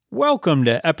Welcome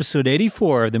to episode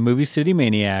 84 of the Movie City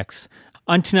Maniacs.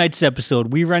 On tonight's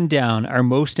episode, we run down our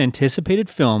most anticipated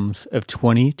films of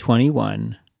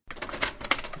 2021.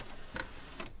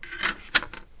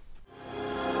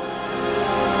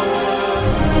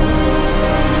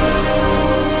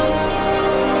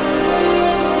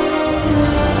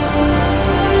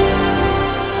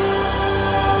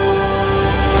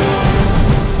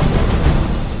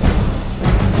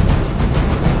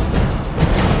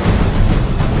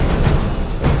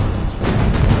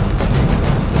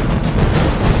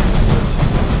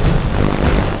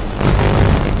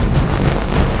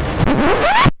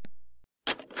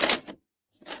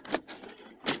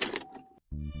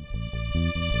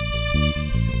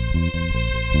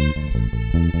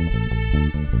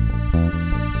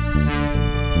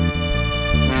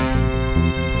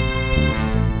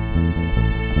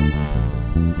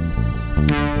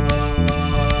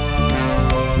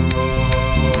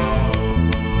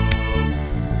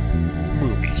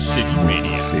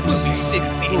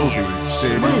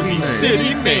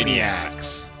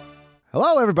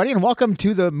 Hello, everybody, and welcome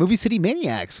to the Movie City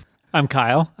Maniacs. I'm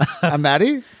Kyle. I'm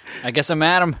Maddie. I guess I'm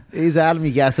Adam. He's Adam,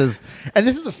 he guesses. And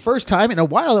this is the first time in a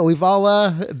while that we've all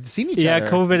seen each other. Yeah,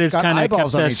 COVID has kind of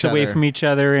kept us away from each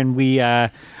other, and we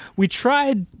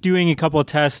tried doing a couple of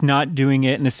tests, not doing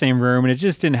it in the same room, and it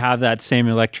just didn't have that same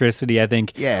electricity, I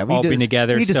think, all being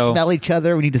together. We need to smell each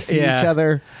other. We need to see each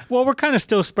other. Well, we're kind of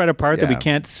still spread apart that we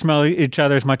can't smell each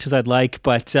other as much as I'd like,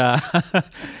 but...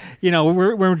 you know,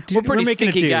 we're pretty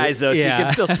making stinky guys, though, so you can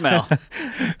still smell.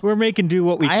 We're making do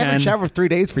what we can. I haven't showered for 3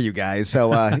 days for you guys,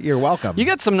 so you're welcome. You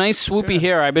got some nice swoopy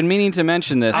hair. I've been meaning to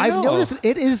mention this. I've noticed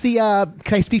it is the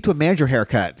can I speak to a manager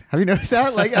haircut. Have you noticed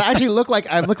that? Like, I actually look like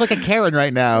a Karen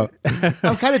right now.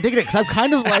 I'm kind of digging it because I'm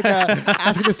kind of like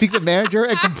asking to speak to the manager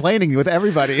and complaining with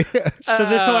everybody. So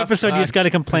this whole episode, you just got to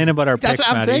complain about our picks, That's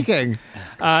what I'm Maddie. thinking.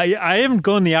 I am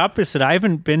going the opposite. I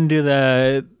haven't been to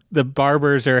the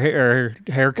barbers or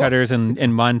haircutters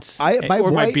in months,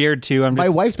 my beard too. My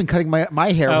wife's been cutting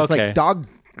my hair with like dog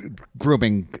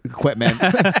grooming equipment.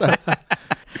 So,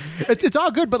 it's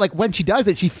all good, but like when she does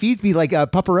it, she feeds me like a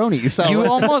pepperoni. So you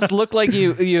almost look like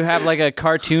you have like a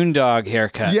cartoon dog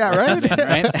haircut. Yeah,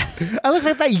 right. I look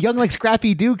like that young, like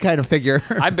Scrappy Doo kind of figure.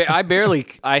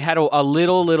 I had a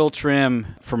little trim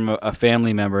from a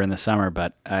family member in the summer,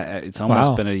 but it's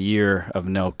almost been a year of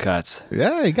no cuts.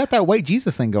 Yeah, you got that white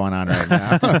Jesus thing going on right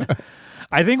now.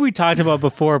 I think we talked about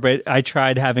before, but I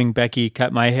tried having Becky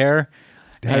cut my hair.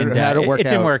 And it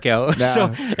didn't work out. No.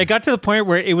 So it got to the point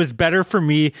where it was better for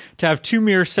me to have two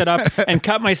mirrors set up and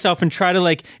cut myself and try to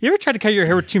you ever try to cut your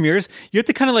hair with two mirrors? You have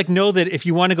to kind of know that if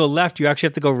you want to go left, you actually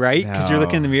have to go right because you're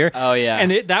looking in the mirror. Oh, yeah.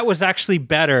 And that was actually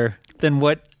better than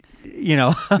what,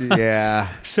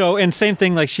 Yeah. So, and same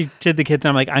thing, she did the kids, and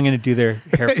I'm like, I'm going to do their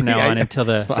hair from now on until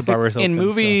the barber's open. In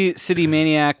movie City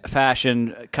Maniac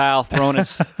fashion, Kyle throwing a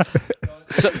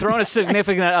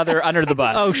significant other under the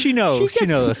bus. Oh, she knows. She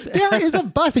knows. There is a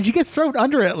bus, and she gets thrown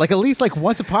under it at least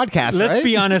once a podcast. Let's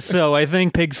be honest, though. I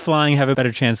think Pigs Flying have a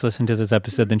better chance to listen to this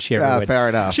episode than she ever would. Fair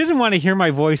enough. She doesn't want to hear my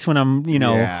voice when I'm,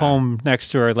 home next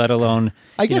to her, let alone,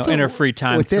 in her free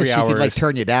time, with 3 this, hours. She could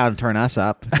turn you down, turn us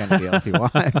up, kind of deal if you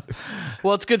want.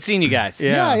 Well, it's good seeing you guys.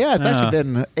 Yeah. It's actually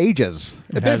been ages.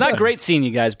 It's not great seeing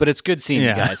you guys, but it's good seeing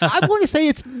you guys. I'm going to say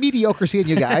it's mediocre seeing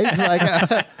you guys.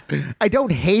 I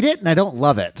don't hate it and I don't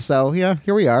love it. So yeah,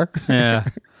 here we are. Yeah.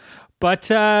 But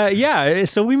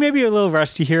so we may be a little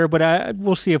rusty here, but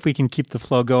we'll see if we can keep the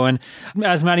flow going.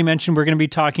 As Maddie mentioned, we're going to be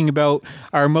talking about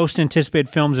our most anticipated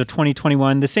films of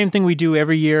 2021. The same thing we do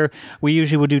every year. We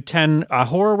usually will do 10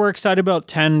 horror we're excited about,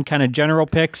 10 kind of general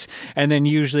picks, and then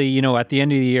usually, at the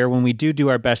end of the year when we do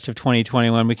our best of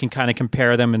 2021, we can kind of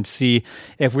compare them and see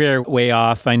if we're way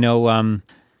off. I know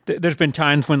there's been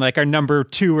times when our number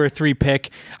 2 or 3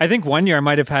 pick, I think one year I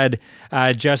might have had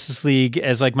Justice League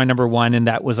as my number 1, and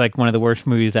that was one of the worst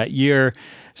movies that year.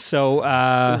 So,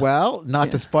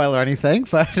 not to spoil or anything,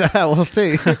 but we'll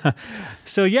see.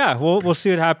 So yeah, we'll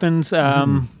see what happens.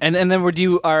 And then we'll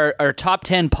do our top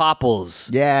 10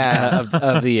 popples. Yeah,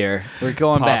 of the year. We're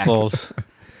going popples. Back.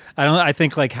 I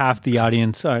think half the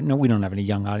audience. No, we don't have any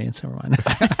young audience. Never mind.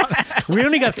 We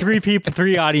only got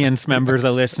 3 audience members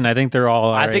that listen. I think they're all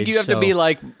our I think age, you have to be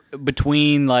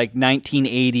between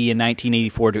 1980 and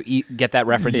 1984 to get that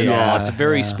reference at all. It's a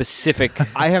very specific.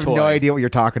 I have no idea what you're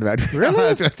talking about.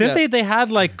 Really? Didn't they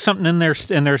had something in their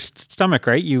stomach,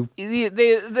 right?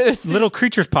 Little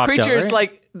creatures popped out,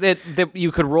 right? that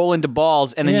you could roll into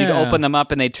balls and then you'd open them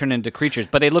up and they'd turn into creatures,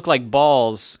 but they look like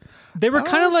balls. They were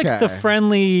kind of like the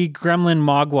friendly gremlin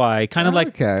Mogwai, kind of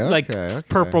like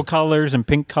purple colors and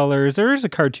pink colors. There is a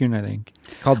cartoon, I think.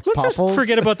 Called Let's Popples? just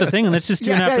forget about the thing and let's just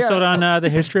do an episode on the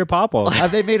history of Popples.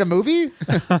 Have they made a movie?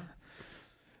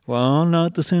 Well,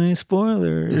 not to see any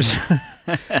spoilers.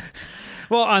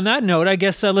 Well, on that note, I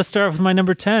guess let's start off with my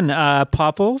number 10,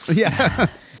 Popples. Yeah.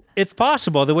 It's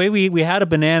possible. The way we had a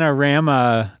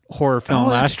Bananarama horror film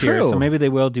last year, so maybe they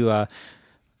will do a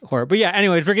horror. But yeah,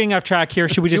 anyways, we're getting off track here.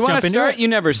 Should we just jump into it? You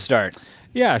never start.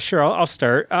 Yeah, sure. I'll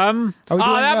start.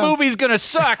 That movie's going to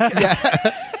suck.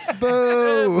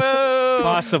 Boo. Boo.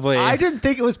 Possibly. I didn't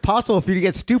think it was possible for you to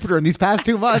get stupider in these past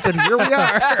 2 months, and here we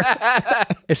are.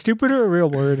 Is stupider a real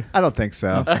word? I don't think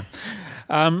so.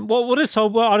 Well, we'll just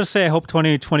hope. Well, I'll just say I hope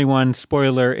 2021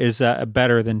 spoiler is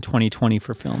better than 2020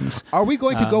 for films. Are we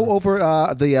going to go over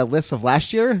the list of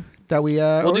last year that we?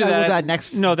 We'll do that. that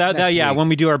next. No, that week? when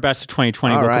we do our best of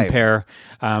 2020, we'll compare.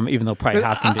 Even though probably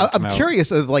half them didn't come out. I'm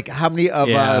curious of like how many of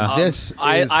this.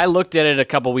 I looked at it a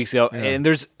couple weeks ago, and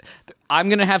I'm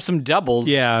going to have some doubles.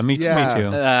 Yeah, me too.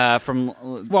 From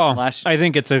last year. I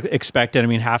think it's expected. I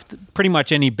mean, pretty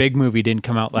much any big movie didn't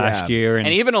come out last year, and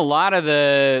even a lot of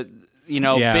the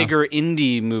bigger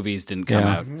indie movies didn't come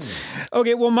out.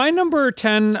 Okay, well, my number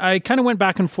 10, I kind of went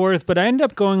back and forth, but I ended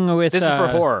up going with... This is for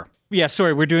horror. Yeah,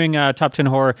 sorry, we're doing top 10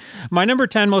 horror. My number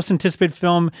 10 most anticipated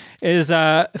film is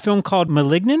a film called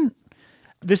Malignant.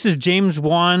 This is James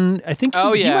Wan. I think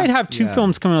he might have 2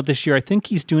 films coming out this year. I think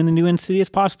he's doing the new Insidious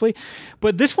possibly.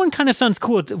 But this one kind of sounds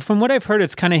cool. From what I've heard,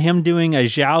 it's kind of him doing a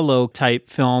giallo type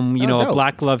film, a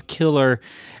black glove killer.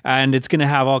 And it's going to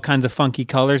have all kinds of funky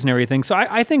colors and everything. So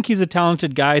I think he's a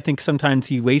talented guy. I think sometimes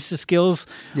he wastes his skills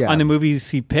on the movies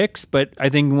he picks. But I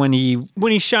think when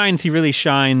he shines, he really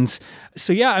shines.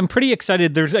 So yeah, I'm pretty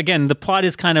excited. The plot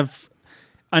is kind of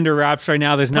under wraps right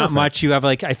now. There's not much. You have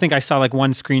I think I saw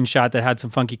one screenshot that had some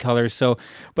funky colors. So,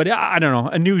 but I don't know.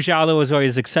 A new giallo is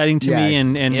always exciting to me,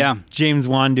 and James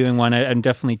Wan doing one, I'm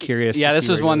definitely curious. Yeah, this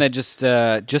was one that just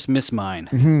missed mine.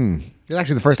 Mm-hmm. It's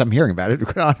actually the first I'm hearing about it. To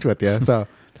be honest with you, so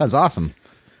that's awesome.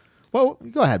 Well,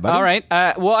 go ahead, buddy. All right.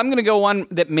 Well, I'm going to go one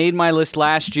that made my list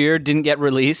last year, didn't get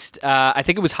released. I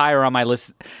think it was higher on my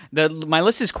list. My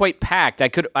list is quite packed.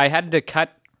 I had to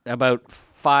cut about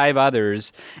 5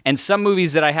 others, and some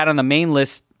movies that I had on the main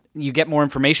list, you get more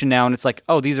information now, and it's like,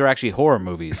 oh, these are actually horror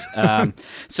movies.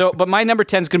 But my number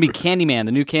 10 is going to be Candyman,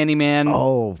 the new Candyman.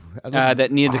 Oh,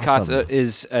 that Nia DaCosta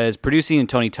is prproducing, and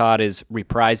Tony Todd is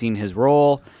reprising his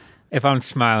role. If I'm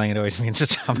smiling, it always means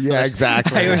it's on my list.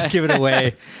 Exactly. I always give it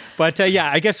away. But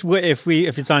I guess if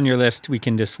it's on your list, we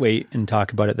can just wait and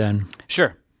talk about it then.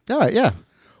 Sure. All right. Yeah.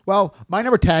 Well, my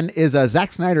number 10 is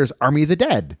Zack Snyder's Army of the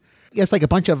Dead. It's like a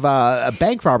bunch of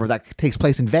bank robbers that takes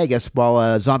place in Vegas while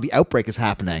a zombie outbreak is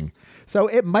happening. So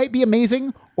it might be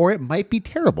amazing or it might be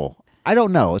terrible. I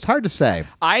don't know. It's hard to say.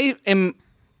 I am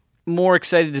more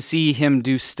excited to see him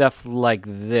do stuff like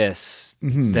this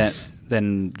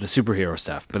than the superhero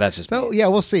stuff. But that's just me. Yeah,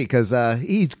 we'll see, because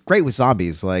he's great with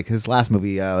zombies. Like his last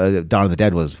movie, Dawn of the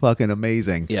Dead, was fucking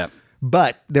amazing. Yeah.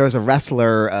 But there was a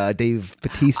wrestler, Dave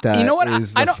Bautista. You know what?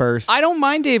 First. I don't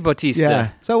mind Dave Bautista. Yeah.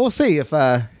 So we'll see if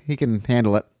he can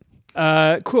handle it.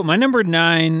 Cool. My number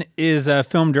 9 is a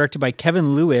film directed by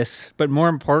Kevin Lewis, but more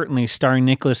importantly, starring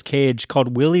Nicolas Cage,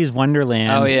 called Willy's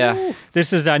Wonderland. Oh, yeah.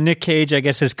 This is Nick Cage. I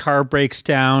guess his car breaks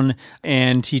down,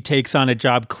 and he takes on a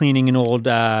job cleaning an old...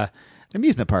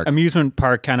 Amusement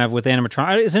park kind of with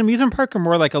animatronic. Is it an amusement park or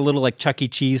more like a little Chuck E.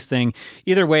 Cheese thing?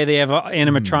 Either way, they have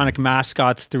animatronic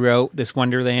mascots throughout this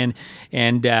Wonderland,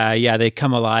 and they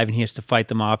come alive and he has to fight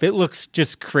them off. It looks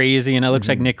just crazy, and it looks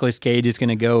like Nicolas Cage is going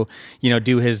to go,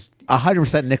 do his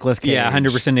 100% Nicolas Cage. Yeah,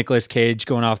 100% Nicolas Cage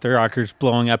going off the rockers,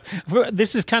 blowing up.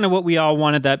 This is kind of what we all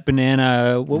wanted. That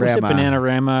Bananarama.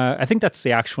 I think that's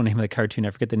the actual name of the cartoon. I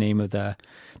forget the name of the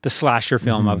slasher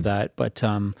film of that, but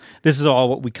this is all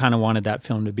what we kind of wanted that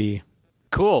film to be.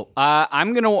 Cool.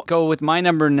 I'm going to go with my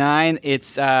number 9.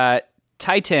 It's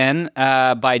Titan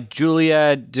by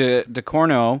Julia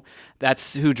Ducournau.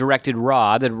 That's who directed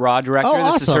Raw, the Raw director. Oh,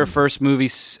 awesome. This is her first movie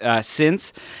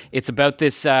since. It's about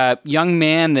this young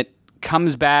man that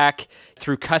comes back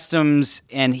through customs,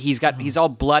 and he's all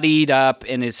bloodied up,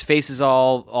 and his face is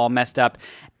all messed up,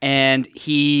 and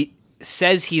he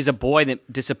says he's a boy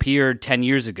that disappeared 10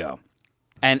 years ago.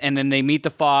 And then they meet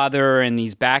the father, and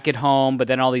he's back at home, but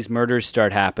then all these murders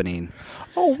start happening.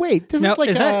 Oh, wait. This is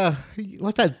like,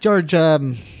 what's that, George...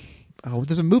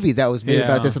 there's a movie that was made Yeah.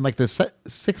 about this in like the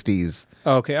 60s.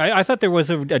 Okay, I thought there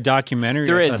was a documentary.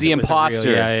 There I is thought The it was a real-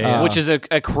 Imposter, yeah. which is a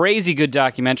crazy good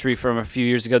documentary from a few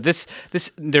years ago. This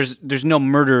there's no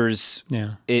murders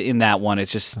Yeah. in that one.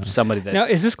 It's just somebody that. Now,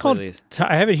 is this called? really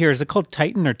I have it here. Is it called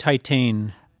Titan or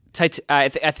Titan? I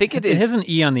think it It is. has an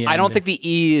E on the end. I don't think the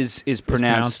E is pronounced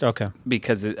pronounced? Okay.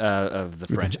 because of the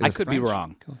French. I could be French?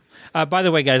 wrong. By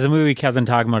the way, guys, the movie Kevin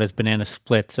talking about is Banana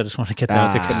Splits. I just want to get that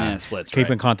out there. Banana Splits, Keep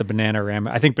right. it calling it the Banana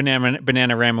Rama. I think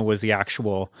Banana Rama was the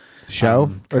actual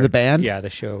Show or the band? yeah, the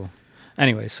show.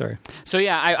 Anyway, sorry. So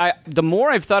yeah, I the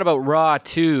more I've thought about Raw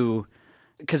too,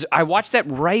 because I watched that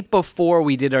right before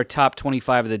we did our top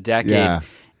 25 of the decade, Yeah.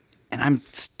 and I'm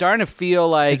starting to feel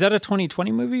like Is that a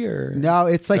 2020 movie or? No,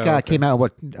 it's like okay. came out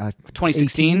what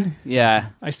 2016. 18? Yeah,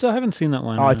 I still haven't seen that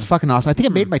one. Oh, it's fucking awesome. I think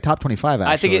it made my top 25.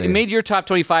 Actually, I think it made your top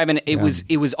 25, and it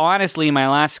was honestly my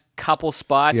last couple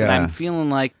spots, and Yeah. I'm feeling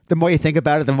like the more you think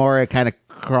about it, the more it kind of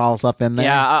crawls up in there.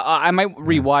 yeah, I might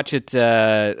rewatch it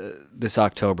this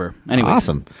October. Anyways,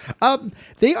 Awesome.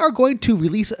 They are going to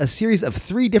release a series of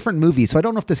 3 different movies. So I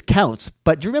don't know if this counts,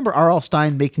 but do you remember R.L.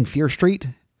 Stein making Fear Street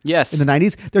Yes, in the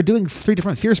 90s? They're doing 3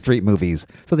 different Fear Street movies.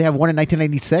 So they have one in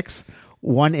 1996,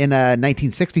 one in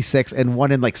 1966, and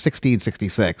one in like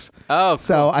 1666. Oh,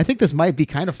 So I think this might be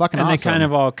kind of fucking and awesome. they kind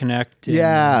of all connect. and-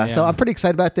 Yeah, so I'm pretty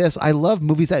excited about this. I love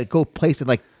movies that go placed in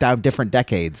like down different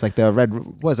decades, like the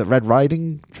Red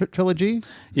Riding trilogy.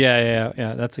 yeah.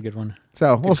 That's a good one.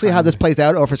 So we'll see how this plays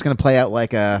out, or if it's going to play out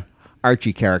like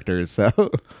Archie characters. So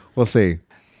we'll see.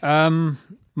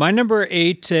 My number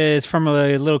 8 is from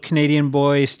a little Canadian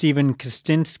boy, Stephen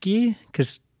Kostansky.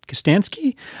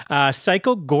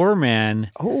 Psycho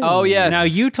Gorman. oh yes. Now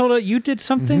you did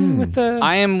something with the.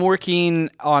 I am working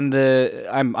on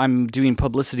I'm doing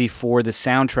publicity for the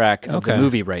soundtrack of the Okay.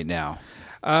 movie right now.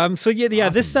 So yeah.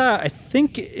 This I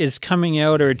think is coming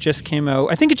out, or it just came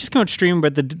out. I think it just came out streaming,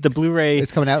 but the Blu-ray.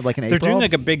 It's coming out like in They're April. doing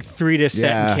like a big 3-disc set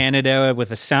Yeah. in Canada with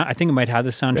a sound. I think it might have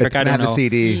the soundtrack. It's I gonna don't have know. the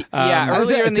CD. Yeah, I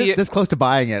was earlier in the year, this close to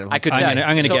buying it. I could I'm tell. gonna-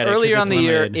 I'm gonna so get it 'cause earlier it's on the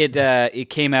year, limited. it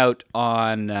came out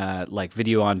on like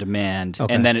video on demand,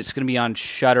 Okay. and then it's going to be on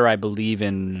Shudder, I believe,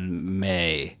 in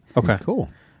May. Okay, Cool.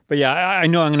 But yeah, I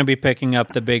know I'm going to be picking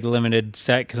up the big limited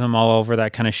set because I'm all over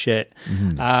that kind of shit.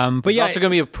 But It's yeah, also going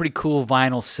to be a pretty cool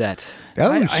vinyl set.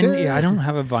 Oh I shit! don't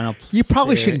have a vinyl. You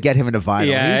probably shouldn't get him into vinyl.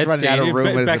 Yeah, He's it's running out of dangerous.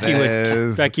 room as Becky it would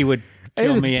is. Becky would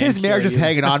kill me. His and marriage kill is you.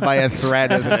 hanging on by a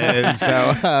thread as it is. So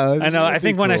I know. I it'd be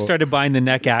think when I cool. started buying the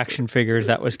neck action figures,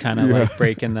 that was kind of like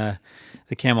breaking the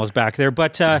camel's back there.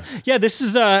 But yeah, this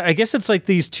is. I guess it's like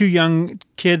these 2 young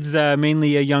kids,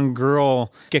 mainly a young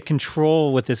girl, get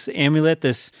control with this amulet.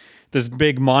 This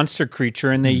big monster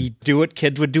creature, and they do what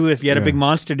kids would do if you had a big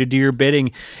monster to do your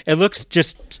bidding. It looks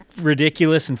just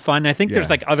ridiculous and fun. I think there's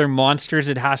Yeah. like other monsters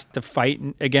it has to fight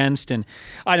against, and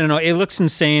I don't know. It looks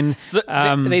insane. So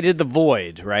they did The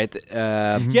Void, right?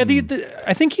 Yeah,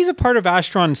 I think he's a part of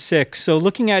Astron 6. So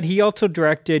looking at, he also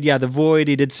directed, The Void.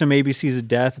 He did some ABCs of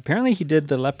Death. Apparently he did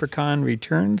the Leprechaun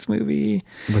Returns movie,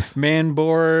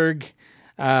 Manborg.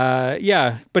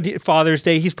 But Father's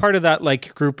Day, he's part of that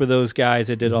like group of those guys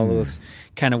that did all those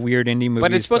kind of weird indie movies.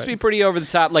 But it's supposed to be pretty over the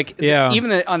top. Like Yeah.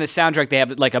 even on the soundtrack, they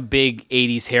have like a big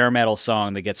 '80s hair metal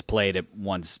song that gets played at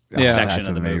one Yeah. section That's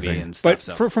of the movie amazing. and stuff. But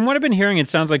So. from what I've been hearing, it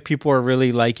sounds like people are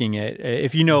really liking it.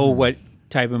 If you know what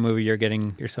type of movie you're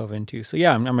getting yourself into, so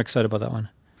yeah, I'm excited about that one.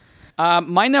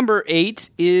 My number 8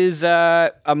 is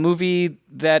a movie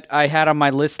that I had on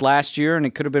my list last year, and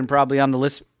it could have been probably on the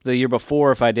list the year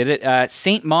before if I did it.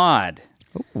 Saint Maud,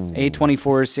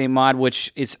 A24's Saint Maud,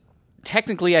 which is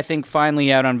technically, I think,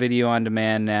 finally out on video on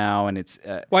demand now, and it's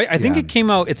Well, I think it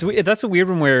came out. That's a weird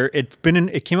one where it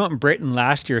came out in Britain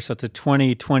last year, so it's a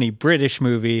 2020 British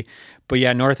movie. But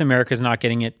yeah, North America's not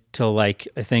getting it till like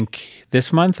I think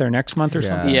this month or next month or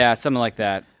something. yeah, something like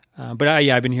that. But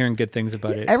I've been hearing good things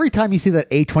about it. Every time you see that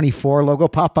A24 logo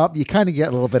pop up, you kind of get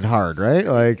a little bit hard, right?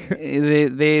 Like,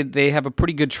 They have a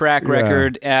pretty good track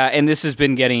record, and this has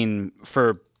been getting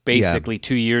for basically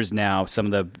 2 years now some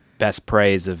of the best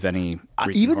praise of any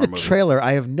recent even horror the movie. trailer,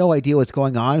 I have no idea what's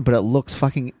going on, but it looks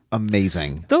fucking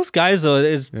amazing. Those guys, though,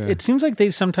 it seems like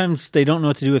they sometimes they don't know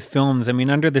what to do with films. I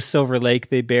mean, Under the Silver Lake,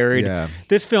 they buried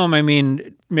this film. I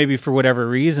mean, maybe for whatever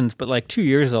reasons, but like 2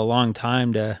 years is a long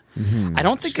time to. I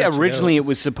don't think Stretch it originally out. it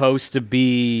was supposed to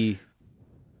be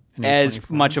an as A24.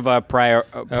 much of a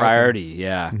priority.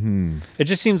 Yeah. It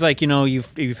just seems like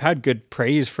you've had good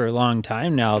praise for a long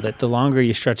time now. That the longer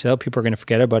you stretch it out, people are going to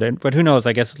forget about it. But who knows?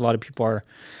 I guess a lot of people are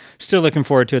still looking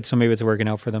forward to it, so maybe it's working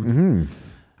out for them.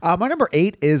 My number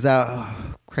 8 is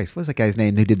Christ. What's that guy's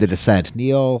name who did The Descent?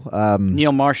 Neil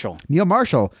Neil Marshall.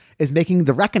 Marshall is making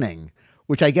The Reckoning,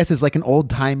 which I guess is like an old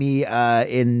timey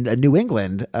in New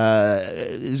England.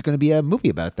 There's going to be a movie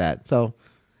about that. So,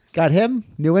 got him,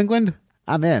 New England.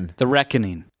 I'm in. The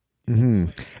Reckoning.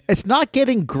 It's not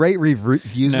getting great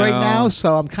reviews right now,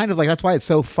 so I'm kind of like, that's why it's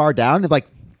so far down. Like,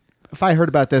 if I heard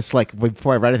about this like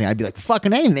before I read anything, I'd be like,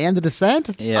 "Fucking A, man, The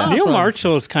Descent." Yeah. Neil Awesome.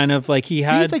 Marshall is kind of like he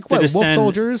had like The what? Descent.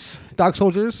 Wolf Soldiers, Dog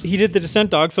Soldiers. He did The Descent,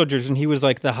 Dog Soldiers, and he was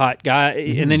like the hot guy.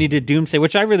 And then he did Doomsday,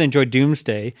 which I really enjoyed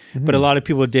Doomsday, but a lot of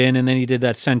people didn't. And then he did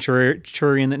that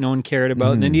Centurion that no one cared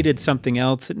about. And then he did something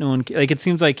else that no one like. It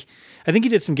seems like I think he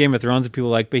did some Game of Thrones that people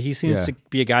like, but he seems to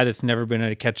be a guy that's never been able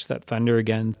to catch that thunder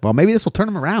again. Well, maybe this will turn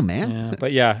him around, man. Yeah,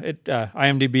 but yeah,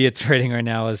 IMDb, its rating right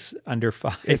now is under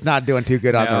 5. It's not doing too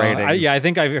good on the ratings. I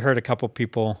think I've heard a couple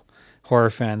people, horror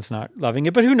fans, not loving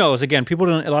it, but who knows? Again, a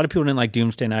lot of people didn't like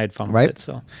Doomsday, and I had fun with it.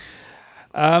 So,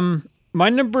 my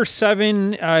number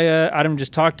 7, Adam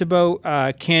just talked about,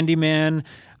 Candyman.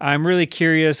 I'm really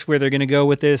curious where they're going to go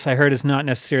with this. I heard it's not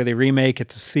necessarily a remake;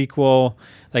 it's a sequel.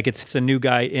 Like it's a new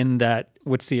guy in that.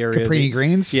 What's the area? Caprini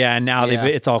Greens. Yeah, and now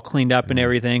it's all cleaned up and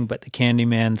everything, but the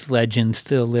Candyman's legend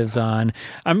still lives on.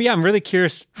 I'm really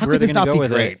curious where they're going to go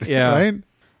with it. Yeah, right?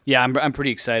 Yeah, I'm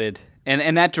pretty excited.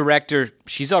 And that director,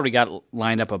 she's already got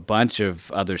lined up a bunch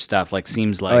of other stuff. Like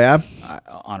seems like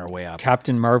on her way up.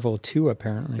 Captain Marvel 2,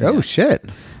 apparently. Oh shit!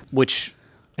 Which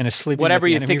and a Sleeping whatever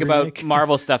with you the think Enemy remake. about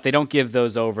Marvel stuff, they don't give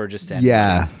those over just to anybody.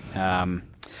 Yeah.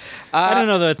 I don't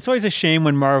know though. It's always a shame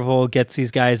when Marvel gets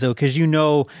these guys though, because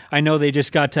I know they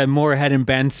just got Moorhead and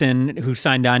Benson who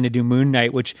signed on to do Moon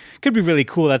Knight, which could be really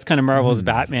cool. That's kind of Marvel's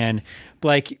Batman. But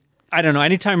like, I don't know.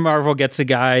 Anytime Marvel gets a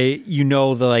guy,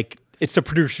 it's a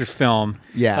producer's film.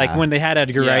 Yeah. Like when they had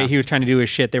Edgar Wright, he was trying to do his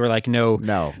shit. They were like,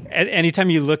 no. Anytime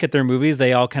you look at their movies,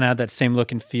 they all kind of have that same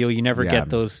look and feel. You never get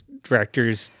those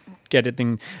directors get it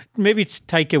thing. Maybe it's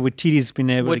Taika Waititi's been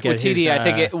able to get Waititi, his, I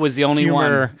think it was the only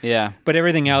humor, one. Yeah. But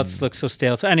everything else looks so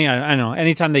stale. So I don't know.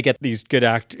 Anytime they get these good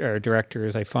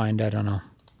directors, I find, I don't know.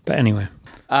 But anyway.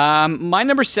 My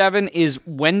number 7 is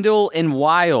Wendell and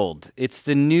Wild. It's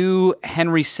the new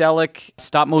Henry Selick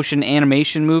stop-motion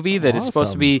animation movie that is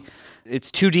supposed to be...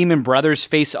 It's 2 demon brothers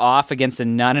face off against a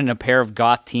nun and a pair of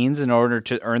goth teens in order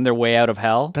to earn their way out of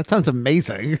hell. That sounds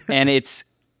amazing. And it's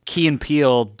Key and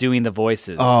Peele doing the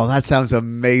voices. Oh, that sounds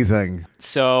amazing.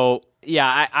 So,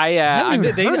 yeah, I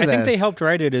think they helped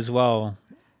write it as well.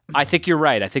 I think you're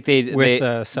right. I think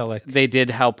Selick. They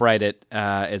did help write it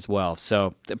as well.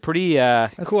 So pretty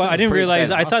cool. I didn't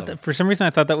realize. exciting. I thought that for some reason I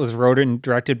thought that was wrote and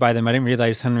directed by them. I didn't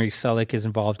realize Henry Selick is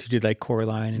involved. Who did like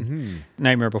Coraline and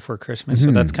Nightmare Before Christmas.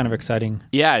 So that's kind of exciting.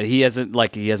 Yeah, he hasn't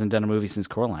done a movie since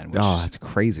Coraline. Which Oh, that's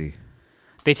crazy.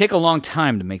 they take a long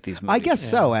time to make these movies. I guess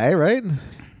so, right?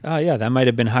 Oh yeah, that might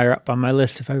have been higher up on my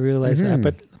list if I realized that.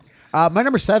 But My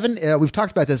number 7, we've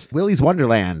talked about this, Willy's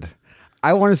Wonderland.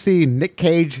 I want to see Nick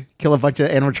Cage kill a bunch of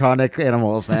animatronic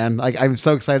animals, man. Like, I'm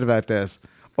so excited about this.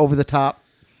 Over the top.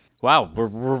 Wow, we're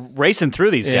racing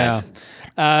through these guys.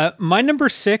 My number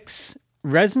 6,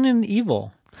 Resident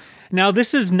Evil. Now,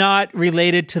 this is not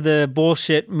related to the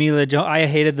bullshit Mila Jones. I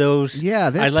hated those. Yeah,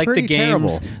 they're I like the pretty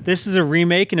games. terrible. This is a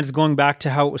remake, and it's going back to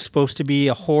how it was supposed to be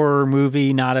a horror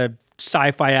movie, not a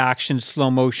sci-fi action, slow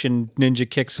motion, ninja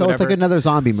kicks, So whatever. it's like another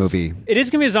zombie movie. It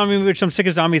is going to be a zombie movie, which I'm sick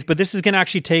of zombies, but this is going to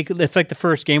actually it's like the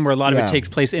first game where a lot of it takes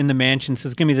place in the mansion. So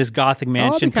it's going to be this gothic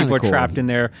mansion. kinda People are cool. trapped in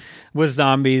there with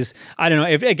zombies. I don't know.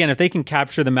 If they can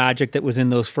capture the magic that was in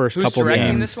those first Who's couple directing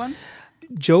games. this one?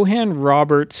 Johan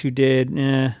Roberts, who did...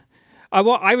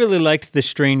 I really liked the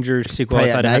Stranger sequel. Prey I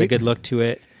at thought it had a Night? good look to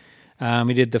it.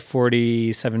 He did the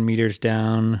 47 meters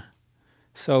down.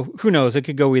 So who knows? It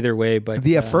could go either way. But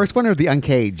The first one or the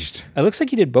Uncaged? it looks like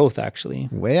he did both, actually.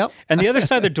 Well, And The Other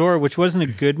Side of the Door, which wasn't a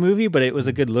good movie, but it was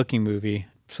a good looking movie.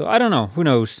 So I don't know. Who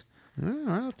knows?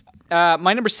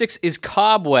 My number 6 is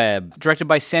Cobweb, directed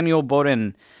by Samuel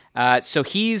Boden. So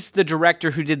he's the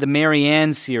director who did the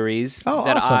Marianne series Oh,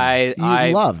 that awesome. I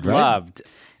You loved, right? loved.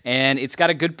 And it's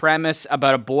got a good premise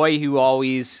about a boy who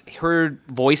always heard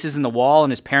voices in the wall,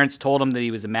 and his parents told him that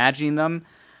he was imagining them.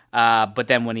 But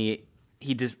then when he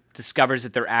discovers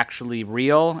that they're actually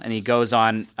real, and he goes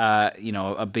on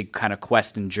a big kind of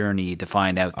quest and journey to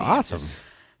find out the answers.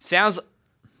 Sounds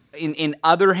in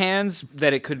other hands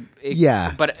that it could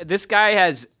but this guy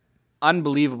has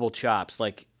unbelievable chops.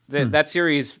 Like that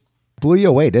series blew you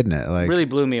away, didn't it? Like, really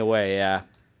blew me away. Yeah.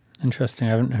 Interesting.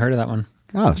 I haven't heard of that one.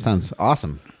 Oh, sounds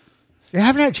awesome. I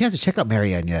haven't had a chance to check out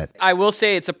Marianne yet. I will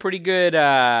say it's a pretty good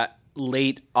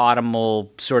late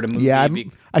autumnal sort of movie. Yeah,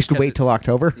 I should because wait till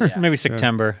October. Maybe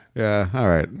September. Yeah, all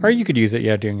right. Or you could use it,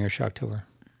 during your Shocktober.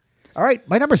 All right,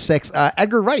 my number 6,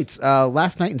 Edgar Wright's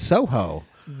Last Night in Soho.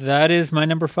 That is my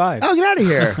number 5. Oh, get out of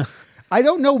here. I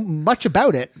don't know much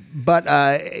about it, but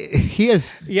he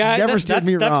has never steered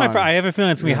me that's wrong. I have a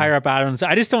feeling it's going to be higher up Adams.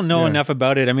 I just don't know enough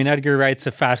about it. I mean, Edgar Wright's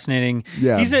a fascinating.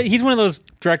 Yeah. He's one of those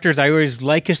directors I always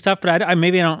like his stuff, but I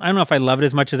don't know if I love it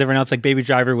as much as everyone else. Like Baby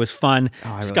Driver was fun.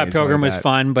 really Scott enjoyed Pilgrim was that.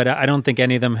 fun, but I don't think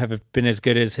any of them have been as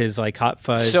good as his like Hot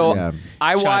Fuzz. So and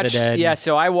I Shaun of the watched. Dead. Yeah,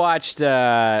 so I watched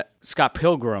Scott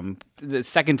Pilgrim the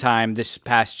second time this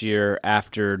past year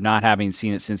after not having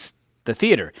seen it since the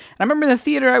theater. And I remember in the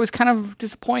theater I was kind of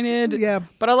disappointed. Yeah.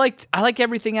 But I like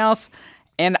everything else,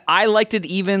 and I liked it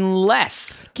even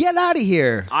less. Get out of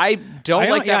here. I don't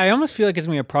like that. I almost feel like it's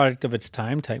going to be a product of its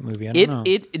time type movie. I don't know.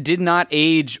 It did not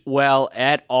age well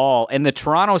at all, and the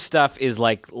Toronto stuff is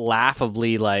like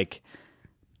laughably like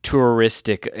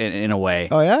touristic in a way.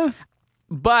 Oh yeah.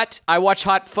 But I watched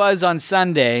Hot Fuzz on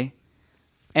Sunday,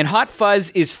 and Hot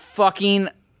Fuzz is fucking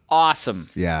awesome.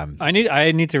 Yeah. I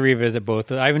need to revisit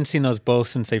both. I haven't seen those both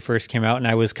since they first came out, and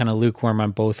I was kind of lukewarm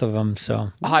on both of them.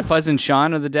 So Hot Fuzz and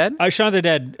Shaun of the Dead? Shaun of the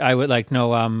Dead, I would like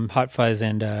Hot Fuzz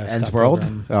and Ends Scott World.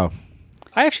 Pilgrim. Oh.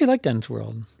 I actually liked Ends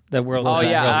World. The world. Oh,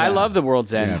 yeah. World's I End. love The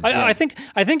World's End. I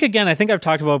think again. I think I've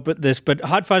talked about this, but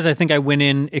Hot Fuzz. I think I went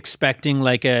in expecting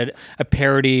like a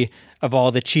parody of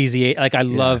all the cheesy. Like I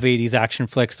love '80s action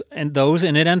flicks and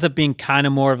it ends up being kind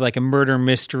of more of like a murder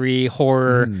mystery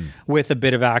horror with a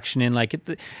bit of action in. Like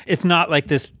it's not like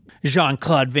this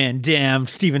Jean-Claude Van Damme,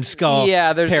 Steven Skull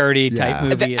parody type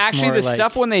movie. It's Actually, more the like,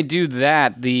 stuff when they do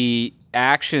that, the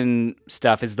action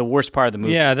stuff is the worst part of the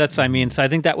movie. Yeah, so I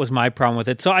think that was my problem with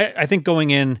it. So I think going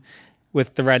in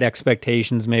with the right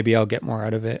expectations, maybe I'll get more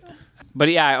out of it. But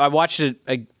yeah, I watched it.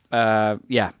 It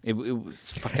was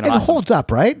fucking And awesome. it holds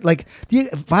up, right? Like the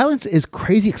violence is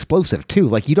crazy explosive too.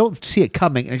 Like you don't see it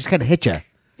coming, and it just kind of hit you.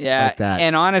 Yeah, like that.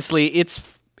 and honestly, it's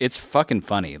fucking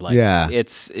funny. Like, Yeah.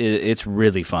 it's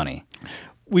really funny.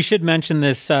 We should mention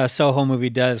this Soho movie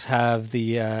does have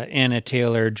the Anna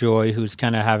Taylor-Joy, who's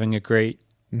kind of having a great,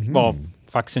 well,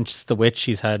 since she's The Witch,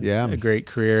 she's had a great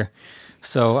career.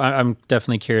 So I'm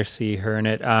definitely curious to see her in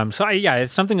it.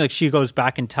 It's something like she goes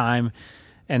back in time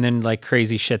and then like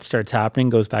crazy shit starts happening,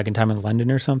 goes back in time in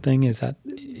London or something. Is that?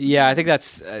 Yeah, I think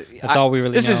that's all we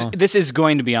really know. This is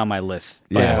going to be on my list,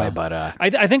 by the way. But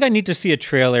I think I need to see a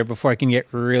trailer before I can get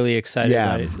really excited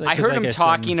about it. I heard him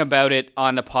talking about it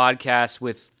on the podcast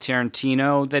with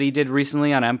Tarantino that he did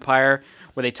recently on Empire,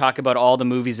 where they talk about all the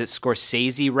movies that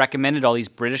Scorsese recommended, all these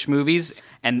British movies,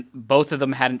 and both of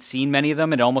them hadn't seen many of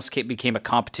them. It almost became a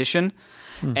competition.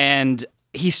 And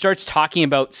he starts talking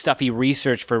about stuff he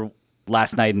researched for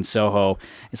Last Night in Soho.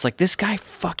 It's like, this guy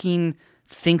fucking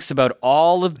thinks about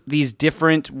all of these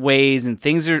different ways and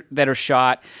things that are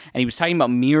shot. And he was talking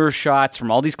about mirror shots from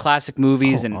all these classic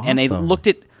movies, and they awesome. looked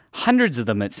at hundreds of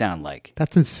them, it sounded like.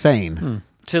 That's insane.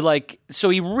 So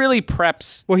he really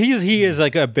preps. Well, he is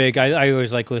like a big. I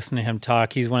always like listening to him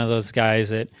talk. He's one of those guys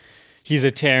that he's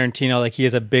a Tarantino. Like he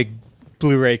has a big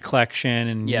Blu-ray collection,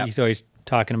 and he's always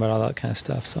talking about all that kind of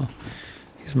stuff. So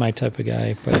he's my type of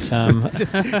guy.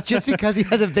 But Just because he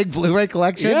has a big Blu-ray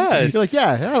collection, Yes. you're like,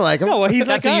 I like him. no, well, he's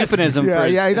That's like a us. euphemism for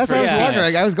his, that's for what I his was penis.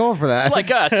 wondering. I was going for that. It's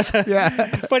like us.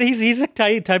 yeah. But he's a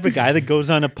type of guy that goes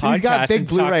on a podcast. He's got big and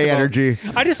talks Blu-ray about- energy.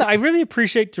 I really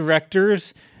appreciate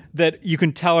directors that you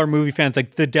can tell are movie fans,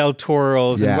 like the Del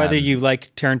Toros, and Yeah. whether you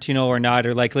like Tarantino or not,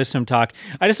 or like listen to him talk.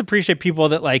 I just appreciate people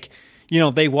that like,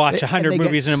 they watch 100 and they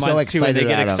movies get in a so month too, and they excited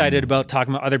get about 'em. excited about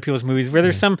talking about other people's movies. Where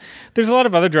there's a lot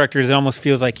of other directors that almost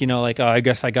feels like, oh, I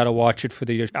guess I got to watch it for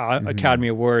the Academy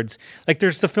Awards. Like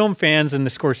there's the film fans, and the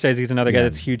Scorsese's another guy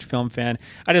that's a huge film fan.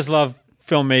 I just love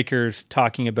filmmakers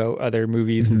talking about other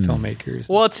movies and filmmakers.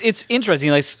 Well, it's interesting.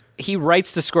 Like he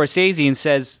writes to Scorsese and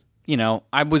says,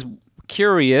 I was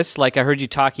curious. Like I heard you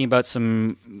talking about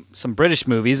some British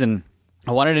movies, and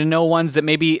I wanted to know ones that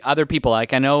maybe other people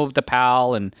like. I know The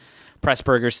Pal and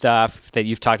Pressburger stuff that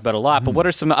you've talked about a lot, but what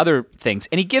are some other things?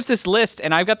 And he gives this list,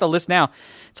 and I've got the list now.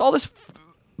 It's all this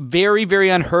very, very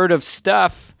unheard of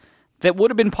stuff that would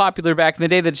have been popular back in the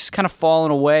day that's just kind of fallen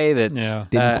away. That's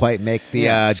Didn't quite make the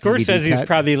Scorsese DVD is cut.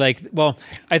 probably like, well,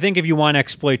 I think if you want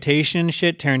exploitation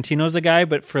shit, Tarantino's a guy,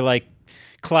 but for like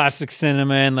classic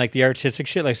cinema and like the artistic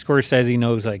shit, like Scorsese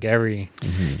knows like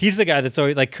he's the guy that's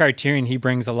always like Criterion. He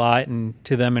brings a lot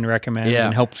to them and recommends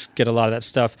and helps get a lot of that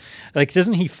stuff. Like,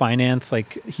 doesn't he finance,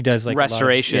 like he does like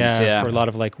restorations, for a lot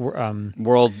of like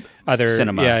world other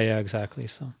cinema. Yeah, exactly.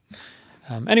 So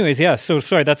anyways, so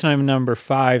sorry, that's not even number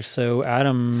 5. So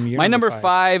Adam, you're my number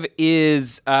 5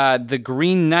 is The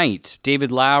Green Knight,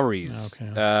 David Lowery's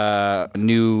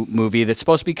new movie that's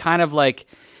supposed to be kind of like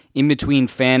in between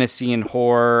fantasy and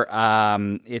horror.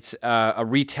 It's a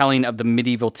retelling of the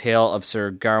medieval tale of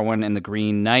Sir Gawain and the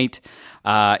Green Knight.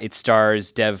 It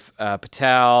stars Dev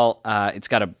Patel. It's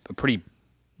got a pretty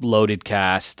loaded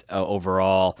cast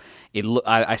overall.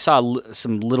 I saw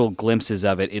some little glimpses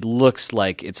of it. It looks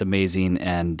like it's amazing,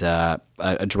 and a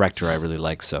director I really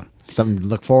like. So Something to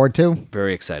look forward to.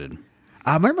 very excited.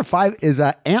 My number 5 is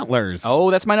Antlers. Oh,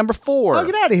 that's my number 4. Oh,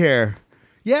 get out of here.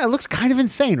 Yeah, it looks kind of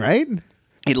insane, right?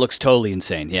 It looks totally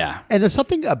insane. Yeah. And there's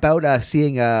something about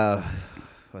seeing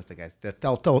what's the guy's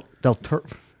Del Toro.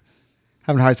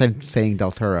 Having a hard time saying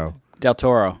Del Toro. Del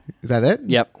Toro. Is that it?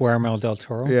 Yep. Guillermo del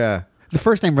Toro. Yeah. The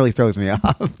first name really throws me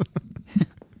off.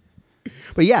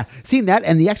 But yeah, seeing that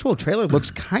and the actual trailer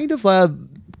looks kind of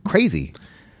crazy.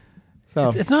 So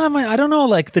It's not on my. I don't know.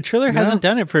 Like the trailer hasn't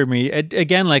done it for me.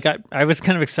 Again, like I was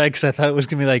kind of excited because I thought it was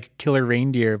gonna be like Killer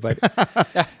Reindeer, but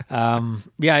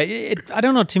yeah, I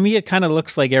don't know. To me, it kind of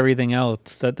looks like everything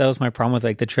else. That was my problem with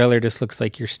like the trailer. Just looks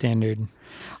like your standard.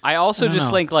 I also don't just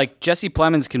know. think like Jesse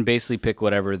Plemons can basically pick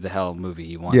whatever the hell movie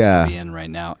he wants Yeah. to be in right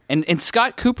now. And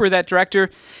Scott Cooper, that director,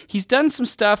 he's done some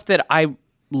stuff that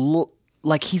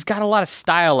like he's got a lot of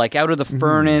style, like Out of the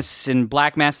Furnace and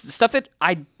Black Mass, stuff that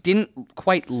I didn't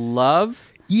quite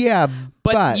love. yeah,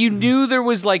 But you knew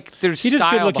there's He does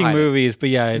style good-looking behind it. movies, but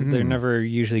yeah, they're never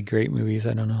usually great movies.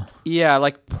 I don't know. Yeah,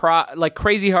 like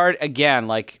Crazy Heart again,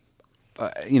 like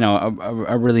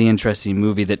a really interesting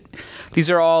movie. That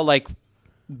these are all like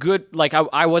good. Like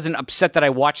I wasn't upset that I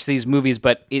watched these movies,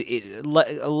 but it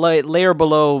layer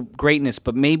below greatness.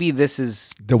 But maybe this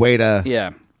is the way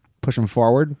to push them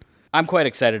forward. I'm quite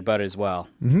excited about it as well.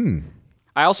 Mm-hmm.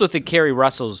 I also think Kerry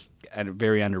Russell's a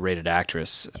very underrated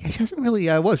actress. Yeah, she hasn't really.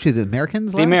 She's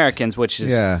Americans. The Americans, which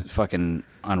is Yeah. fucking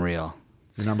unreal.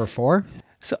 Your number 4.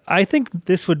 So I think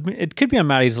it could be on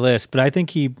Matty's list, but I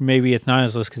think maybe it's not on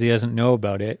his list because he doesn't know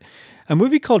about it. A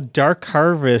movie called Dark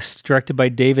Harvest, directed by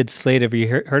David Slade. Have you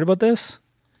heard about this?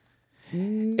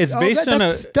 It's based on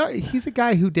He's a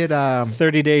guy who did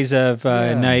 30 Days of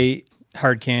Night,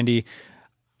 Hard Candy.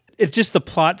 It's just the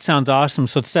plot sounds awesome.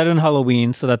 So it's set on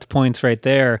Halloween, so that's points right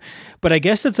there. But I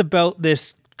guess it's about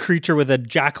this creature with a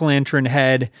jack-o'-lantern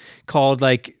head called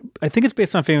I think it's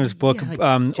based on a famous book,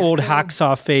 Old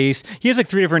Hacksaw Face. He has like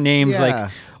 3 different names,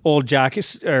 like Old Jack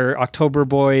or October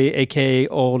Boy, aka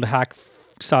Old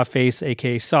Hacksaw Face,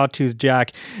 aka Sawtooth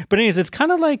Jack. But anyways, it's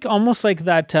kind of like almost like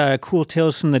that Cool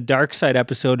Tales from the Dark Side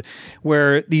episode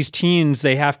where these teens,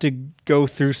 they have to go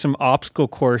through some obstacle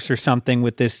course or something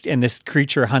with this, and this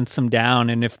creature hunts them down,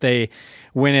 and if they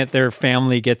win it, their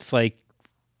family gets like,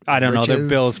 I don't know, their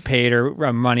bills paid or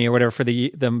money or whatever for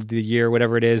the year,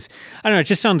 whatever it is. I don't know. It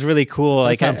just sounds really cool.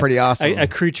 That sounds pretty awesome. A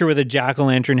creature with a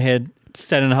jack-o'-lantern head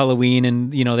set on Halloween,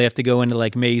 and they have to go into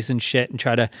like maze and shit and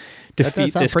try to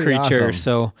defeat this creature. Awesome.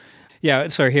 So yeah,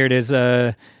 sorry, here it is.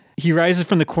 He rises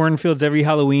from the cornfields every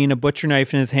Halloween, a butcher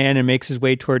knife in his hand, and makes his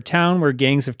way toward town where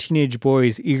gangs of teenage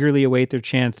boys eagerly await their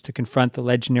chance to confront the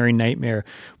legendary nightmare.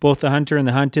 Both the hunter and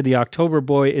the hunted, the October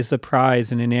Boy is the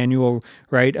prize in an annual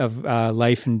rite of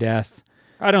life and death.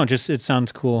 I don't just, it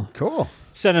sounds cool. Cool.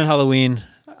 Set on Halloween.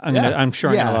 I'm sure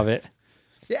I'm gonna love it.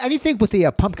 Yeah, anything with the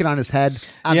pumpkin on his head.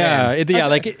 I'm in.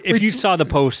 Like if you saw the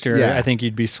poster, Yeah. I think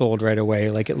you'd be sold right away.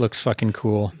 Like it looks fucking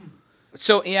cool.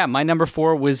 So yeah, my number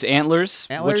 4 was Antlers,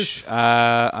 Antlers? which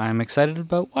I'm excited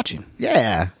about watching.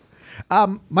 Yeah. My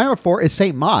number 4 is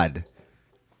Saint Maud.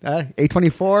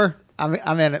 A24.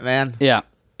 I'm in it, man. Yeah,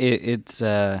 it's.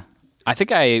 I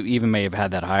think I even may have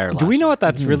had that higher. Do we know what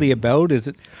that's really about? Is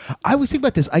it? I was thinking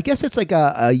about this. I guess it's like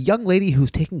a young lady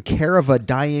who's taking care of a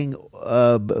dying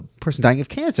person dying of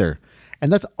cancer.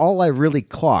 And that's all I really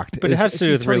clocked. But it has to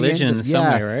do with religion in some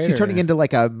way, right? She's Or- turning into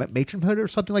like a matronhood or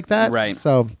something like that. Right.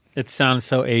 So, It sounds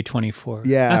so A24.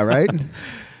 yeah, right?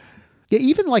 Yeah,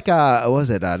 even like, what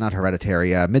was it? Not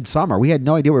Hereditary, Midsummer. We had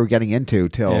no idea what we were getting into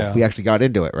till we actually got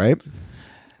into it, right?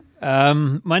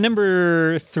 My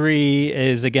number 3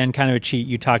 is, again, kind of a cheat.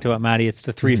 You talked about, Matty. It's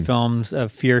the 3 films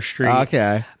of Fear Street.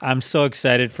 Okay. I'm so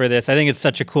excited for this. I think it's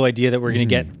such a cool idea that we're going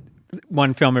to get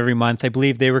one film every month. I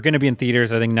believe they were going to be in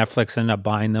theaters. I think Netflix ended up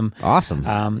buying them. Awesome.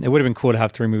 It would have been cool to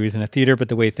have 3 movies in a theater, but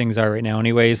the way things are right now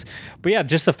anyways. But yeah,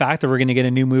 just the fact that we're going to get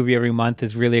a new movie every month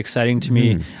is really exciting to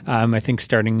me. I think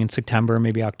starting in September,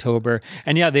 maybe October.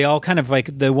 And yeah, they all kind of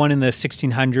like, the one in the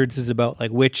 1600s is about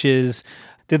like witches.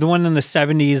 The one in the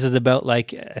 70s is about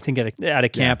like, I think at a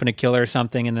camp and a killer or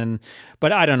something. And then,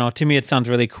 but I don't know. To me, it sounds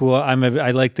really cool. I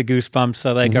like the Goosebumps.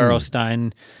 I like R.L.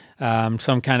 Stein. So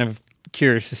I'm kind of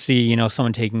curious to see,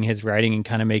 someone taking his writing and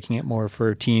kind of making it more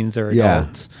for teens or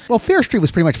adults. Well, Fear Street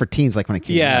was pretty much for teens, like when it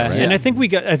came out, right? And I think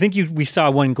we saw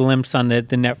one glimpse on the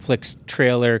Netflix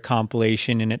trailer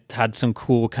compilation, and it had some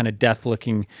cool kind of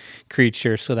death-looking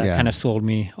creature, so that kind of sold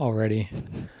me already.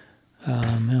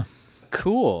 Yeah.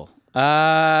 Cool.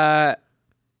 Number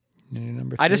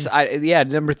three?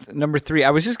 Number 3. I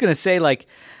was just gonna say, like,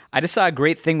 I just saw a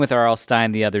great thing with R.L.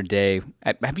 Stine the other day.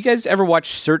 Have you guys ever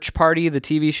watched Search Party, the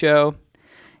TV show?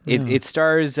 It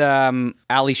stars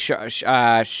Ali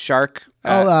Shark.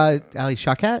 Ali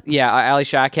Shawkat? Yeah, Ali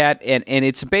Shawkat, and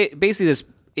it's basically this.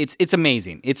 It's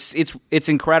amazing. It's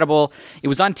incredible. It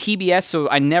was on TBS, so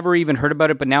I never even heard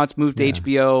about it. But now it's moved to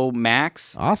HBO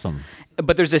Max. Awesome.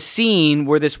 But there's a scene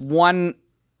where this one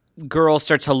girl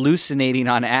starts hallucinating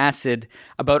on acid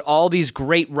about all these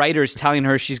great writers telling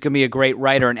her she's going to be a great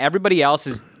writer, and everybody else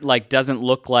is like doesn't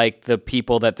look like the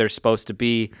people that they're supposed to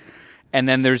be. And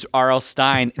then there's R.L.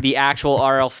 Stine, the actual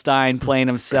R.L. Stine playing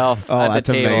himself at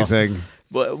the table. Amazing.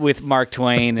 With Mark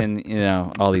Twain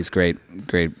and all these great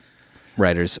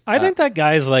writers. I think that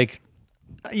guy's like,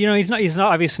 he's not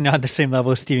obviously not at the same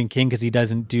level as Stephen King because he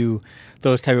doesn't do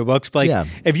those type of books. But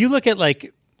if you look at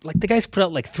like the guy's put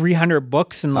out like 300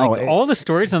 books and all the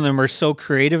stories on them are so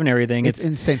creative and everything. It's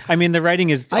insane. I mean, the writing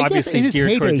is obviously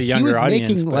geared towards a younger audience.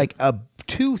 He was making like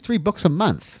 2-3 books a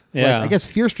month. Yeah. Like, I guess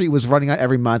Fear Street was running out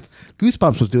every month.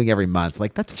 Goosebumps was doing every month.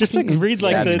 Like that's just like read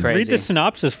the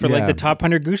synopsis for like the top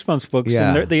 100 Goosebumps books,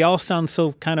 and they all sound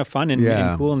so kind of fun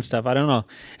and cool and stuff. I don't know.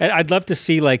 I'd love to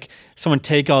see like someone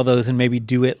take all those and maybe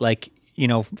do it like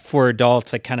for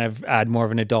adults, like kind of add more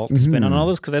of an adult spin on all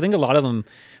those, because I think a lot of them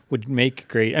would make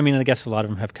great. I mean, I guess a lot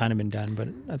of them have kind of been done, but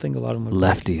I think a lot of them would.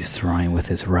 Lefty's throwing with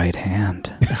his right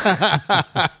hand.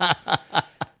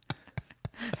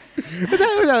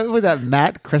 Was that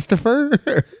Matt Christopher?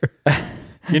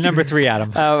 You're number 3,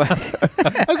 Adam.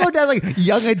 I'm going down like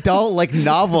young adult like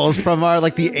novels from our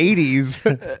like the 80s.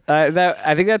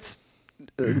 I think that's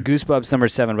Goosebumps number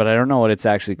 7, but I don't know what it's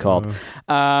actually called.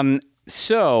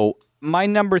 So my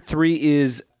number 3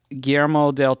 is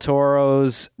Guillermo del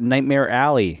Toro's Nightmare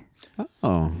Alley.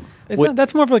 Oh.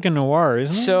 That's more of like a noir,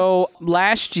 isn't it? So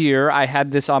last year I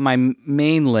had this on my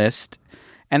main list,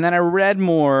 and then I read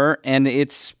more, and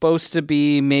it's supposed to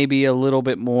be maybe a little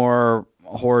bit more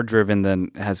horror-driven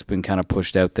than has been kind of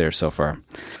pushed out there so far.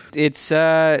 It's,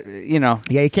 Yeah, you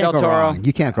can't Del go Toro. wrong.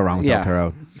 You can't go wrong with Del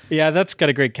Toro. Yeah, that's got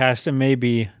a great cast. It may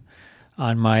be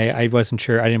on my, I wasn't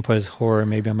sure, I didn't put his horror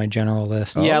maybe on my general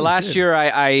list. Yeah, last year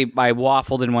I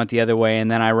waffled and went the other way, and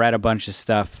then I read a bunch of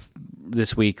stuff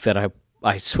this week that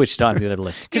I switched on the other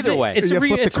list. Either way. It's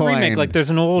a coin. remake. Like there's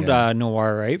an old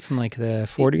noir, right? From like the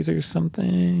 40s or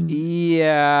something.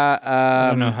 Yeah. I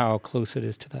don't know how close it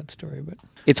is to that story, but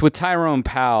it's with Tyrone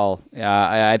Powell.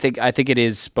 I think it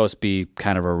is supposed to be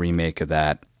kind of a remake of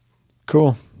that.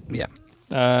 Cool. Yeah.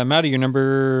 Maddie, your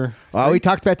number 3? Well, we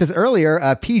talked about this earlier.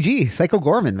 PG, Psycho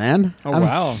Gorman, man.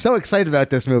 I'm so excited about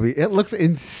this movie. It looks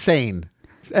insane.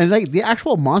 And like the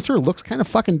actual monster looks kind of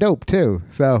fucking dope too.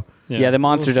 So yeah the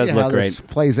monster does look great. This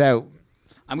plays out.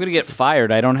 I'm gonna get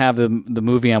fired. I don't have the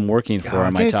movie I'm working for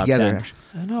on my top 10.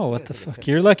 I know, what the fuck.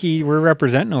 You're lucky we're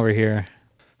representing over here.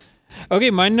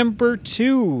 Okay, my number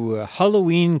 2,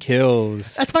 Halloween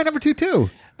Kills. That's my number 2 too.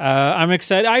 I'm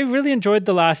excited. I really enjoyed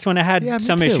the last one. I had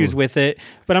some issues with it,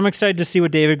 but I'm excited to see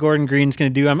what David Gordon Green's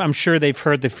going to do. I'm sure they've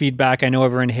heard the feedback. I know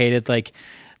everyone hated like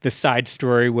the side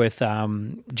story with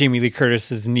Jamie Lee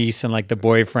Curtis's niece and like the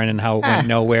boyfriend and how it went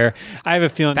nowhere. I have a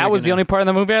feeling that was the only part of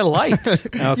the movie I liked.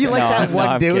 Okay. You like that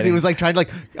one dude? Kidding. He was like trying to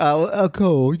like,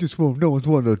 go. Just no one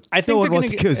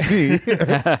wants to kiss me.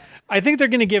 I think they're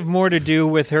going to give more to do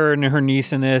with her and her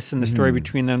niece in this, and the story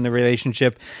between them, the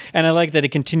relationship. And I like that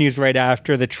it continues right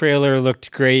after. The trailer looked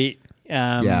great.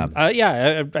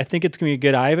 I think it's going to be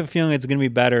good. I have a feeling it's going to be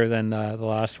better than the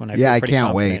last one. I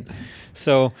can't wait.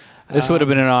 So this would have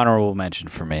been an honorable mention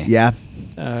for me. Yeah.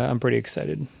 I'm pretty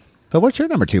excited. But what's your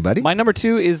number 2, buddy? My number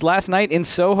 2 is Last Night in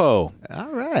Soho. All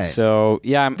right. So,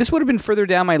 yeah, this would have been further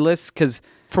down my list because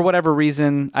for whatever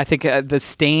reason, I think the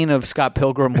stain of Scott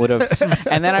Pilgrim would have.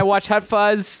 And then I watched Hot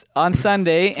Fuzz on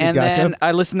Sunday, and then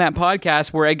I listened to that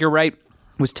podcast where Edgar Wright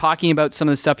was talking about some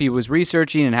of the stuff he was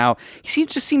researching and how he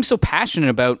just seems so passionate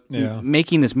about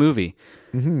making this movie.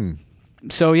 Mm-hmm.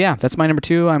 So, yeah, that's my number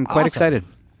 2. I'm quite excited.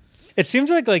 It seems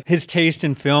like his taste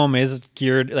in film is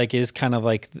geared, like is kind of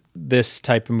like this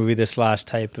type of movie, this last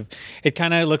type of. It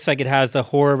kind of looks like it has the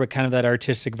horror, but kind of that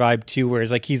artistic vibe too.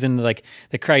 Whereas like he's into like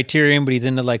the Criterion, but he's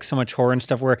into like so much horror and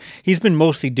stuff. Where he's been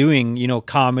mostly doing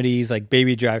comedies like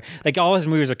Baby Driver. Like all his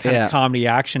movies are kind of comedy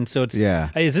action. So it's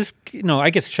is this I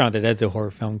guess Shaun of the Dead's a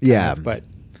horror film. Kind of, but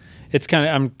it's kind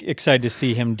of, I'm excited to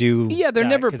see him do. Yeah, they're that,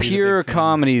 never 'cause he's a pure big fan.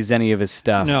 comedies, any of his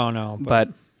stuff. No, But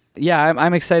yeah,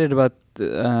 I'm excited about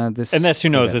this. Unless who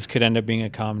knows, this could end up being a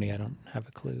comedy. I don't have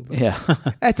a clue. But. Yeah.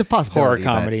 It's a possibility. Horror but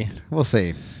comedy. We'll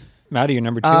see. Maddie, your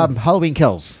number 2. Halloween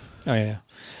Kills. Oh yeah.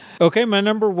 Okay, my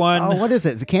number 1. Oh, what is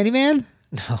it? Is it Candyman?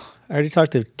 I already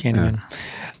talked to Candyman.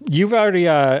 You've already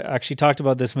actually talked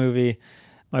about this movie.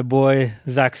 My boy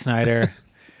Zack Snyder,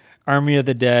 Army of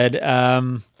the Dead.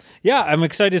 Yeah, I'm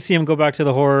excited to see him go back to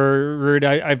the horror route.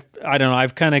 I don't know.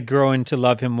 I've kind of grown to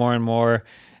love him more and more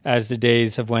as the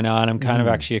days have went on. I'm kind of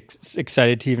actually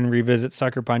excited to even revisit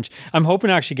Sucker Punch. I'm hoping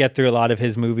to actually get through a lot of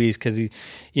his movies because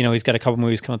he's got a couple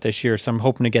movies coming out this year, so I'm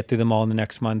hoping to get through them all in the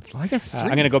next month. Well, I guess I'm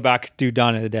going to go back, do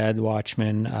Dawn of the Dead,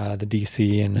 Watchmen, the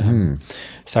DC, and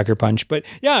Sucker Punch. But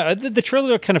yeah, the trailer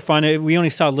looked kind of fun. We only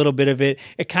saw a little bit of it.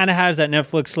 It kind of has that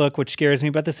Netflix look, which scares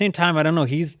me. But at the same time, I don't know.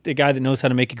 He's the guy that knows how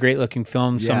to make a great looking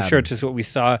film, so I'm sure it's just what we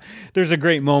saw. There's a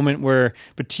great moment where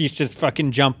Batiste just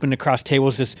fucking jumping across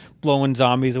tables, just blowing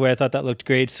zombies away. I thought that looked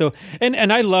great. So,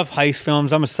 and I love heist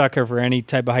films. I'm a sucker for any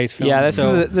type of heist film. Yeah,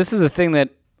 this is the thing that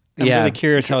I'm really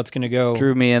curious how it's going to go.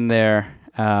 Drew me in there.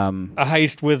 A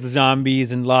heist with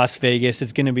zombies in Las Vegas.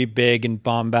 It's going to be big and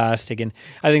bombastic, and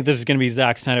I think this is going to be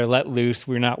Zack Snyder let loose.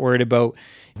 We're not worried about.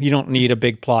 You don't need a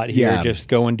big plot here. Yeah. Just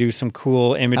go and do some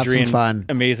cool imagery and fun.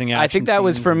 amazing action. I think that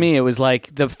was for me. It was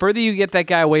like the further you get that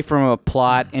guy away from a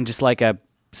plot and just like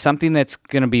something that's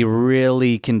going to be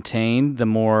really contained, the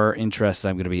more interested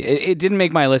I'm going to be. It didn't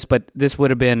make my list, but this would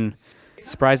have been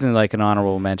surprisingly like an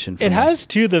honorable mention. For It me. has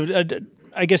too.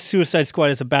 I guess Suicide Squad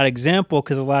is a bad example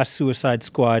because the last Suicide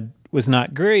Squad was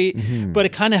not great, but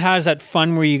it kind of has that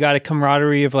fun where you got a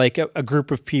camaraderie of like a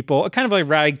group of people, kind of like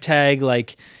ragtag,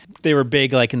 like they were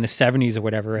big like in the 70s or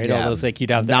whatever, right? Yeah. All those like you'd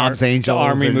have Knobs Angels the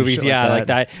army and movies, shit yeah, like like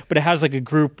that. But it has like a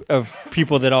group of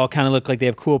people that all kind of look like they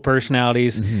have cool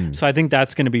personalities. So I think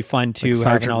that's going to be fun too, Like having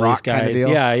Sergeant all Rock these kinda guys. deal?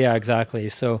 Yeah, exactly.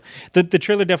 So the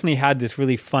trailer definitely had this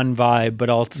really fun vibe, but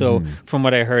also from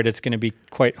what I heard, it's going to be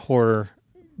quite horror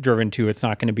driven too. It's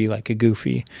not going to be like a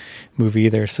goofy movie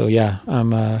either. So yeah,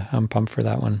 I'm pumped for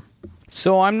that one.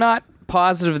 So I'm not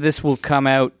positive this will come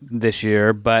out this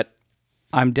year, but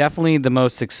I'm definitely the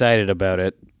most excited about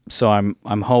it. So I'm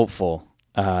hopeful.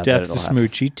 Death to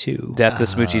Smoochie 2. Death to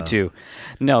Smoochie 2.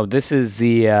 No, this is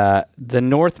the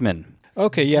Northman.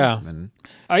 Okay, yeah.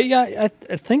 I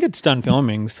think it's done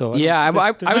filming. So Yeah, there's I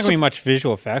not was going to be much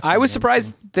visual effects. I in was it,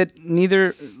 surprised that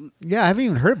neither. Yeah, I haven't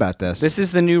even heard about this. This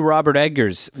is the new Robert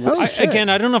Eggers. Oh, shit. Again,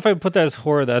 I don't know if I would put that as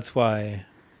horror. That's why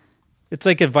it's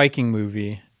like a Viking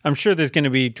movie. I'm sure there's going to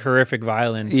be horrific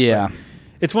violence. Yeah.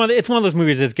 but it's one of those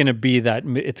movies that's going to be that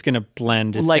it's going to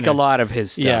blend. It's Like gonna, a lot of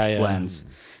his stuff Yeah. blends.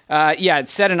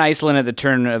 It's set in Iceland at the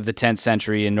turn of the 10th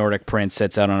century, and Nordic prince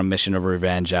sets out on a mission of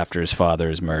revenge after his father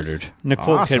is murdered.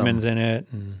 Nicole Awesome. Kidman's in it.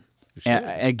 And,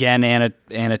 Again,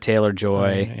 Anna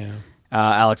Taylor-Joy, yeah.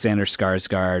 Alexander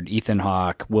Skarsgård, Ethan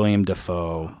Hawke, William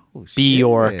Dafoe, Oh, B.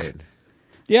 York. shit.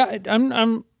 Yeah,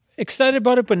 I'm excited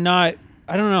about it, but not.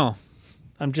 I don't know.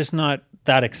 I'm just not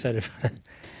that excited about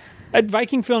it.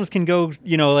 Viking films can go.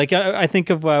 Like I think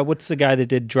of what's the guy that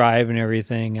did Drive and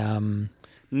everything.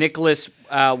 Nicholas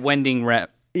Winding Refn.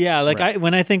 Yeah, like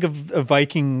when I think of a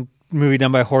Viking movie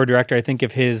done by a horror director, I think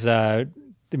of his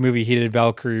the movie he did,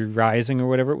 Valkyrie Rising or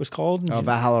whatever it was called. Oh,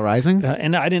 Valhalla Rising?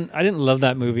 And I didn't love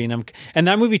that movie, and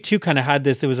that movie too kind of had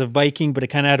this. It was a Viking, but it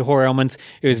kind of had horror elements.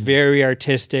 It was very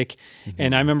artistic,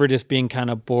 and I remember just being kind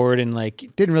of bored and like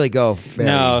Didn't really go very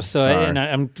no. So far. and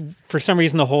I'm for some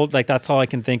reason the whole like that's all I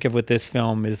can think of with this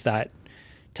film is that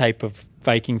type of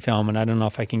Viking film, and I don't know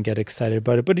if I can get excited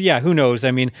about it. But yeah, who knows?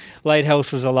 I mean,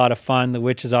 Lighthouse was a lot of fun. The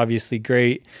Witch is obviously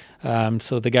great.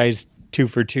 So the guy's 2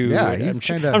 for 2. Yeah, he's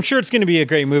I'm sure it's going to be a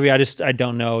great movie. I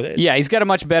don't know. Yeah, he's got a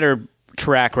much better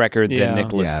track record Yeah. than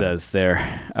Nicholas Yeah. does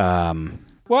there.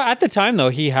 Well, at the time though,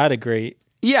 he had a great.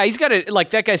 Yeah, he's got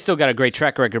that guy's still got a great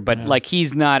track record, but like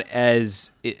he's not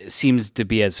as it seems to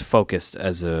be as focused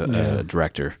as a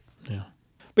director.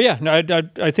 But yeah, no,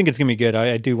 I think it's gonna be good.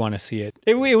 I do want to see it.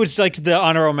 It was like the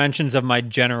honorable mentions of my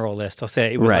general list. I'll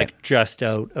say it was Right. like just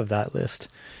out of that list.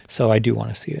 So I do want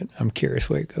to see it. I'm curious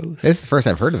where it goes. This is the first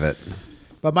I've heard of it.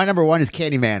 But my number 1 is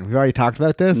Candyman. We've already talked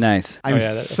about this. Nice. I'm of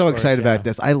so course, excited yeah. about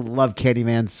this. I love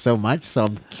Candyman so much, so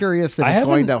I'm curious if I it's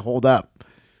going haven't- to hold up.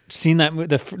 Seen that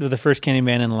the first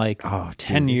Candyman in like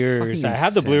 10 it's years. fucking I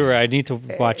have the insane. Blu-ray. I need to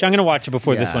watch. I'm gonna watch it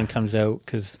before this Yeah. one comes out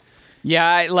because Yeah,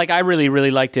 I really, really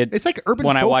liked it. It's like urban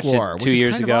when I watched folklore, it which 2 is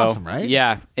years kind of ago. awesome, right?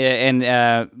 Yeah,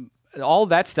 and all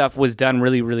that stuff was done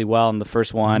really, really well in the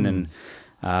first one, and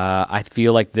I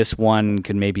feel like this one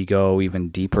could maybe go even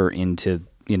deeper into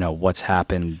what's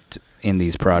happened in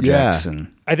these projects. Yeah.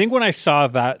 And I think when I saw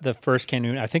that the first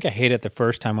Candyman, I think I hated it the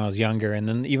first time when I was younger, and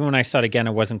then even when I saw it again,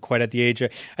 I wasn't quite at the age.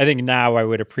 I think now I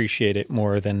would appreciate it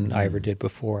more than I ever did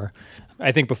before.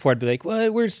 I think before I'd be like, "Well, I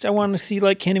want to see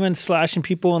like Candyman slashing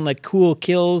people and like cool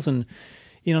kills and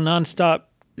nonstop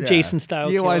Jason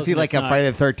style." You want to kills, see and like it's a not. Friday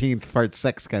the 13th Part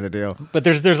 6 kind of deal. But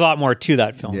there's a lot more to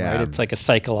that film, Yeah. right? It's like a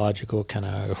psychological kind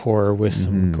of horror with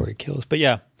some gory kills. But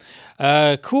yeah,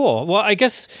 cool. Well, I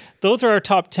guess those are our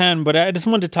top 10, but I just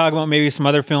wanted to talk about maybe some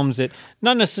other films that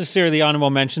not necessarily honorable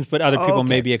mentions, but other people Okay.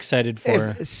 may be excited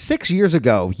for. 6 years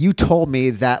ago, you told me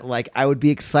that like I would be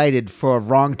excited for a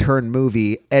Wrong Turn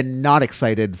movie and not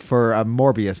excited for a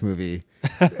Morbius movie.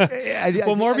 Well,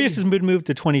 Morbius has been moved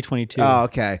to 2022. Oh,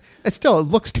 okay. It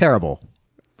looks terrible,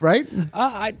 right?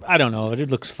 I don't know.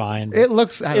 It looks fine. It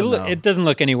looks. I don't know. It doesn't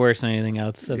look any worse than anything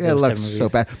else. Of It those looks type of so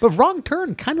movies. bad. But Wrong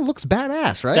Turn kind of looks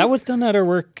badass, right? That was done at our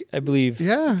work, I believe.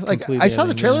 yeah. Like completely, I saw the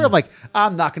think, trailer. yeah. I'm like,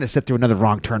 I'm not going to sit through another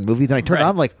Wrong Turn movie. Then I turned Right. on.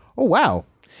 I'm like, oh wow,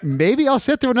 maybe I'll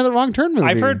sit through another Wrong Turn movie.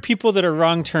 I've heard people that are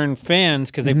Wrong Turn fans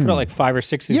because they put out like 5 or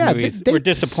 6 of these Yeah, movies they were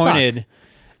disappointed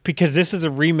because this is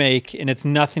a remake and it's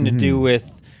nothing to do with.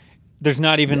 There's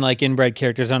not even like inbred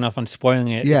characters. I don't know if I'm spoiling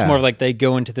it. Yeah. It's more like they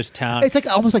go into this town. It's like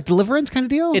almost like Deliverance kind of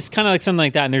deal. It's kind of like something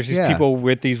like that, and there's these Yeah. people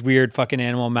with these weird fucking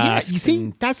animal yeah. masks. You see,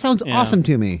 and that sounds yeah. awesome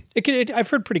to me. I've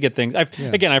heard pretty good things.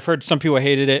 I've heard some people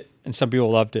hated it and some people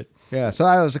loved it. Yeah, so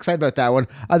I was excited about that one.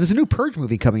 There's a new Purge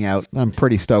movie coming out. I'm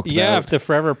pretty stoked. Yeah, about. the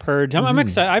Forever Purge. I'm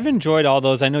excited. I've enjoyed all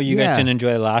those. I know you Yeah. guys didn't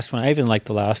enjoy the last one. I even liked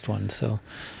the last one, so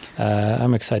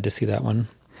I'm excited to see that one.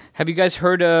 have you guys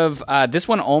heard of this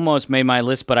one? Almost made my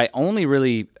list, but I only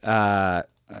really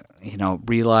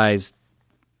realized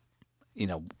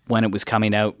when it was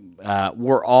coming out.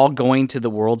 We're all going to the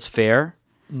World's Fair.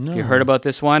 No. You heard about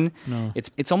this one? No.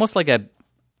 It's almost like a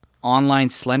online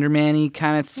Slenderman-y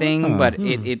kind of thing, but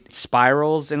it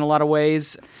spirals in a lot of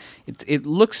ways. It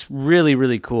looks really,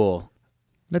 really cool.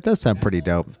 That does sound pretty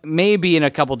dope. Maybe in a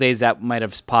couple days that might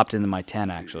have popped into my 10,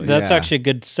 actually. That's Yeah. actually a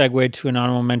good segue to an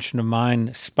honorable mention of mine,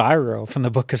 Spyro from the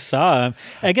Book of Saw.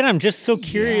 Again, I'm just so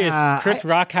curious. Yeah, Chris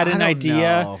Rock had I an don't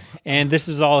idea, know. and this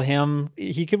is all him.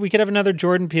 We could have another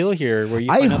Jordan Peele here. Where you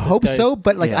I find out this hope guy's- so,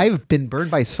 but like Yeah. I've been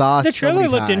burned by Saw. The so trailer many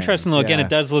looked times. interesting, though. Again, Yeah. it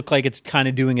does look like it's kind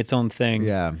of doing its own thing.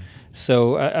 Yeah.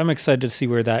 So I'm excited to see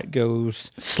where that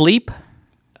goes. Sleep.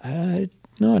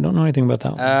 No, I don't know anything about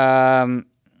that one.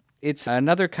 It's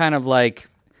another kind of like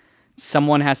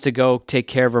someone has to go take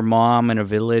care of her mom in a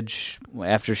village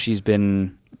after she's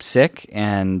been sick,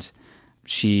 and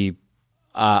she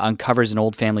uncovers an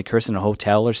old family curse in a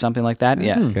hotel or something like that.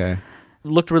 Yeah. Okay.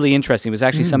 Looked really interesting. It was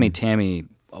actually something Tammy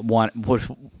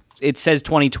it says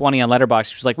 2020 on Letterboxd.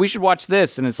 She was like, we should watch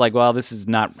this. And it's like, well, this is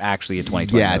not actually a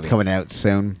 2020 Yeah, movie. it's coming out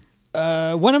soon.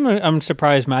 One I'm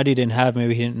surprised Maddie didn't have.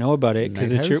 Maybe he didn't know about it because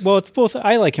it's Nighthouse? well, it's both.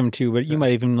 I like him too, but you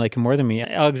might even like him more than me.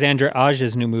 Alexandra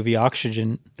Aja's new movie,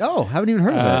 Oxygen. Oh, haven't even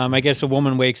heard of it. I guess a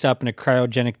woman wakes up in a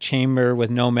cryogenic chamber with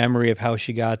no memory of how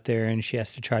she got there, and she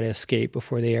has to try to escape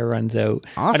before the air runs out.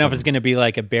 I don't know if Awesome. it's going to be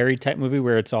like a Barry type movie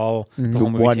where it's all the whole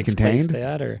movie one takes place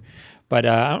contained? that, but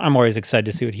I'm always excited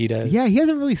to see what he does. Yeah, he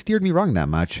hasn't really steered me wrong that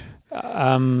much.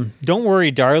 Don't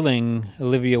Worry, Darling.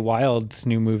 Olivia Wilde's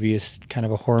new movie is kind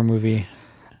of a horror movie.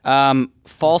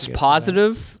 False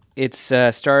Positive. It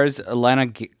stars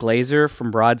Alana Glazer from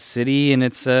Broad City, and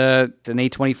it's an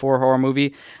A24 horror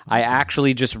movie. I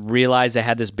actually just realized I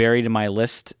had this buried in my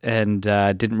list and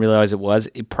didn't realize it was.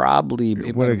 It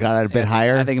Would have got it a bit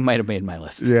higher. I think it might have made my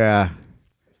list. Yeah.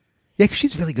 Yeah, 'cause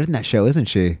she's really good in that show, isn't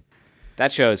she?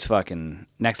 That show is fucking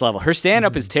next level. Her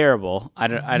stand-up is terrible. I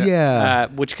don't, Yeah.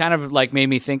 which kind of like made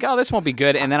me think, oh, this won't be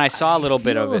good. And then I saw a little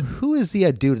bit of it. Who is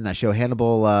the dude in that show?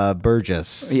 Hannibal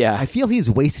Burgess. Yeah. I feel he's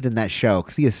wasted in that show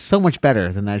because he is so much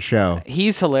better than that show.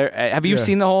 He's hilarious. Have you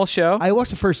seen the whole show? I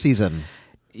watched the first season.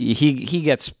 He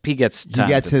gets He time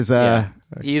gets to- his. yeah.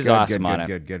 He's good, awesome good, on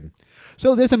good, it. Good.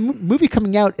 So there's a movie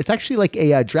coming out. It's actually like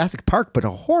a Jurassic Park, but a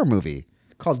horror movie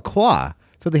called Claw.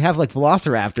 So they have like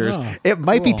velociraptors. Oh, it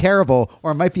might be cool. terrible or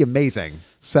it might be amazing.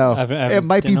 So it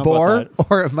might be didn't know about Boar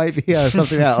or it might be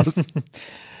something else.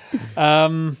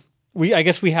 I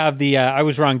guess we have the. I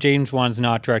was wrong. James Wan's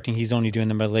not directing. He's only doing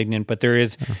the Malignant. But there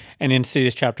is an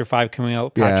Insidious Chapter 5 coming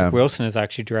out. Patrick Yeah. Wilson is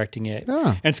actually directing it,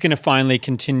 Ah. and it's going to finally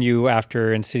continue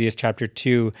after Insidious Chapter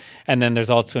 2. And then there's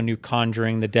also a new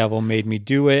Conjuring. The Devil Made Me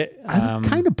Do It. I'm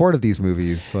kind of bored of these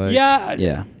movies. Like,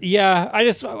 Yeah.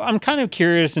 I'm kind of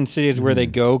curious in Insidious where they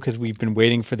go because we've been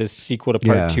waiting for this sequel to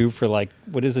part Yeah. 2 for like,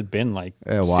 what has it been, like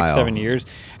A 6, while. 7 years?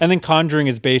 And then Conjuring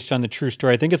is based on the true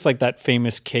story. I think it's like that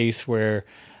famous case where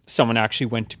someone actually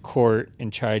went to court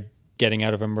and tried getting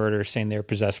out of a murder, saying they're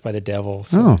possessed by the devil.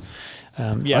 So,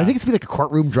 yeah, I think it's gonna be like a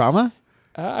courtroom drama.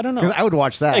 I don't know. Because I would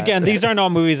watch that. Again, these aren't all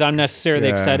movies I'm necessarily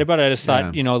Yeah. excited about. I just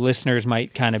thought, Yeah. listeners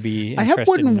might kind of be I interested. have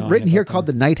one in knowing written here about called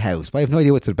them. The Night House, but I have no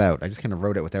idea what it's about. I just kind of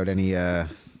wrote it without any.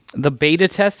 The beta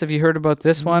test. Have you heard about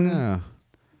this one?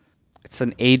 It's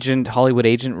an agent, Hollywood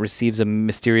agent, receives a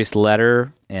mysterious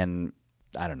letter, and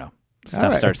I don't know,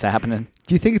 stuff right. starts happening.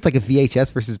 Do you think it's like a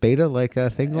VHS versus beta like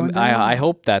thing going on? I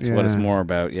hope that's what it's Yeah. more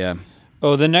about. Yeah.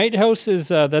 Oh, The Night House is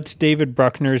that's David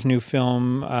Bruckner's new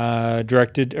film,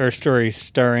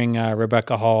 starring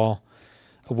Rebecca Hall.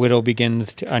 A widow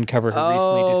begins to uncover her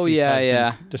recently deceased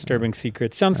husband's disturbing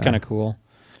secrets. Sounds kind of cool.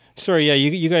 Sorry, yeah,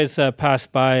 you guys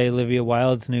passed by Olivia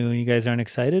Wilde's new, and you guys aren't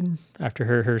excited after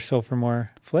her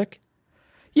Sophomore flick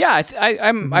Yeah,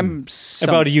 I'm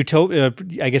about a utopia.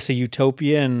 I guess a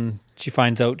utopia, and she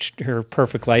finds out her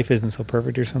perfect life isn't so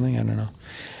perfect or something. I don't know.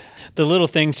 The Little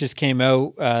Things just came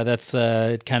out. That's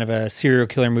kind of a serial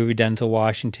killer movie. Denzel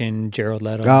Washington, Jared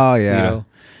Leto. Oh, yeah.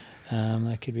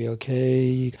 That could be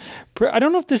okay. I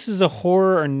don't know if this is a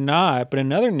horror or not, but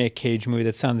another Nick Cage movie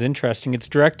that sounds interesting. It's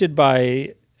directed by,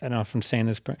 I don't know if I'm saying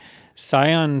this, but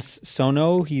Sion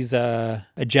Sono. He's a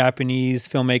Japanese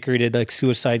filmmaker. He did like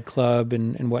Suicide Club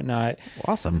and whatnot.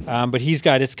 Awesome. But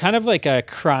it's kind of like a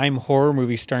crime horror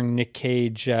movie starring Nick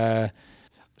Cage.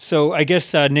 So I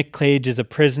guess Nick Cage is a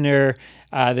prisoner.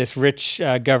 This rich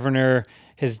governor,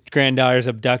 his granddaughter's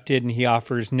abducted, and he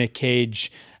offers Nick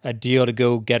Cage a deal to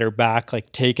go get her back,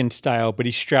 like Taken style, but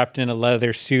he's strapped in a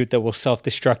leather suit that will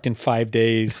self-destruct in 5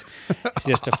 days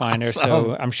just to find her.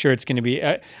 So I'm sure it's going to be...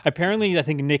 apparently, I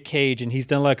think Nick Cage, and he's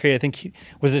done a lot of crazy... I think...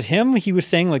 was it him? He was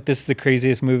saying, like, this is the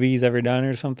craziest movie he's ever done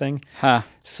or something. Huh.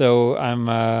 So I'm,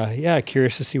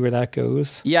 curious to see where that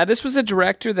goes. Yeah, this was a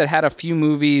director that had a few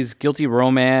movies, Guilty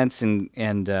Romance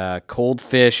and Cold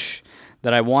Fish,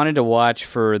 that I wanted to watch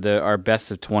for our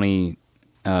best of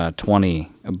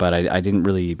 2020, but I didn't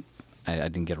really, I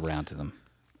didn't get around to them.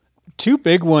 Two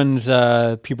big ones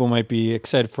people might be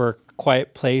excited for: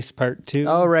 Quiet Place Part 2.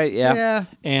 Oh, right, yeah. Yeah.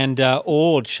 And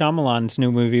Old, Shyamalan's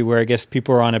new movie where I guess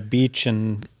people are on a beach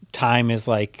and time is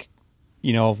like,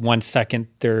 1 second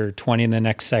they're 20 and the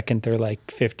next second they're like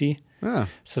 50. Oh.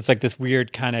 So it's like this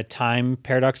weird kind of time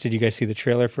paradox. Did you guys see the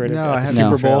trailer for it? No, at I the haven't Super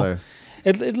seen the Bowl? trailer.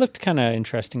 It looked kind of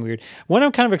interesting, weird. One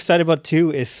I'm kind of excited about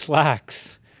too is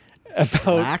Slacks.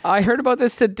 I heard about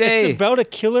this today. It's about a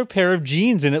killer pair of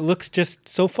jeans, and it looks just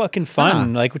so fucking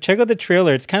fun. Like, check out the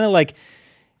trailer. It's kind of like,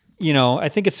 I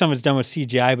think it's someone's done with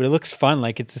CGI, but it looks fun.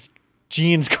 Like, it's just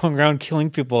jeans going around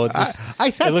killing people. It just, I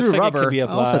sat it looks through like Rubber. It could be a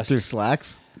I also sat blast. through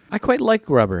Slacks. I quite like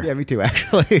Rubber. Yeah, me too,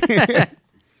 actually.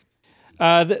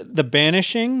 The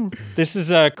Banishing. This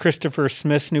is Christopher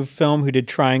Smith's new film, who did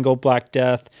Triangle, Black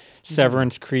Death,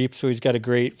 Severance, Creep. So he's got a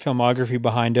great filmography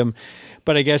behind him.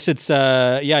 But I guess it's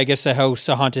a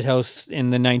haunted house in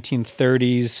the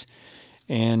 1930s,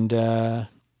 and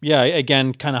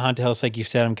again, kind of haunted house, like you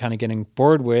said. I'm kind of getting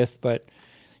bored with, but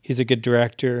he's a good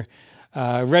director.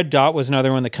 Red Dot was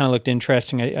another one that kind of looked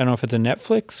interesting. I don't know if it's a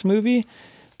Netflix movie.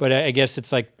 But I guess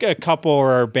it's like a couple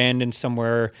are abandoned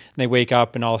somewhere, and they wake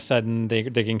up, and all of a sudden they're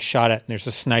getting shot at, and there's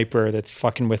a sniper that's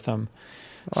fucking with them.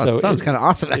 Oh, that sounds kind of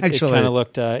awesome, actually. It kind of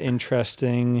looked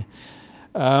interesting.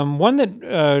 One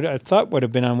that I thought would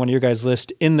have been on one of your guys'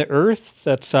 list, In the Earth.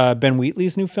 That's Ben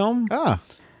Wheatley's new film. Ah.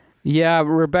 Yeah,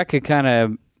 Rebecca kind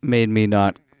of made me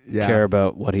not Yeah. care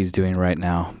about what he's doing right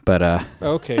now. But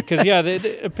Okay, because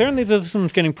apparently this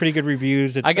one's getting pretty good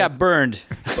reviews. It's I got burned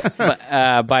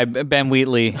by Ben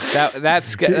Wheatley.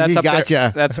 That's He up gotcha.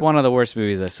 there. That's one of the worst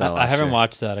movies I saw. I last haven't year.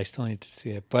 watched that. I still need to see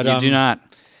it. But You do not.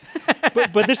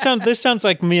 but this sounds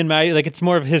like me and Maddie. Like, it's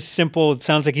more of his simple. It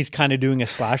sounds like he's kind of doing a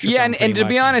slasher. Yeah, film and to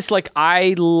pretty be much. honest, like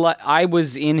I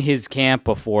was in his camp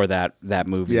before that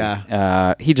movie.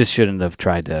 Yeah. He just shouldn't have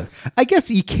tried to. I guess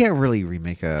you can't really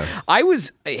remake a...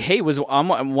 It was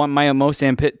on my most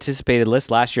anticipated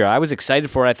list last year. I was excited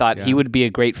for it. I thought he would be a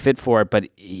great fit for it, but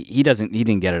he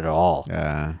didn't get it at all.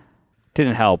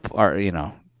 Didn't help. Or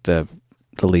the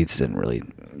leads didn't really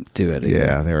do it.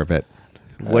 Yeah, they were a bit...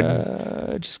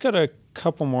 Just got a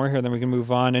couple more here, then we can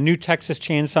move on. A new Texas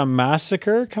Chainsaw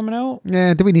Massacre coming out.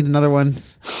 Yeah, do we need another one?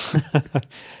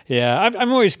 Yeah,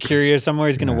 I'm always curious. I'm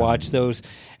always going to watch those.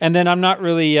 And then I'm not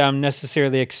really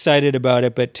necessarily excited about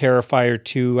it, but Terrifier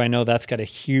 2, I know that's got a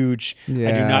huge... I do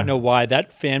Yeah. not know why.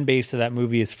 That fan base of that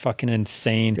movie is fucking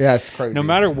insane. Yeah, it's crazy. No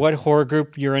matter what horror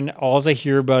group you're in, all I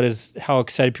hear about is how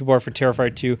excited people are for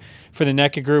Terrifier 2. For the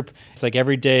NECA group, it's like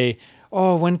every day...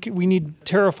 Oh, we need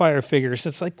Terrifier figures.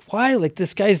 It's like, why? Like,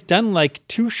 this guy's done like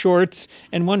 2 shorts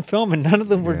and 1 film, and none of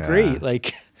them were great.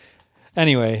 Like,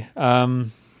 anyway, I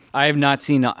have not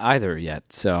seen either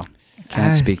yet. So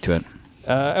Can't speak to it.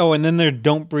 And then their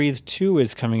Don't Breathe 2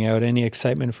 is coming out. Any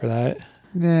excitement for that?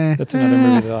 Nah. That's another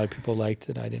movie that a lot of people liked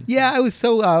that I didn't. Yeah, I was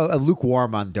so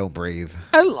lukewarm on Don't Breathe.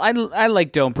 I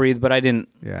like Don't Breathe, but I didn't.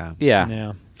 Yeah.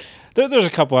 Yeah. There's a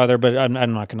couple other, but I'm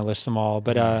not going to list them all.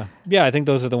 But yeah, I think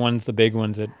those are the big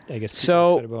ones that I guess people are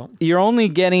excited about. You're only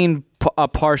getting a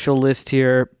partial list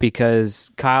here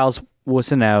because Kyle's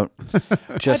wussing out.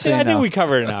 Just I think we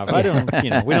covered enough. I don't,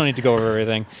 we don't need to go over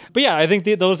everything. But yeah, I think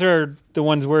those are the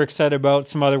ones we're excited about.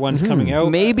 Some other ones coming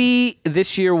out. Maybe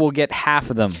this year we'll get half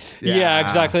of them. Yeah,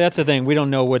 exactly. That's the thing. We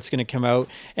don't know what's going to come out.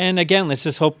 And again, let's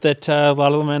just hope that a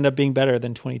lot of them end up being better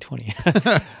than 2020.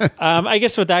 I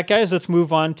guess with that, guys, let's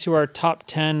move on to our top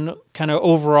 10 kind of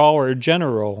overall or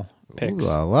general picks. Ooh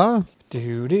la la.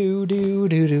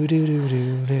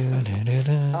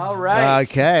 All right.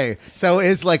 Okay. So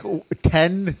it's like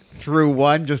 10 through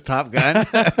 1 just Top Gun.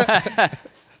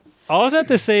 All I have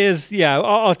to say is,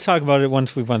 I'll talk about it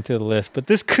once we've run through the list, but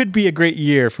this could be a great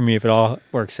year for me if it all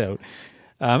works out.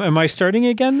 Am I starting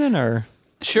again then, or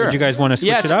Sure. do you guys want to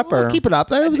switch it up? Or Keep it up.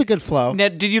 That was a good flow. Now,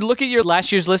 did you look at your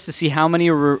last year's list to see how many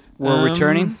were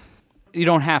returning? You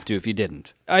don't have to if you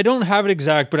didn't. I don't have it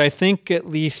exact, but I think at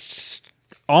least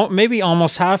maybe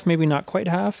almost half, maybe not quite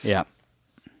half. Yeah.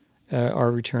 Are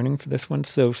returning for this one.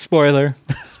 So spoiler.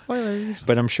 Spoilers.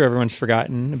 But I'm sure everyone's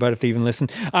forgotten about if they even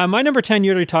listened. My number 10,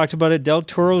 you already talked about it, Del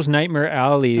Toro's Nightmare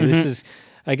Alley. This is,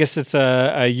 I guess it's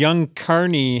a young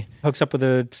carny hooks up with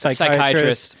a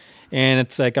psychiatrist. And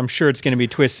it's like, I'm sure it's going to be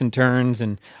twists and turns.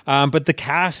 And but the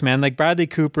cast, man, like Bradley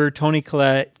Cooper, Toni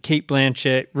Collette, Cate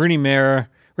Blanchett, Rooney Mara,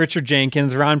 Richard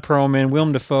Jenkins, Ron Perlman,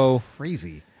 Willem Dafoe.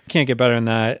 Crazy. Can't get better than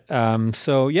that.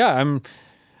 So yeah,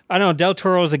 I don't know. Del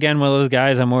Toro's again one of those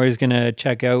guys I'm always gonna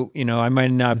check out. I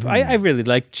might not. I really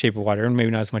like Shape of Water, and maybe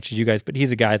not as much as you guys, but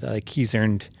he's a guy that he's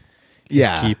earned his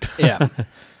keep. Yeah.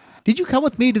 Did you come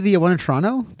with me to the one in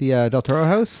Toronto, the Del Toro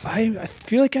house? I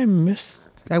feel like I missed.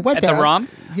 I went At there. the ROM?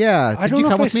 Yeah. I Did don't you know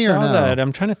come if with I me saw or no? that.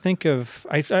 I'm trying to think of.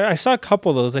 I saw a couple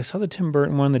of those. I saw the Tim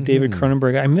Burton one, the David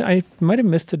Cronenberg. I might have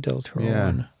missed the Del Toro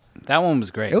one. That one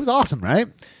was great. It was awesome, right?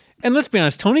 And let's be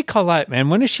honest, Toni Collette, man,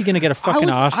 when is she going to get a fucking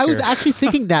Oscar? I was actually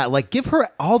thinking that, give her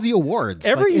all the awards.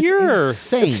 Every It's year.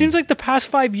 insane. It seems like the past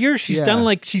 5 years she's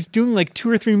done she's doing 2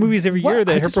 or 3 movies every year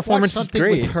that I her just performance watched is something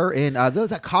great. with her in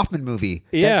that Kaufman movie.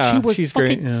 Yeah, she was she's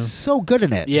great, fucking yeah. so good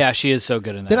in it. Yeah, she is so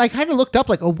good in that. That I kind of looked up,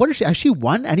 what is she? Has she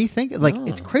won anything?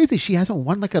 It's crazy. She hasn't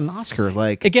won an Oscar.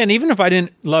 Again, even if I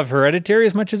didn't love Hereditary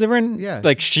as much as everyone,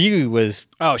 she was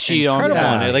she owns incredible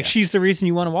that. on it. She's the reason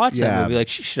you want to watch that movie.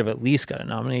 She should have at least got a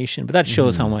nomination. But that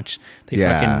shows how much they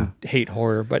fucking hate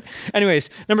horror. But anyways,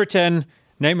 number 10,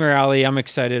 Nightmare Alley. I'm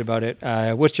excited about it.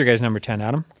 What's your guys' number 10,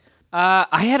 Adam?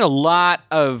 I had a lot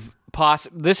of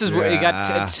This is where it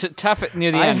got tough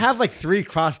near the I end. have 3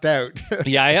 crossed out.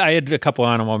 Yeah, I had a couple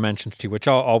honorable mentions too, which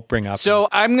I'll bring up. So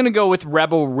I'm going to go with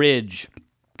Rebel Ridge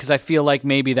because I feel like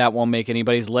maybe that won't make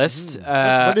anybody's list.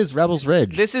 What is Rebel's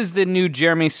Ridge? This is the new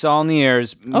Jeremy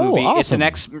Saulnier's movie. Awesome. It's an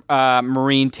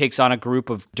ex-Marine takes on a group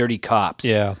of dirty cops.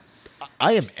 yeah.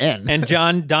 I am in. And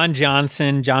Don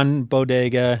Johnson, John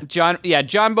Bodega. John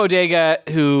Bodega,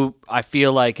 who I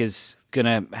feel like is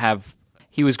gonna have.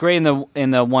 He was great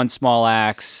in the One Small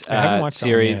Axe haven't watched that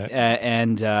one series, yet.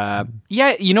 and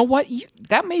you know what?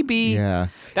 That may be. Yeah.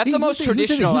 That's the most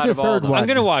traditional out of all of them. I'm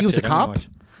gonna watch He was it. a I'm gonna cop? watch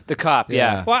it. The cop,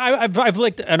 yeah. Well, I've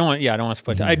liked. I don't want to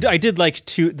split. I did like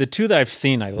the two that I've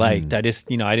seen. I liked. I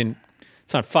just I didn't.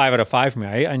 It's not 5 out of 5 for me.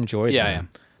 I enjoyed them.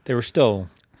 Yeah. They were still.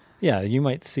 Yeah, you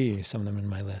might see some of them in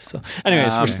my list. So,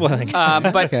 anyways, we're splitting.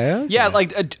 But Okay. yeah,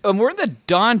 we're in the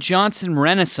Don Johnson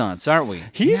Renaissance, aren't we?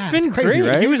 He's been it's crazy, great.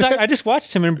 right? He was. I just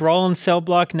watched him in Brawl in Cell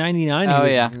Block 99. He Oh,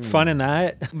 was yeah. fun in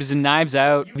that. It was in Knives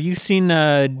Out. Have you seen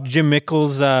Jim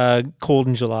Mickles' Cold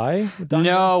in July? with Don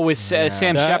No, with Sam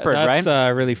Shepard, right? That's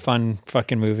a really fun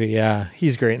fucking movie. Yeah,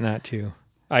 he's great in that too.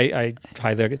 I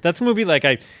highly. That's a movie I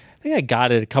think I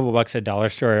got it a couple bucks at Dollar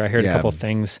Store. I heard a couple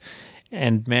things.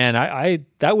 And man, I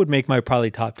that would make my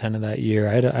probably top 10 of that year.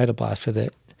 I had a blast with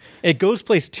it. It goes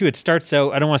place too. It starts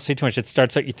out. I don't want to say too much. It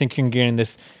starts out. You think you're getting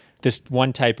this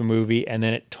one type of movie, and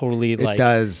then it totally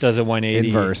does a 180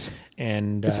 inverse.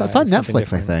 And It's on something Netflix,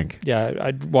 different. I think. Yeah,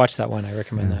 I'd watch that one. I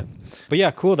recommend that. But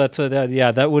yeah, cool.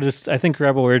 That would. I think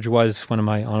Rebel Ridge was one of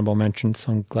my honorable mentions.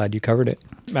 So I'm glad you covered it.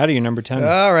 Maddie, your number 10.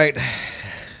 All right.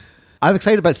 I'm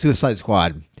excited about Suicide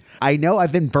Squad. I know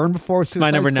I've been burned before with Suicide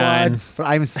my number Squad, 9. but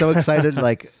I'm so excited.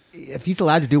 If he's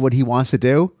allowed to do what he wants to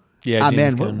do. Yeah, man,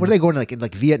 James Gunn. what are they going to in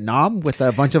Vietnam with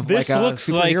a bunch of This looks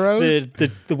like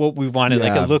superheroes? the what we wanted.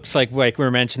 Yeah. It looks like we were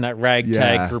mentioning that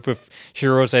ragtag group of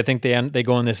heroes. I think they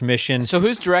go on this mission. So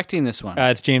who's directing this one?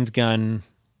 It's James Gunn.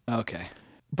 Okay.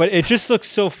 but it just looks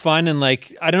so fun and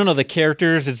like I don't know the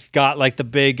characters. It's got like the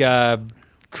big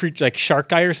creature, like shark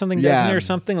guy or something, doesn't it, or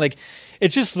something like. It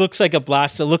just looks like a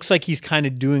blast. It looks like he's kind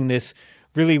of doing this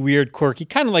really weird, quirky,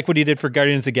 kind of like what he did for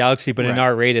Guardians of the Galaxy, but in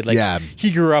R-rated. Like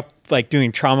he grew up like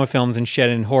doing trauma films and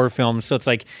shit and horror films, so it's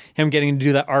like him getting to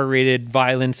do that R-rated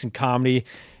violence and comedy,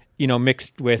 you know,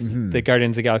 mixed with the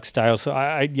Guardians of the Galaxy style. So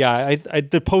I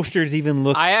the posters even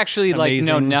look. I actually amazing.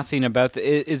 know nothing about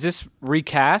is this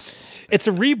recast? It's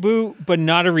a reboot, but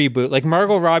not a reboot. Like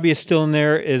Margot Robbie is still in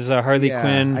there, is Harley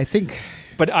Quinn. I think.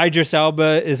 But Idris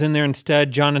Elba is in there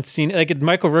instead. Jonathan Cena, like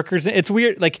Michael Rooker's. It's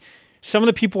weird. Like some of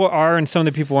the people are, and some of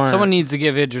the people aren't. Someone needs to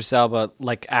give Idris Elba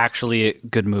like actually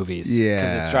good movies.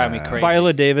 Because it's driving me crazy.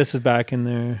 Viola Davis is back in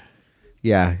there.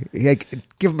 Yeah,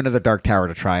 give him another Dark Tower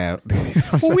to try out.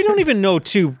 Well, we don't even know.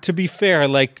 To be fair,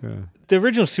 like the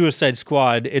original Suicide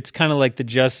Squad, it's kind of like the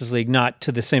Justice League, not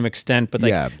to the same extent, but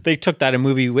like they took that a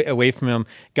movie away from him,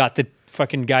 got the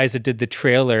fucking guys that did the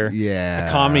trailer, a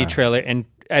comedy trailer, and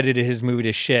edited his movie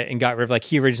to shit and got rid of, like,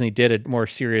 he originally did a more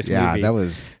serious movie. Yeah, that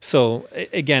was... So,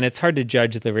 again, it's hard to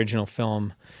judge the original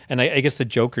film. And I guess the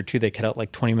Joker, too, they cut out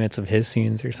like 20 minutes of his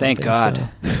scenes or something. Thank God.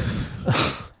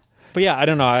 So. But yeah, I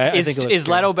don't know. I think is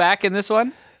Leto back in this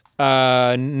one?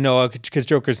 No, because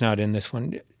Joker's not in this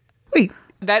one. Wait.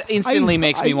 That instantly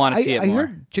makes me want to see it more. I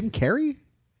heard Jim Carrey?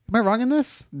 Am I wrong in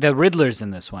this? The Riddler's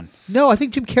in this one. No, I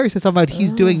think Jim Carrey said something about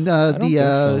he's doing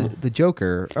the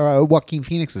Joker, or Joaquin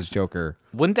Phoenix's Joker.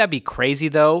 Wouldn't that be crazy,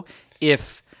 though,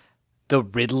 if the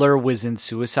Riddler was in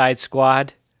Suicide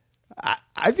Squad?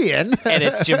 I'd be in. And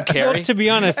it's Jim Carrey. Well, to be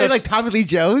honest, it's like Tommy Lee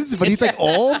Jones, but he's like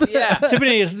old. Yeah.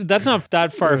 Tiffany, that's not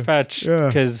that far-fetched,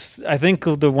 because I think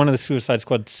one of the Suicide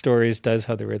Squad stories does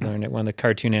have the Riddler in it, one of the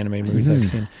cartoon animated movies I've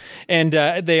seen. And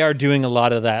they are doing a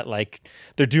lot of that, like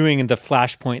they're doing the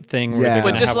Flashpoint thing. Where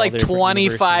but just like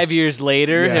 25 years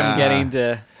later, him getting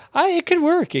to... It could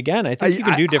work again. I think you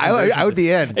can do different versions. I would be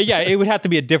in. Yeah, it would have to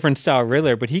be a different style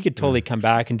Riddler, but he could totally come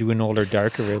back and do an older,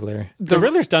 darker Riddler. The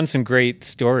Riddler's done some great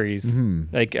stories.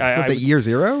 Like was it Year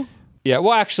Zero? Yeah,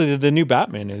 well, actually, the new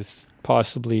Batman is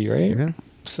possibly right. Yeah.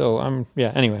 So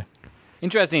anyway.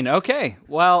 Interesting. Okay.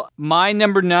 Well, my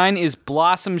number 9 is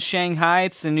Blossom Shanghai.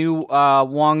 It's the new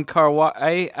Wong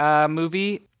Kar-wai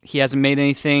movie. He hasn't made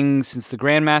anything since The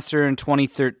Grandmaster in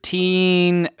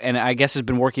 2013, and I guess has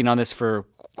been working on this for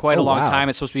quite a long time.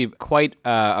 It's supposed to be quite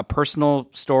a personal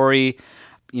story.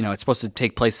 You know, it's supposed to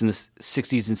take place in the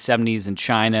 60s and 70s in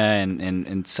China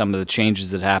and some of the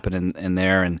changes that happen in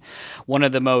there. And one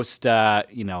of the most,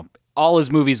 all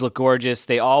his movies look gorgeous.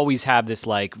 They always have this,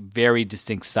 like, very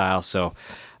distinct style. So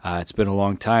it's been a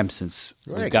long time since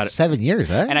we've got it. 7 years,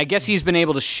 huh? And I guess he's been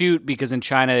able to shoot because in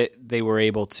China they were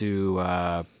able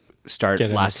to start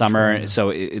last summer. So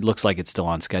it looks like it's still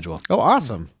on schedule. Oh,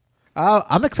 awesome.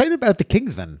 I'm excited about The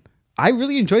Kingsman. I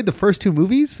really enjoyed the first 2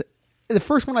 movies. The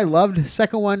first one I loved.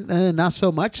 Second one, not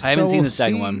so much. I haven't seen the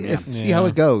second one. See how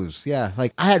it goes. Yeah,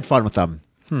 like I had fun with them.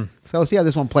 So we'll see how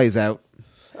this one plays out.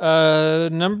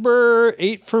 Number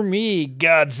 8 for me,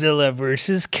 Godzilla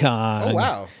vs. Kong. Oh,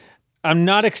 wow. I'm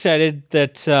not excited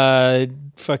that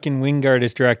fucking Wingard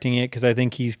is directing it because I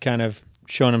think he's kind of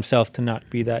shown himself to not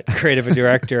be that creative a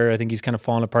director. I think he's kind of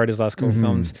fallen apart his last couple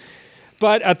films.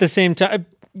 But at the same time,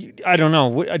 I don't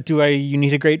know. You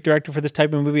need a great director for this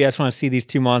type of movie? I just want to see these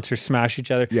two monsters smash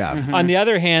each other. Yeah. On the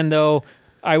other hand, though,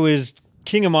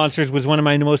 King of Monsters was one of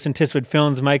my most anticipated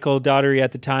films. Michael Daugherty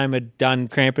at the time had done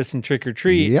Krampus and Trick or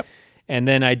Treat. Yep. And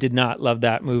then I did not love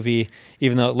that movie.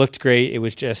 Even though it looked great, it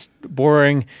was just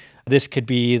boring. This could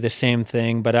be the same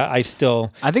thing, but I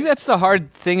think that's the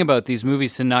hard thing about these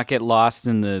movies, to not get lost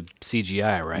in the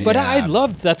CGI, right? But I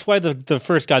loved, that's why the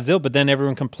first Godzilla, but then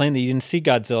everyone complained that you didn't see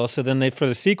Godzilla. So then for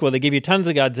the sequel, they gave you tons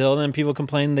of Godzilla, and then people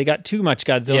complained they got too much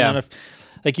Godzilla. Yeah.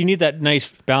 Like, you need that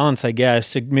nice balance, I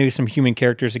guess. Maybe some human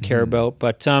characters to care about.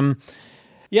 But,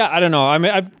 yeah, I don't know. I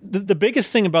mean, the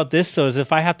biggest thing about this, though, is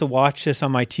if I have to watch this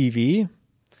on my TV,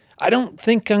 I don't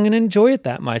think I'm going to enjoy it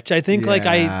that much. I think, like,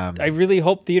 I really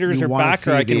hope theaters are back,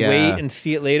 or I can wait and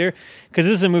see it later. Because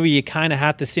this is a movie you kind of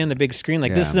have to see on the big screen.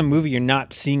 Like, this is a movie you're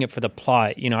not seeing it for the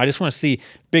plot. You know, I just want to see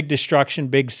big destruction,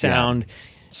 big sound. Yeah.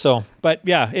 So, but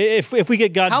yeah, if we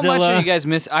get Godzilla, how much are you guys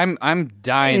miss? I'm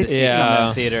dying to see some in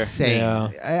the theater. Yeah.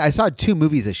 I saw 2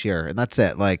 movies this year, and that's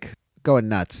it. Like, going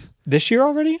nuts. This year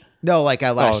already? No, like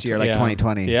last year, like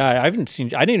 2020. Yeah, I didn't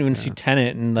even see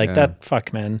Tenet, and like that.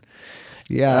 Fuck, man.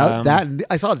 Yeah, that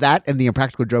I saw that and the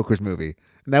Impractical Jokers movie.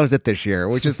 And that was it this year,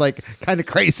 which is like kind of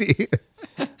crazy.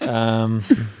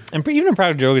 And even in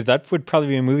Private Jokers, that would probably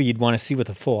be a movie you'd want to see with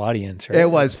a full audience, right?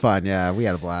 It was fun. Yeah, we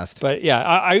had a blast. But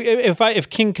yeah, if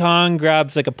King Kong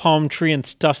grabs like a palm tree and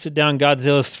stuffs it down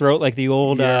Godzilla's throat like the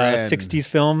old Yeah, 60s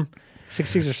film,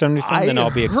 60s or 70s film, then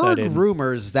I'll be excited. I heard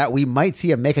rumors that we might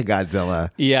see a Mechagodzilla.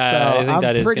 Yeah, so I think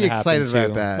that is pretty gonna happen, excited about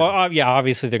too. that. Well, yeah,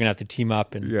 obviously they're gonna have to team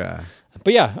up, and Yeah.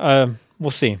 but yeah, we'll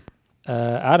see.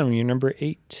 Adam, you're number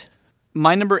 8.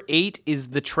 My number 8 is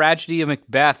The Tragedy of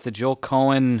Macbeth, the Joel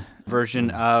Coen version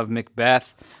of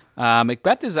Macbeth.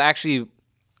 Macbeth has actually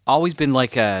always been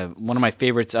like one of my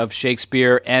favorites of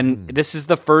Shakespeare, and this is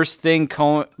the first thing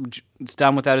Coen's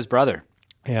done without his brother.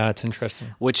 Yeah, it's interesting.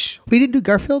 Which We didn't do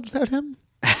Garfield without him?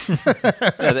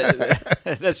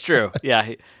 that's true.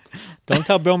 Yeah, Don't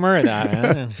tell Bill Murray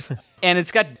that. and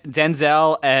it's got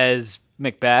Denzel as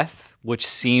Macbeth, which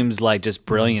seems like just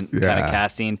brilliant kind Yeah. of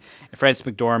casting. Frances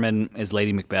McDormand is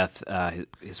Lady Macbeth,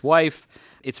 his wife.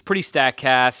 It's pretty stacked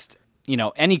cast. You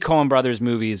know, any Coen Brothers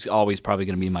movie is always probably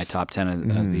going to be in my top 10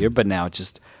 of the year, but now it's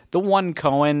just the one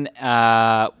Coen.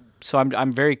 So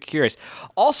I'm very curious.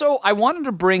 Also, I wanted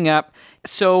to bring up,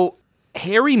 so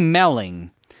Harry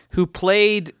Melling, who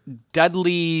played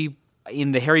Dudley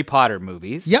in the Harry Potter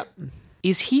movies. Yep.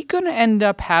 Is he going to end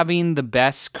up having the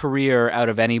best career out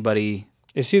of anybody?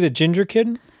 Is he the ginger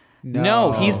kid?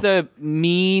 No, he's the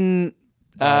mean.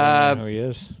 I don't know who he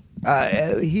is.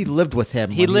 He lived with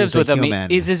him. He when lives was a with him. human.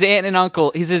 He's his aunt and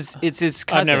uncle. It's his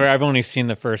cousin. I've only seen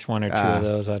the first one or two of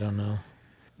those. I don't know.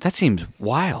 That seems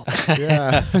wild.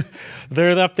 Yeah.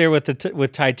 They're up there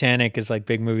with Titanic as like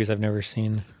big movies I've never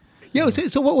seen. Yeah.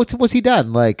 So what's he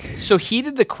done? Like, So he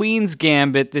did the Queen's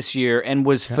Gambit this year and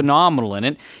was phenomenal in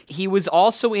it. He was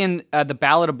also in The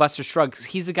Ballad of Buster Scruggs.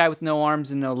 He's the guy with no arms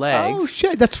and no legs. oh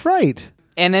shit, that's right.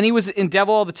 And then he was in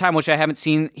Devil All the Time, which I haven't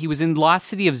seen. He was in Lost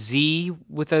City of Z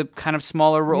with a kind of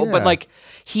smaller role, but Yeah. like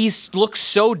he's looks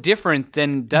so different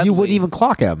than Dudley. You wouldn't even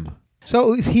clock him.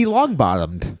 So he long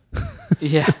bottomed.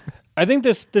 Yeah. I think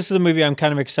this is a movie I'm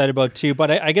kind of excited about too.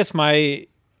 But I guess my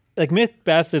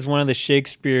Macbeth is one of the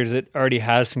Shakespeares that already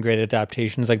has some great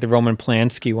adaptations, like the Roman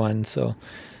Polanski one. So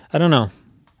I don't know.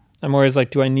 I'm always like,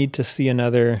 do I need to see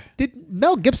another Did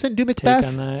Mel Gibson do take Macbeth?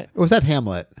 on that? Or was that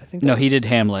Hamlet? I think No, that he was did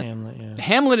Hamlet. Hamlet, yeah.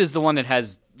 Hamlet is the one that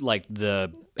has like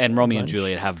and Romeo and bunch.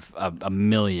 Juliet have a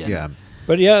million. Yeah.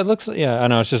 But yeah, it looks. Yeah, I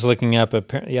know. I was just looking up.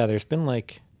 Yeah, there's been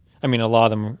like, I mean, a lot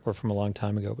of them were from a long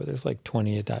time ago, but there's like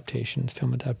 20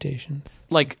 film adaptations.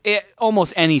 Like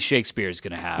almost any Shakespeare is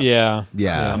going to have Yeah,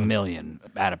 Yeah. a million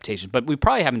adaptations, but we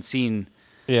probably haven't seen.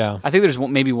 yeah. I think there's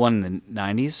maybe one in the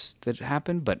 90s that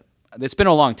happened, but it's been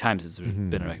a long time since there's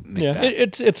been a Macbeth. Yeah,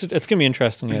 it's gonna be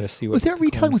interesting to see what Was there a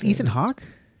retelling with Coen's Ethan Hawke?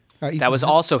 That was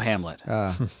also Hamlet.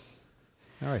 All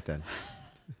right then.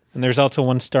 And there's also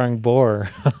one starring Boar,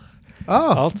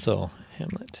 Oh, also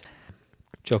Hamlet.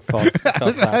 Joke falls. I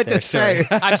was about to say.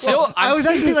 I'm still. I was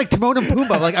actually thinking like Timon and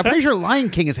Pumbaa. Like I'm pretty sure Lion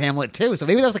King is Hamlet too. So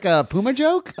maybe that was like a Puma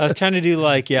joke. I was trying to do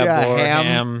like Boar,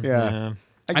 ham. Yeah.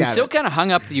 I I'm got still it. kind of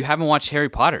hung up that you haven't watched Harry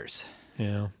Potter's.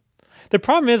 yeah. The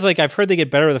problem is, like, I've heard they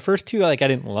get better. The first two, like, I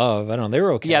didn't love. I don't know. They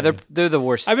were okay. Yeah, they're the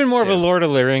worst. I've been more of a too. Lord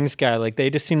of the Rings guy. Like, they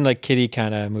just seem like kiddie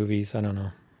kind of movies. I don't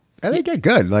know. And they get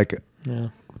good. Like Yeah.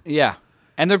 Yeah,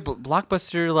 and they're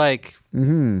blockbuster. Like,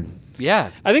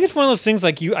 yeah, I think it's one of those things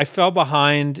like I fell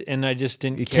behind and I just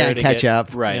didn't you care can't to catch get, up.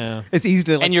 right. Yeah. It's easy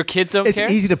to. Like, And your kids don't it's care.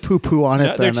 easy to poo poo on it.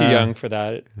 No, they're than, too young for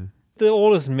that. The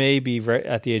oldest may be right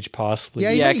at the age possibly.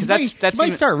 Yeah, Yeah, you 'cause might- that's you might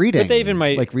even- start reading. But they even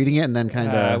might- like reading it and then kind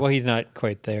of. Well, he's not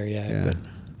quite there yet. Yeah. But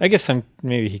I guess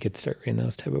maybe he could start reading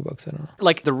those type of books. I don't know.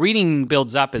 Like the reading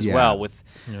builds up as Yeah. well with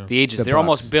the ages. The They're books.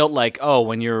 almost built like, oh,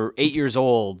 when you're 8 years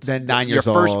old, then 9 your years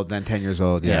first- old, then 10 years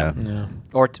old. Yeah. Yeah.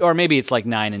 or maybe it's like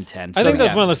 9 and 10. I So, think that's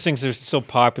yeah. one of those things that are so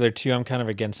popular too. I'm kind of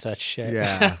against that shit.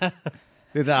 Yeah.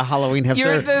 The Halloween hipster.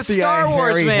 You're the Star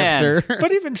Wars Harry man. hipster.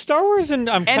 But even Star Wars and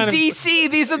I'm kind And of DC,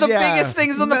 these are the Yeah. biggest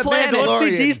things on the The planet.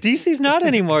 Mandalorian. see, DC's not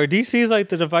anymore. DC's like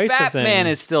the divisive thing. Batman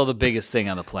is still the biggest thing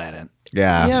on the planet.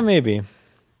 Yeah. Yeah, maybe.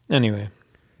 Anyway,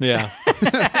 yeah.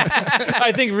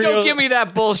 I think Don't give me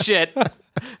that bullshit.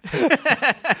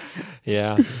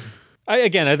 Yeah. I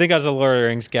think I was a Lord of the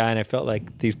Rings guy, and I felt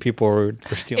like these people were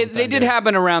stealing. They did thunder.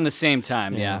 happen around the same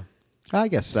time, yeah. I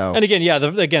guess so. And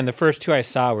again, the first two I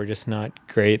saw were just not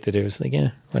great. That it was like,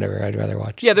 whatever. I'd rather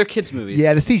watch. Yeah, they're kids' movies.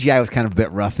 Yeah, the CGI was kind of a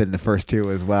bit rough in the first two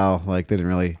as well. Like they didn't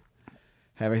really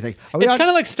have anything. It's kind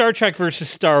of like Star Trek versus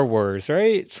Star Wars,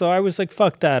 right? So I was like,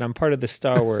 fuck that. I'm part of the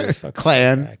Star Wars fucking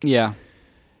Clan. Star Trek. Yeah.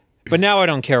 But now I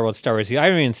don't care about Star Wars. I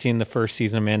haven't even seen the first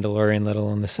season of Mandalorian, let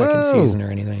alone the second Whoa. season or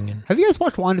anything. And Have you guys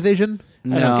watched WandaVision?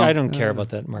 I don't care about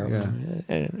that Marvel.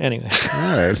 Anyway.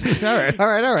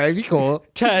 All right. Be cool.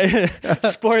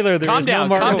 Spoiler, there Calm is down,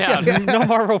 calm down. no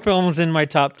Marvel films in my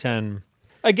top 10.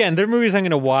 Again, they're movies I'm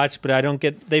going to watch, but I don't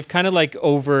get... They've kind of like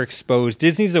overexposed.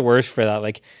 Disney's the worst for that.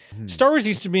 Like, Star Wars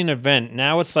used to be an event.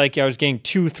 Now it's like I was getting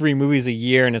 2-3 movies a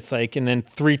year, and it's like... And then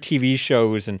 3 TV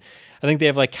shows, and I think they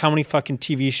have like how many fucking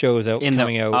TV shows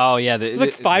coming out? Oh, yeah. There's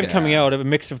like 5 coming out of a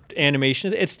mix of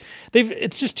animation. It's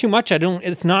just too much.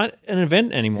 It's not an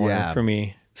event anymore for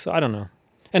me. So I don't know.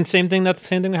 And that's the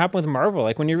same thing that happened with Marvel.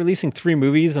 Like when you're releasing 3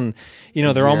 movies and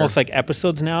they're almost like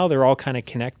episodes now, they're all kind of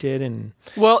connected and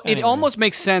it almost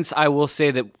makes sense. I will say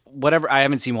that whatever, I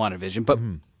haven't seen WandaVision, but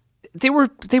they were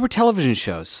television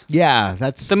shows. Yeah,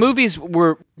 that's The movies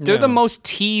they're the most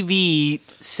TV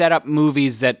set up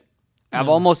movies that have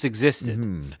almost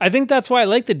existed. I think that's why I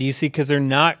like the DC because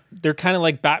they're kind of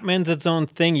like Batman's its own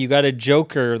thing. You got a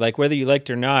Joker, like whether you liked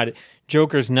it or not,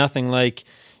 Joker's nothing like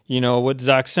what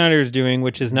Zack Snyder's doing,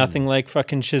 which is nothing like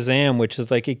fucking Shazam, which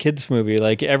is like a kid's movie.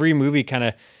 Like every movie kind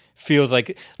of feels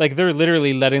like they're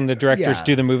literally letting the directors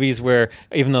do the movies where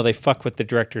even though they fuck with the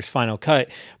director's final cut,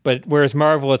 but whereas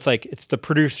Marvel, it's like it's the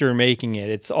producer making it.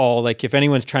 It's all like if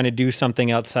anyone's trying to do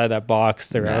something outside that box,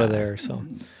 they're out of there. So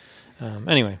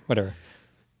anyway, whatever.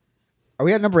 Are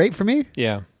we at number 8 for me?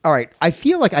 Yeah. All right. I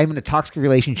feel like I'm in a toxic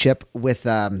relationship with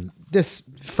this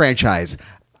franchise.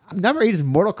 Number 8 is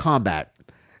Mortal Kombat.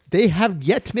 They have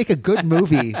yet to make a good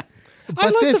movie. I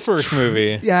like the first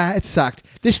movie. Yeah, it sucked.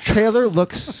 This trailer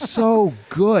looks so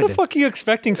good. What the fuck are you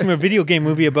expecting from a video game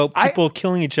movie about people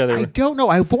killing each other? I don't know.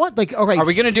 I want all right. Are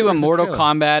we going to do a Mortal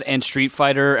Kombat and Street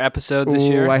Fighter episode this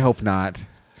year? I hope not.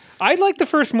 I like the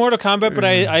first Mortal Kombat,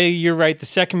 but you're right. The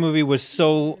second movie was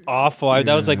so awful.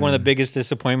 That was like one of the biggest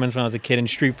disappointments when I was a kid. And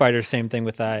Street Fighter, same thing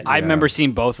with that. I remember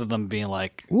seeing both of them being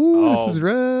like, this is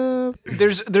rough.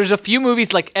 There's a few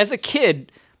movies like as a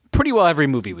kid, pretty well every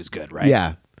movie was good, right?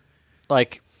 Yeah.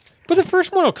 Like, but the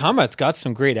first Mortal Kombat's got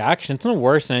some great action. It's no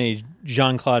worse than any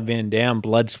Jean-Claude Van Damme,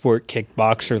 Bloodsport,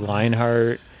 Kickboxer,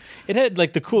 Lionheart. It had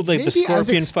like the cool, like the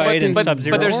Scorpion fight and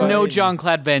Sub-Zero. but there's fight. no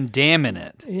Jean-Claude Van Damme in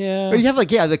it. Yeah. But you have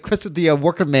the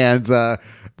working man's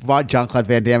Jean-Claude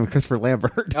Van Damme and Christopher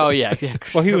Lambert. Oh yeah.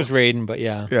 Well, he was Raiden, but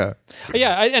yeah.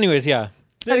 Yeah. Anyways,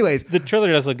 the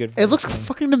trailer does look good. It looks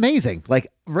fucking amazing. Like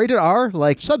rated R,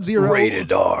 like Sub-Zero.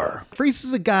 Rated R.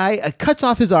 Freezes a guy, cuts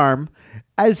off his arm.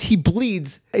 As he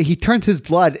bleeds, he turns his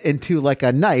blood into like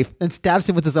a knife and stabs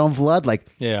him with his own blood. Like,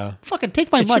 fucking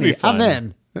take my It should money. be fun. I'm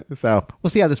in. So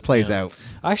we'll see how this plays out.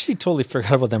 I actually totally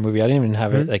forgot about that movie. I didn't even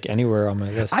have it like anywhere on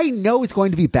my list. I know it's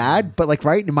going to be bad, but like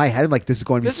right in my head, I'm like, this is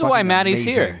going to be. This is why fucking Maddie's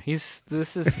amazing.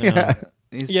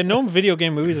 here. No video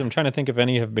game movies. I'm trying to think if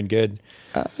any have been good.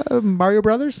 Mario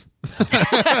Brothers.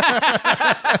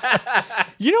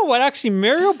 You know what? Actually,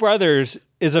 Mario Brothers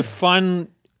is a fun.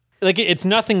 Like it's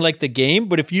nothing like the game,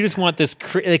 but if you just want this,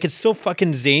 like it's so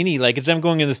fucking zany. Like it's them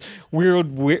going in this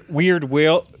weird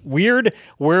world,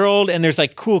 and there's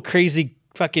like cool, crazy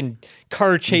fucking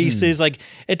car chases. Like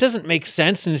it doesn't make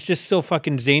sense, and it's just so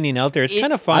fucking zany and out there. It's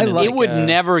kind of fun. It would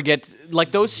never get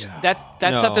like those. That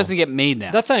stuff doesn't get made now.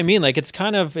 That's what I mean. Like it's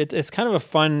kind of a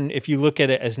fun if you look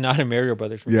at it as not a Mario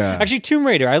Brothers movie. Yeah. Actually, Tomb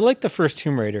Raider. I like the first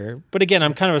Tomb Raider, but again,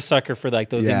 I'm kind of a sucker for like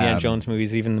those Indiana Jones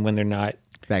movies, even when they're not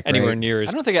anywhere near as.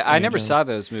 I don't think I never saw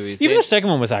those movies. Even the second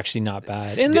one was actually not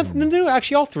bad, and the new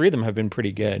actually all 3 of them have been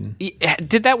pretty good.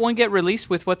 Did that one get released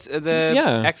with what's the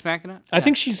Ex Machina? I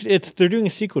think they're doing a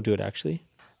sequel to it actually.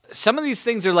 Some of these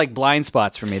things are like blind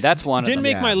spots for me. That's one. Didn't of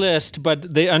make them. my list,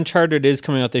 but the Uncharted is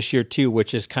coming out this year too,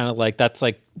 which is kind of like that's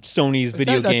like Sony's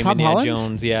video game Tom Indiana Holland?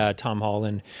 Jones. Yeah, Tom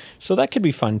Holland. So that could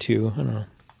be fun too. I don't know.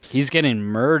 He's getting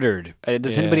murdered.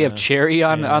 Does anybody have Cherry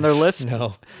on their list?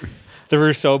 No. The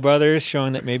Russo brothers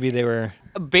showing that maybe they were.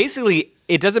 Basically,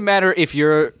 it doesn't matter if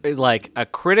you're like a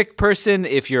critic person,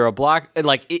 if you're a block,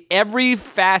 every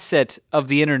facet of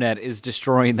the internet is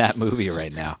destroying that movie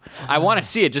right now. I want to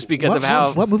see it just because of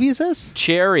how. What movie is this?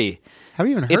 Cherry.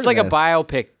 Haven't even heard. It's like of a this.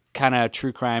 biopic kind of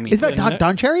true crime. Is that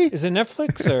Don Cherry? Is it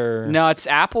Netflix or No, it's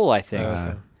Apple, I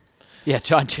think. Yeah,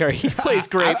 John Cherry. He plays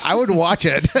great. I would watch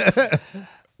it.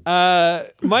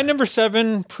 my number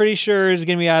 7? Pretty sure is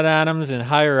going to be Ed Adams, and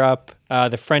higher up,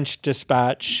 The French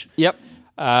Dispatch. Yep.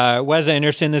 Wes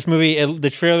Anderson. This movie, the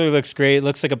trailer looks great. It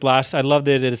looks like a blast. I loved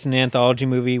it. It's an anthology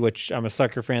movie, which I'm a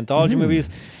sucker for anthology movies.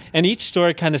 And each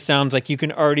story kind of sounds like you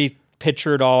can already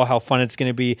picture it all, how fun it's going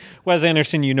to be. Wes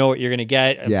Anderson, you know what you're going to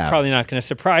get. Yeah. Probably not going to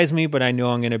surprise me, but I know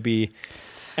I'm going to be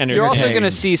entertained. You're also going to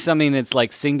see something that's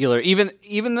like singular.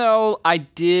 Even though I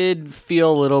did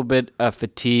feel a little bit of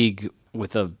fatigue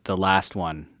with the last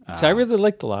one. So I really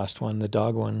liked the last one, the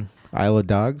dog one. Isle of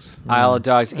Dogs. Isle of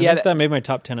Dogs. I Yeah, think that made my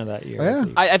top 10 of that year. Oh, yeah. I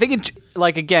believe. I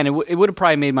think it would have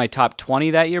probably made my top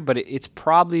 20 that year, but it's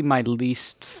probably my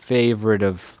least favorite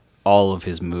of all of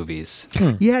his movies.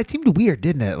 Yeah, it seemed weird,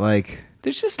 didn't it? Like,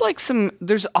 There's just like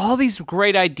there's all these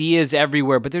great ideas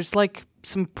everywhere, but there's like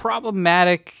some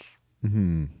problematic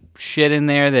shit in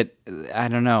there that I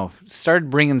don't know, started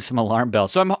bringing some alarm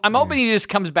bells. So I'm hoping he just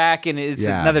comes back and it's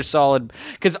another solid.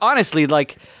 Because honestly,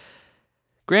 like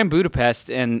Grand Budapest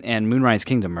and Moonrise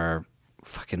Kingdom are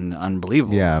fucking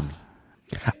unbelievable. yeah.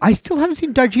 I still haven't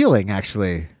seen Darjeeling,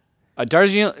 actually.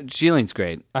 Darjeeling's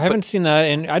great. I haven't seen that,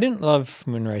 and I didn't love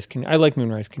Moonrise Kingdom. I like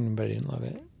Moonrise Kingdom, but I didn't love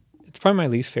it. It's probably my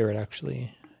least favorite,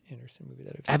 actually, Anderson movie that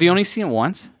I've seen. Have you only seen it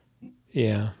once?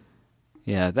 Yeah.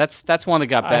 Yeah, that's one that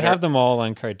got better. I have them all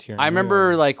on Criterion. I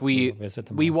remember like we visit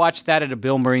them we all. watched that at a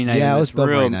Bill Murray night Yeah, in it this was Bill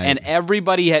Murray room, night. and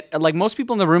everybody had like most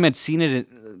people in the room had seen it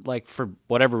like for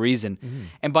whatever reason,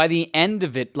 and by the end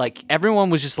of it, like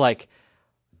everyone was just like,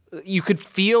 you could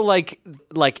feel like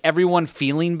everyone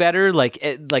feeling better, like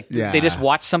Yeah. they just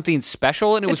watched something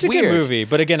special, and it It's was a weird. good movie,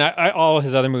 but again, I all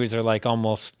his other movies are like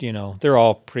almost, they're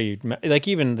all pretty, like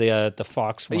even the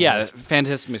Fox one. Yeah,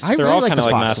 fantastic. I They're really all like kind of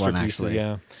the like Fox one, masterpieces. actually.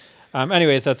 Yeah.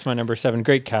 Anyways, that's my number 7.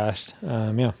 Great cast.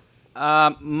 Yeah.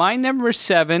 My number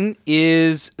 7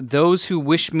 is Those Who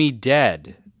Wish Me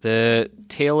Dead, the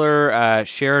Taylor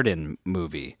Sheridan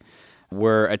movie,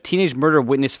 where a teenage murder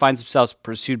witness finds himself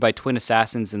pursued by twin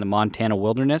assassins in the Montana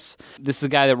wilderness. This is the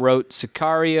guy that wrote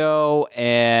Sicario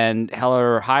and Hell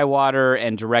or High Water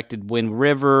and directed Wind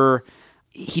River.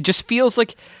 He just feels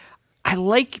like I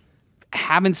like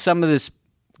having some of this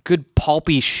good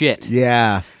pulpy shit.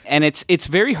 Yeah. And it's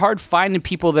very hard finding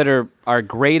people that are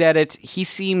great at it. He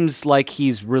seems like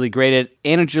he's really great at it.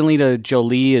 Angelina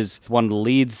Jolie is one of the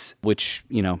leads, which,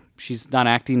 she's not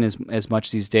acting as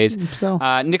much these days. So?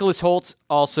 Nicholas Hoult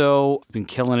also been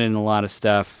killing it in a lot of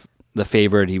stuff. The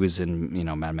Favorite, he was in,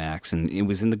 Mad Max, and he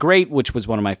was in The Great, which was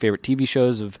one of my favorite TV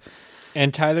shows of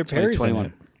And Tyler Perry's in 2021.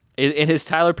 it. It is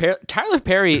Tyler Perry. Tyler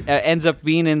Perry ends up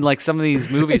being in like some of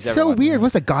these movies. It's every so once in a weird.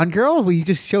 What's a Gone Girl? Where you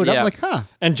just showed Yeah. up like, huh?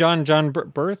 And John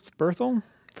Berthel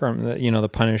from the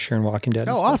Punisher and Walking Dead.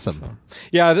 and Oh, stuff, awesome. so.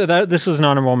 Yeah, this was an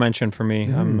honorable mention for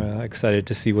me. I'm excited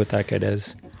to see what that guy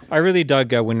does. I really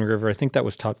dug Wind River. I think that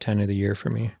was top 10 of the year for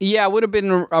me. Yeah, it would have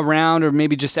been around or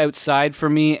maybe just outside for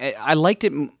me. I liked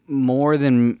it more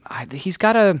than he's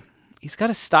got a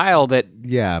style that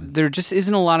there just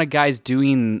isn't a lot of guys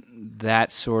doing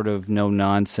that sort of no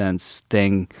nonsense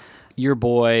thing. Your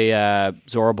boy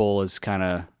Zorble is kind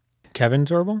of Kevin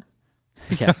Sorbo?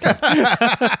 yeah.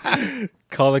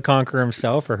 Call the Conqueror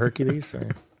himself or Hercules? Or...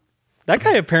 That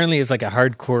guy apparently is like a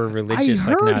hardcore religious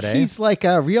I heard nut, eh? he's like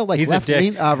a real He's a left dick.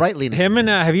 lean, right leaning. Him and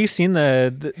have you seen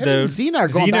the and Xena are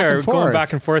going back and going forth.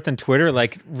 back and forth on Twitter,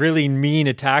 like really mean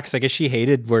attacks. I guess she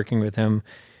hated working with him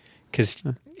because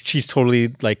she's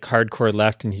totally like hardcore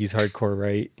left and he's hardcore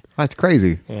right. That's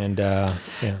crazy. And yeah.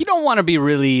 You don't want to be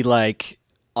really like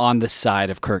on the side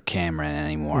of Kirk Cameron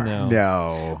anymore.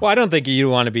 No. Well, I don't think you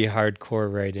want to be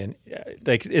hardcore right in.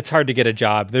 Like, it's hard to get a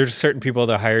job. There's certain people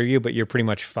that hire you, but you're pretty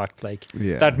much fucked. Like,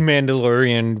 that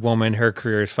Mandalorian woman, her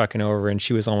career is fucking over, and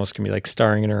she was almost going to be, like,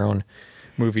 starring in her own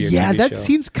movie or Yeah, TV that show.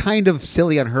 seems kind of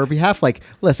silly on her behalf. Like,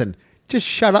 listen, just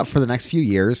shut up for the next few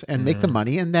years and make the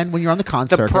money, and then when you're on the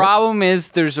concert... The problem is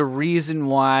there's a reason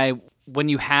why when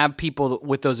you have people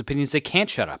with those opinions, they can't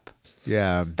shut up.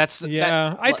 Yeah.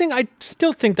 I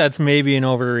still think that's maybe an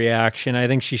overreaction. I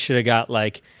think she should have got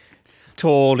like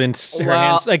told in her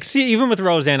hands. Like, see, even with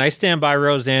Roseanne, I stand by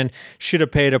Roseanne. Should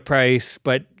have paid a price,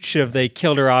 but should have they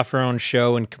killed her off her own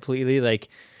show and completely like,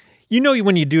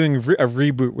 when you're doing a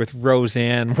reboot with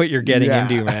Roseanne, what you're getting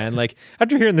into, man. Like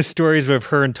after hearing the stories of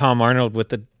her and Tom Arnold with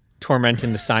the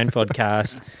tormenting the Seinfeld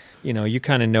cast. You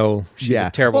kind of know she's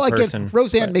a terrible person.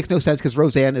 Roseanne makes no sense because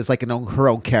Roseanne is like her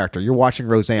own character. You're watching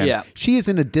Roseanne. Yeah. She is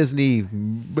in a Disney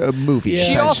movie.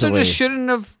 She also essentially. just shouldn't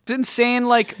have been saying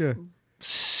like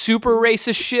super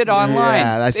racist shit online.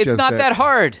 Yeah, that's it's just not it. that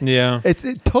hard. Yeah. It's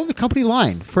totally the company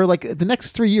line for like the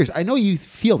next 3 years. I know you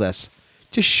feel this.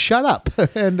 Just shut up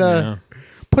and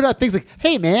put out things like,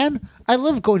 "Hey, man, I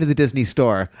love going to the Disney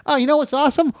store. Oh, you know what's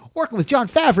awesome? Working with Jon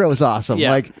Favreau is awesome." Yeah.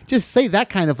 Like, just say that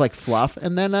kind of like fluff,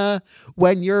 and then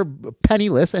when you're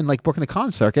penniless and like working the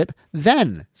con circuit,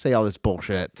 then say all this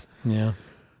bullshit. Yeah.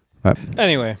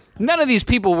 Anyway. None of these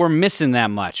people were missing that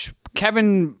much.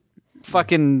 Kevin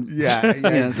fucking exactly.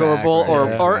 or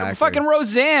Exactly. fucking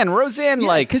Roseanne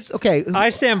like 'cause, okay, I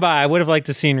stand by. I would have liked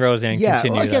to seen Roseanne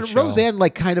continue well, again, that show. Roseanne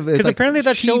like kind of Because apparently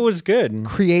that she show was good.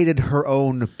 created her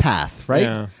own path, right?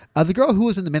 Yeah. The girl who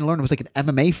was in The Mandalorian was like an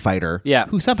MMA fighter, Yeah.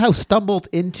 who somehow stumbled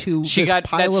into she this got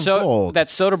pile of gold, that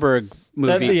Soderbergh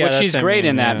movie, That- yeah, which she's that's great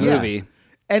in him, that yeah. movie,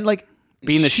 and like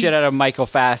being the she shit out of Michael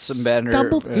Fassbender.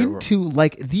 stumbled into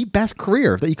like the best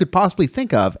career that you could possibly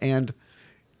think of, and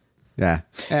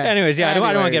Anyways, I don't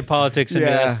want to get politics into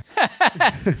this.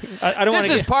 I don't want This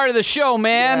to is part of the show,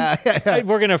 man.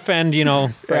 we're going to offend,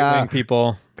 right-wing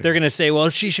people. They're going to say, well,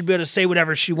 she should be able to say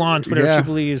whatever she wants, whatever she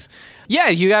believes. Yeah,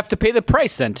 you have to pay the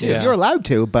price then too. Yeah. You're allowed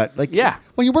to, but like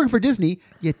when you're working for Disney,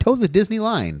 you toe the Disney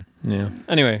line. Yeah.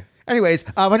 Anyway. Anyways,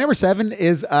 my number 7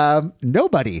 is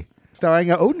Nobody, starring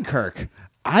Odenkirk.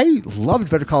 I loved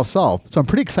Better Call Saul, so I'm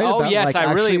pretty excited Oh, about yes,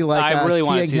 I really wanna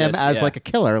seeing see him this, as yeah. like a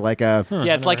killer, like a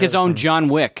Yeah, it's like his own John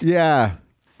Wick. yeah.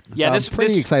 Yeah, So I'm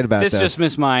pretty excited about this. this. Just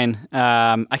missed mine.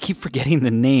 I keep forgetting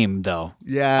the name though.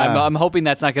 Yeah. I'm hoping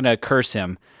that's not going to curse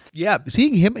him. Yeah,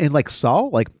 seeing him in like Saul,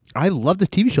 like I love the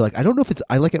TV show. Like I don't know if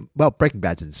I like it. Well, Breaking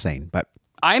Bad's insane, but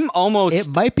I'm almost. it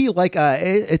might be like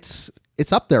it's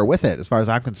up there with it as far as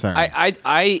I'm concerned.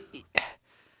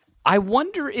 I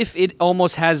wonder if it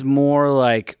almost has more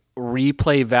like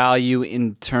replay value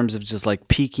in terms of just like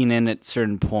peeking in at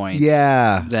certain points.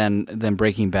 Yeah. Than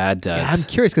Breaking Bad does. I'm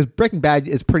curious because Breaking Bad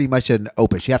is pretty much an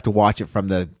opus. You have to watch it from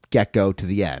the get go to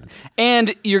the end.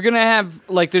 And you're gonna have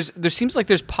like there seems like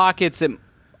there's pockets that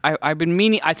I've been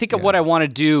meaning. I think what I want to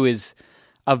do is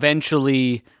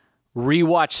eventually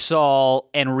rewatch Saul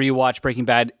and rewatch Breaking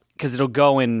Bad because it'll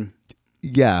go in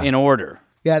order.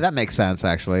 Yeah, that makes sense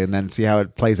actually, and then see how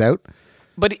it plays out.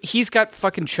 But he's got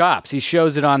fucking chops. He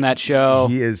shows it on that show.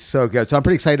 He is so good. So I'm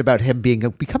pretty excited about him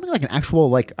becoming like an actual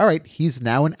like. All right, he's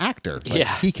now an actor. Like,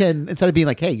 Yeah. he can instead of being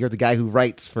like, hey, you're the guy who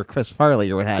writes for Chris Farley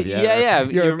or what have you. Yeah,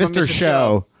 You're you're Mr.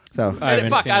 Show. So I haven't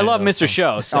Fuck, seen I it, love though, Mr.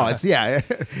 Show. So. it's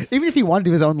even if he wanted to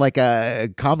do his own like a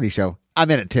comedy show,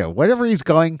 I'm in it too. Wherever he's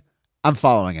going, I'm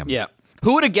following him. Yeah.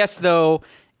 Who would have guessed though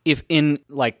if in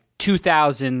like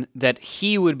 2000 that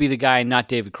he would be the guy, not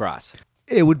David Cross?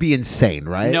 It would be insane,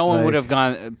 right? No one Like, would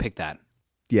have picked that.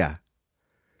 Yeah.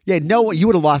 No one. You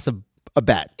would have lost a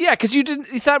bet. Yeah, because you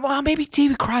thought, well, maybe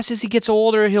David Cross as he gets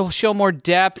older, he'll show more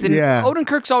depth. And Yeah.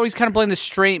 Odenkirk's always kind of playing the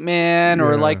straight man,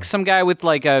 or like some guy with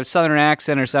like a southern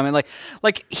accent or something.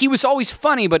 Like he was always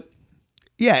funny, but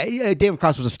Yeah, David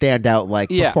Cross was a standout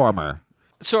performer.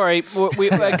 sorry,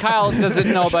 Kyle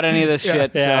doesn't know about any of this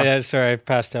shit. Yeah, So. sorry, I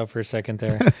passed out for a second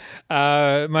there.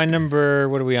 My number,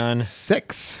 what are we on?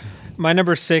 6. My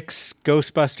number 6,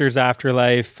 Ghostbusters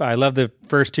Afterlife. I love the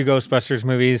first 2 Ghostbusters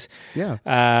movies. Yeah.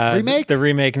 Remake? The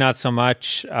remake, not so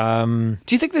much. Do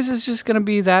you think this is just going to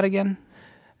be that again?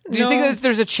 Do you think that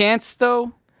there's a chance,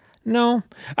 though? No.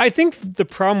 I think the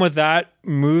problem with that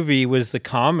movie was the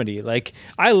comedy. Like,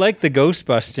 I like the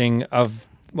ghostbusting of...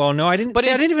 Well, no, I didn't. But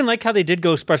I didn't even like how they did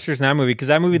Ghostbusters in that movie, because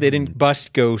that movie, they didn't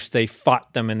bust ghosts. They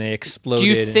fought them and they exploded. Do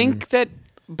you think that...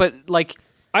 But, like...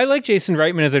 I like Jason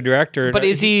Reitman as a director. But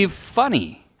is he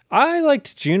funny? I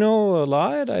liked Juno a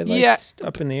lot. I liked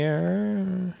Up in the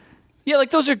Air. Yeah,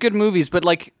 like those are good movies, but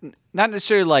like not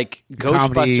necessarily like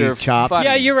Comedy Ghostbuster chops. funny.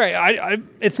 Yeah, you're right.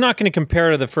 It's not going to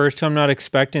compare to the first two. I'm not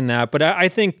expecting that. But I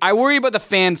think... I worry about the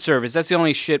fan service. That's the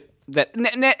only shit that...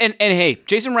 And hey,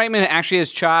 Jason Reitman actually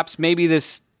has chops. Maybe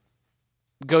this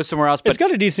goes somewhere else. But it's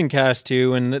got a decent cast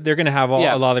too, and they're going to have a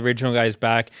lot of the original guys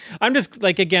back. I'm just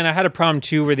like, again, I had a problem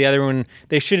too where the other one,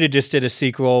 they should have just did a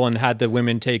sequel and had the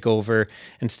women take over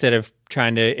instead of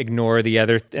trying to ignore the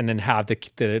other and then have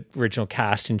the original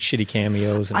cast and shitty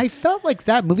cameos. And, I felt like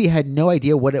that movie had no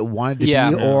idea what it wanted to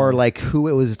be or like who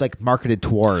it was like marketed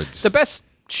towards. The best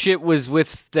shit was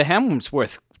with the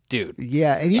Hemsworth dude.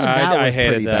 Yeah, and even that I was hated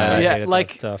pretty that. bad. I hated like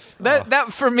that stuff.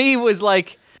 That for me was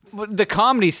like the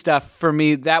comedy stuff. For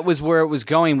me, that was where it was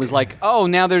going. Was like, oh,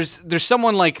 now there's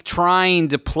someone like trying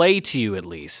to play to you at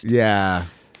least. Yeah.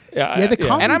 The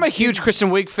comedy. And I'm a huge Kristen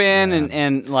Wiig fan,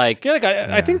 and like, Yeah, like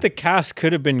I think the cast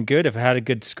could have been good if it had a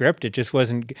good script. It just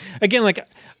wasn't. Again, like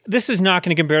this is not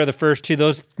going to compare to the first two.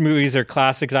 Those movies are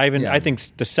classics. I think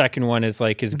the second one is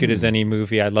like as good as any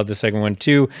movie. I love the second one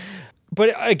too.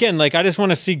 But again, like I just want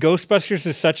to see Ghostbusters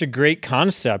is such a great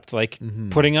concept. Like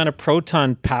putting on a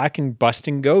proton pack and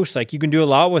busting ghosts. Like you can do a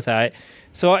lot with that.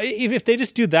 So if they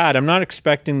just do that, I'm not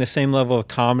expecting the same level of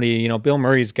comedy. You know, Bill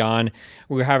Murray's gone.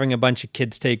 We're having a bunch of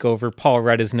kids take over. Paul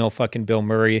Rudd is no fucking Bill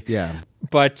Murray. Yeah.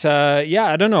 But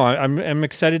yeah, I don't know. I'm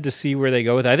excited to see where they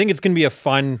go with it. I think it's going to be a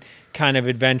fun kind of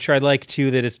adventure. I like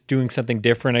too that it's doing something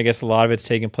different. I guess a lot of it's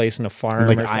taking place in a farm,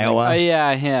 Like or something. Iowa.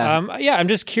 Yeah. Yeah, I'm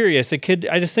just curious. I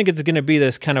just think it's going to be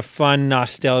this kind of fun,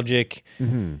 nostalgic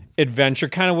adventure,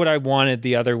 kind of what I wanted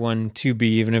the other one to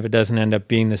be, even if it doesn't end up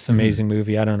being this amazing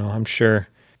movie. I don't know. I'm sure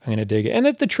I'm going to dig it. And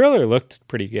the trailer looked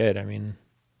pretty good. I mean,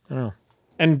 I don't know.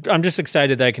 And I'm just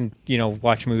excited that I can,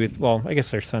 watch a movie with, well, I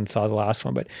guess our son saw the last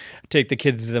one, but take the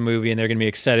kids to the movie and they're going to be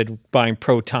excited buying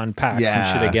Proton packs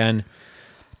and shit again.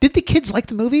 Did the kids like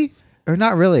the movie or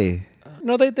not really?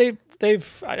 No,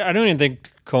 they've. I don't even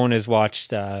think Cohen has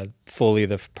watched fully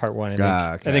the part one.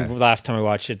 I think last time I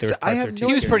watched it, there was part 13.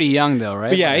 He was pretty young though, right?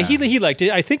 But yeah, he liked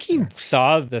it. I think he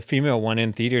saw the female one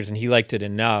in theaters and he liked it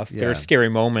enough. There were scary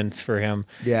moments for him.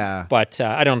 Yeah. But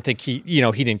I don't think he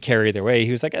didn't care either way.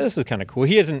 He was like, this is kind of cool.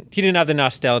 He didn't have the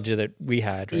nostalgia that we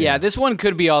had. Right? Yeah, this one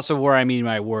could be also where I mean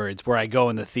my words, where I go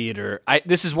in the theater.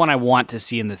 This is one I want to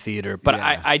see in the theater, but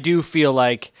I do feel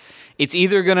like it's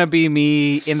either going to be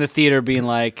me in the theater being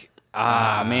like,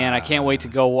 man, I can't wait to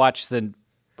go watch the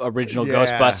original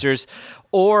Ghostbusters,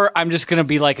 or I'm just going to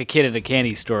be like a kid at a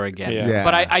candy store again. Yeah.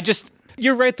 But I just...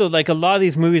 You're right, though. Like, a lot of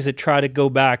these movies that try to go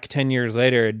back 10 years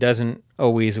later, it doesn't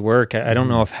always work. I don't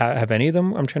know if have any of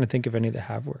them. I'm trying to think of any that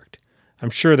have worked. I'm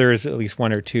sure there is at least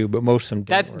one or two, but most of them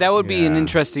didn't work. That would be an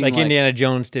interesting... Like Indiana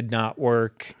Jones did not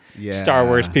work. Yeah. Star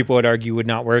Wars, people would argue, would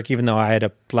not work, even though I had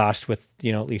a blast with,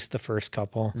 at least the first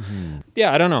couple.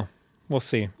 Yeah, I don't know. We'll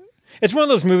see. It's one of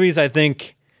those movies I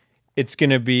think it's going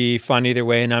to be fun either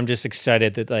way, and I'm just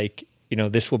excited that,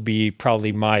 this will be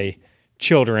probably my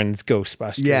children's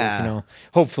Ghostbusters. Yeah.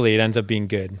 Hopefully it ends up being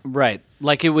good. Right.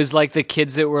 Like it was like the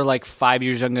kids that were like 5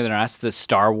 years younger than us, the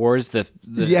Star Wars, who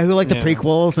like the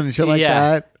prequels and shit like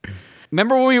that.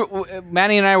 Remember when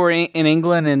Manny and I were in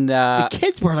England and the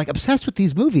kids were like obsessed with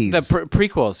these movies. The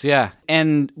prequels, yeah.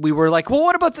 And we were like, well,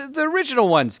 what about the original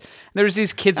ones? And there's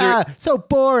these kids so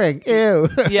boring. Ew.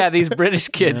 Yeah, these British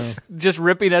kids just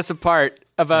ripping us apart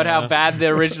about how bad the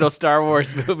original Star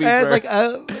Wars movies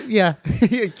were.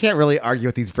 You can't really argue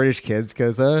with these British kids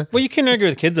because... Well, you can argue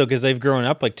with kids, though, because they've grown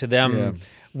up, to them... Yeah.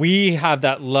 We have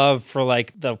that love for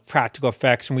the practical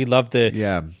effects, and we love the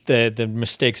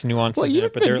mistakes, nuances. Well, even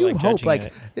but they're New Hope,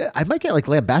 I might get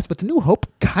lambasted, but the New Hope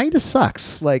kind of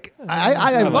sucks.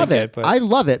 I love it. I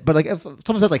love it, but if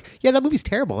someone said that movie's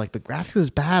terrible, the graphics is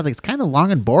bad, it's kind of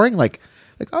long and boring,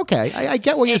 okay, I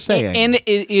get what you're saying, and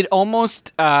it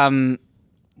almost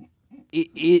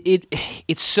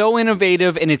it's so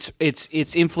innovative, and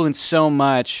it's influenced so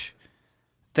much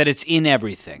that it's in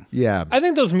everything. Yeah. I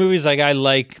think those movies, I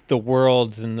like the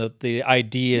worlds and the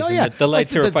ideas and the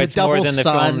lightsaber fights more than the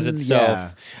films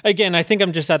itself. Yeah. Again, I think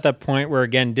I'm just at that point where,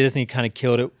 again, Disney kind of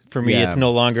killed it for me. Yeah. It's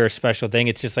no longer a special thing.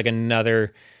 It's just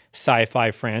another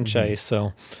sci-fi franchise.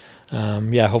 So,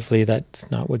 hopefully that's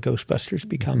not what Ghostbusters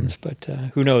becomes. But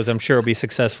who knows? I'm sure it'll be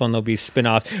successful and there'll be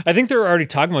spin-offs. I think they're already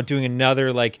talking about doing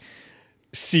another,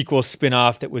 sequel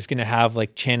spin-off that was going to have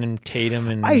Channing Tatum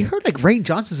and I heard Rain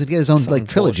Johnson's going to get his own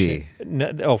trilogy.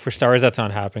 No, for Star Wars that's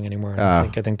not happening anymore. I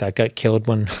think that got killed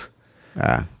when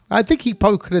I think he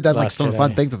probably could have done some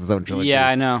fun things with his own trilogy. Yeah,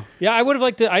 I know. Yeah, I would have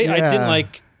liked to I didn't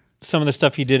like some of the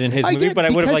stuff he did in his movie, but I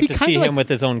would have liked to see him with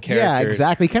his own characters. Yeah,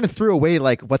 exactly. He kind of threw away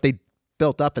what they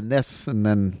built up in this, and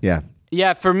then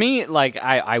Yeah, for me,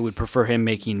 I would prefer him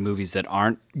making movies that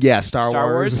aren't Star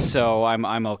Wars. So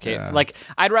I'm okay. Yeah.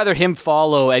 I'd rather him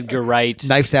follow Edgar Wright.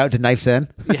 Knives Out to Knives In.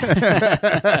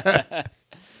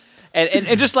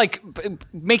 and just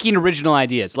making original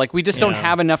ideas. We just don't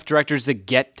have enough directors that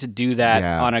get to do that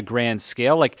on a grand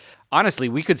scale. Honestly,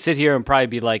 we could sit here and probably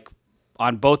be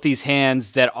on both these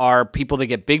hands that are people that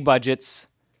get big budgets.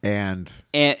 And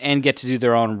get to do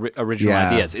their own original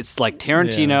ideas. It's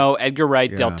Tarantino, Edgar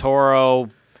Wright, Del Toro.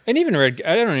 And even I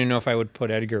don't even know if I would put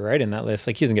Edgar Wright in that list.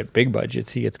 He doesn't get big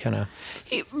budgets. He gets kind of...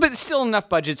 But still enough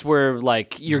budgets where,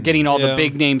 you're getting all the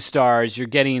big name stars. You're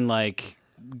getting,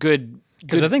 good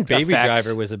Because I think Baby effects.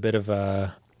 Driver was a bit of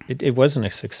a... It wasn't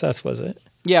a success, was it?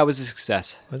 Yeah, it was a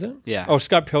success. Was it? Yeah. Oh,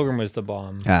 Scott Pilgrim was the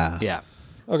bomb. Yeah.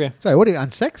 Okay. Sorry, what are you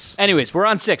on 6? Anyways, we're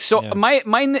on 6. So my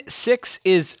 6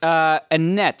 is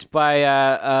Annette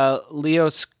by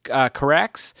Leos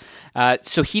Carax.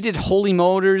 So he did Holy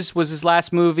Motors was his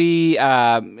last movie.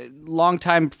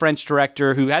 Longtime French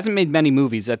director who hasn't made many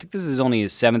movies. I think this is only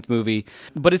his 7th movie,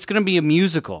 but it's going to be a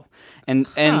musical. And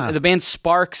the band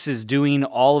Sparks is doing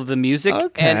all of the music.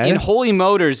 Okay. And in Holy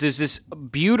Motors, there's this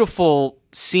beautiful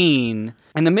scene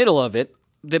in the middle of it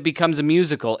that becomes a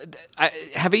musical.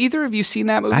 Have either of you seen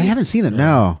that movie? I haven't seen it,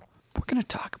 no. We're going to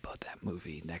talk about that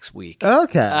movie next week.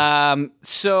 Okay.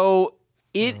 So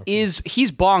It is.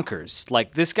 He's bonkers.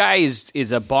 Like, this guy is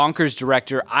a bonkers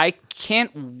director. I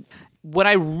can't. When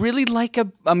I really like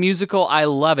a musical, I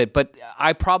love it. But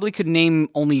I probably could name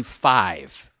only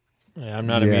 5. Yeah, I'm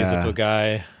not a musical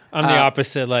guy. I'm the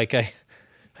opposite. Like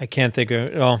I can't think of.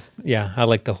 Well, yeah, I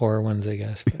like the horror ones, I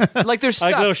guess. Like, there's I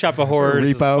like stuff. Little Shop of Horrors.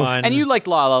 It's Repo. fun. And you like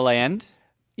La La Land.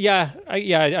 Yeah,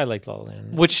 I like La La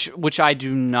Land. Which I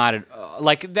do not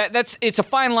like. It's a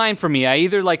fine line for me. I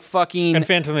either like fucking And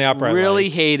Phantom of the Opera, I really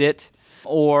like. hate it,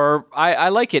 or I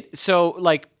like it. So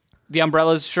like The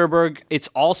Umbrellas, Cherbourg, it's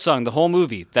all sung, the whole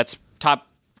movie. That's top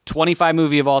 25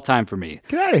 movie of all time for me.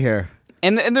 Get out of here.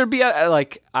 And there'd be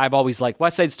like, I've always liked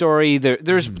West Side Story.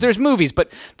 There's movies, but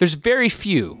there's very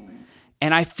few.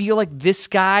 And I feel like this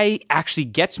guy actually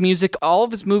gets music. All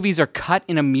of his movies are cut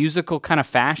in a musical kind of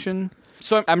fashion.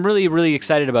 So I'm really, really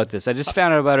excited about this. I just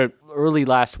found out about it early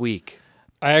last week.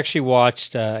 I actually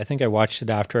watched, I think I watched it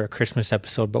after a Christmas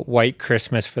episode, but White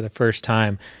Christmas for the first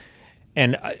time.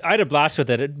 And I had a blast with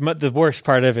it. The worst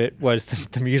part of it was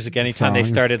the music. Anytime they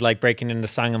started like breaking into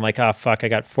song, I'm like, oh, fuck, I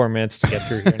got 4 minutes to get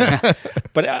through here now.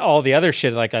 But all the other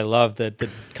shit, like I love the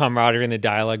camaraderie and the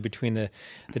dialogue between the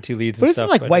two leads But and isn't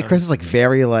stuff. like White Christmas like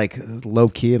very like low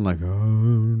key and like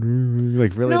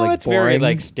really no, like it's very boring?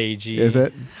 like stagey. Is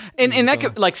it? And that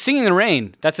could, like Singing in the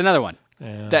Rain, that's another one.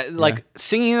 Yeah. That like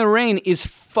Singing in the Rain is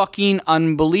fucking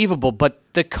unbelievable, but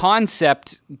the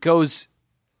concept goes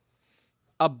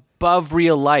above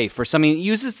real life or something. It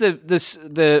uses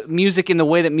the music in the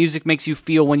way that music makes you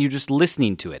feel when you're just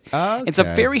listening to it. Okay. It's a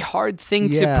very hard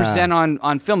thing to Yeah. present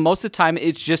on film. Most of the time,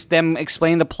 it's just them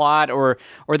explaining the plot or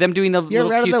them doing the You're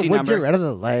little out of the cutesy wood, number. you're out of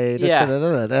the light. Yeah.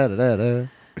 Da-da-da-da-da-da-da.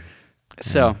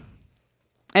 So,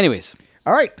 anyways,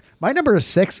 All right. My number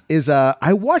 6 is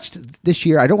I watched this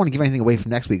year. I don't want to give anything away from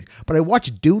next week, but I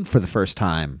watched Dune for the first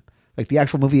time. Like the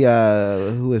actual movie.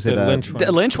 Who is it? The Lynch one.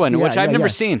 the Lynch one, Yeah, which I've yeah, never yeah.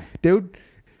 seen. Dude,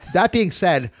 that being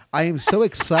said, I am so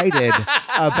excited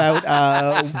about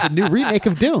the new remake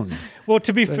of Dune. Well,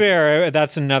 to be fair,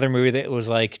 that's another movie that was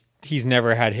like, he's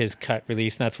never had his cut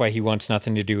released, and that's why he wants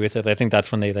nothing to do with it. I think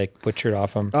that's when they like butchered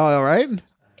off him. Oh, all right.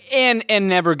 And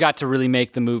never got to really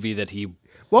make the movie that he.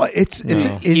 Well, it's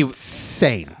He-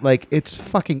 insane. Like, it's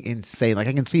fucking insane. Like,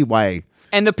 I can see why.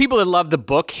 And the people that love the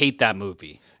book hate that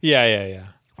movie. Yeah.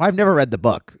 I've never read the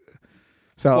book.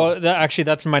 So, Well, actually,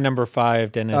 that's my number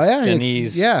 5, Dennis. Oh, yeah,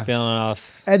 Denis yeah.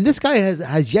 Villeneuve. and this guy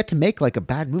has yet to make like a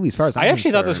bad movie as far as I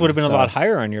actually thought this would have been a lot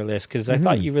higher. higher on your list because I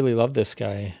thought you really loved this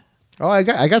guy. Oh, I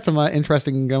got some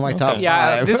interesting my top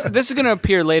Yeah, 5. this is going to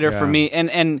appear later for Yeah. me,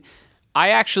 and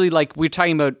I actually like we're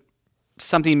talking about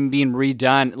something being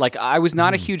redone. Like I was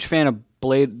not a huge fan of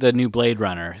the new Blade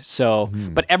Runner, so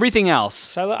but everything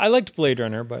else, I liked Blade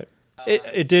Runner, but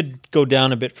it did go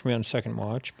down a bit for me on second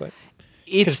watch. But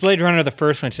because it's Blade Runner, the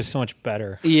first one, is just so much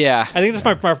better. yeah. I think that's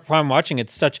my problem watching.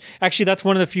 It's such. Actually, that's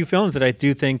one of the few films that I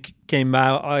do think came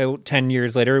out 10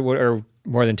 years later, or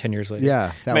more than 10 years later.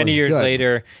 Yeah, that many was years good.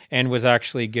 later, and was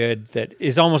actually good. That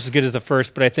is almost as good as the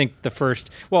first. But I think the first.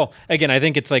 Well, again, I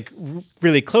think it's like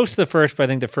really close to the first. But I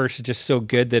think the first is just so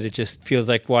good that it just feels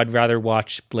like, well, I'd rather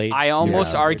watch Blade. I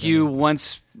almost argue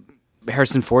once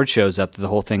Harrison Ford shows up, the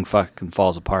whole thing fucking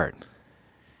falls apart.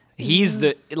 He's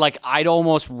I'd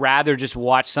almost rather just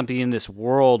watch something in this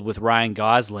world with Ryan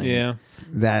Gosling. Yeah.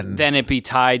 Than it be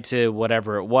tied to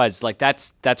whatever it was. Like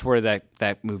that's where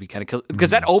that movie kind of kills, because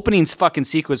that opening fucking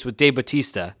sequence with Dave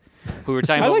Bautista, who we were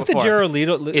talking I about like the before, Jared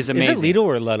Leto. is amazing. Is it Leto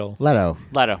or Leto? Leto.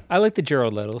 Leto. I like the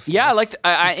Jared Leto. stuff. Yeah, I liked.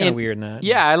 He's kinda weird in that.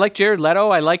 Yeah, I like Jared Leto.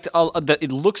 I liked all.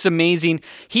 It looks amazing.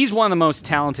 He's one of the most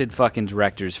talented fucking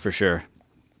directors for sure.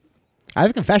 I have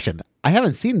a confession. I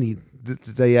haven't seen the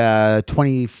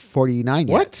 2049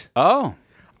 yet. What? Oh,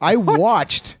 I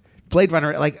watched Blade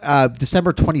Runner like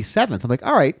December 27th. I'm like,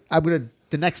 all right,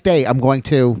 the next day I'm going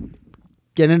to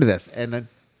get into this, and it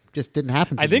just didn't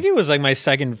happen. I think it was like my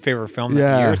second favorite film that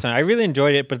Yeah. year. So I really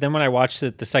enjoyed it, but then when I watched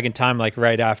it the second time, like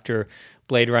right after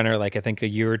Blade Runner, like I think a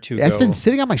year or two ago, it's been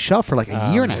sitting on my shelf for like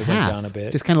a year and a it went half. down a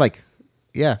bit. Just kind of like,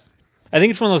 yeah. I think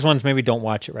it's one of those ones. Maybe don't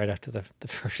watch it right after the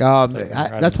first. Blade Runner. I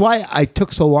don't That's know. why I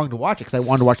took so long to watch it, because I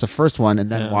wanted to watch the first one and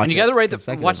then watch. and you got to watch the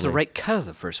consecutively. right cut of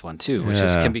the first one too, which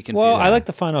is can be confusing. Well, I like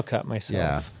the final cut myself.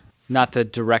 Yeah. not the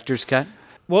director's cut.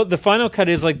 Well, the final cut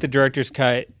is like the director's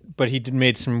cut, but he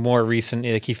made some more recent.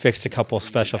 Like he fixed a couple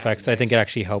special effects. I think it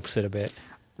actually helps it a bit.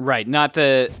 Right, not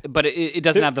the, but it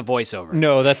doesn't have the voiceover.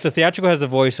 No, that's the theatrical has the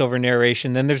voiceover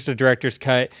narration. Then there's the director's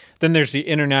cut. Then there's the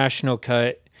international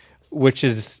cut, which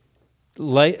is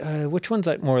like which one's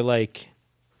that more like?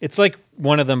 It's like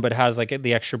one of them, but has like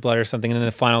the extra blood or something. And then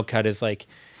the final cut is like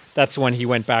that's when he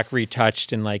went back,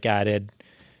 retouched, and like added.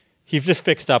 He's just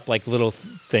fixed up like little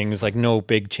things, like no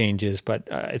big changes, but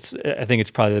I think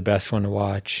it's probably the best one to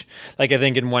watch. Like I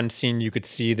think in one scene you could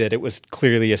see that it was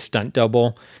clearly a stunt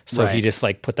double, so he just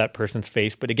like put that person's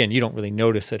face. But again, you don't really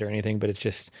notice it or anything, but it's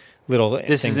just little.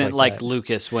 This things isn't like that.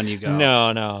 Lucas when you go.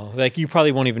 No. Like you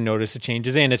probably won't even notice the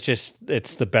changes, and it's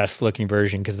the best looking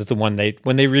version because it's the one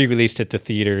when they re-released it to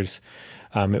theaters.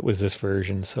 It was this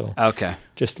version, so Okay.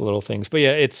 just little things. But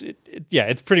yeah,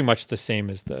 it's pretty much the same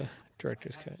as the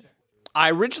director's cut. I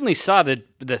originally saw the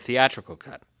theatrical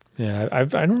cut. Yeah, I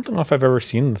don't know if I've ever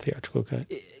seen the theatrical cut.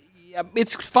 Yeah,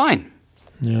 it's fine.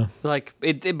 Yeah, Like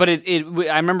but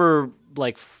I remember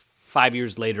like 5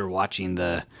 years later watching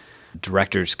the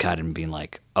director's cut and being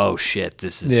like, "Oh shit,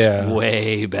 this is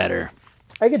way better."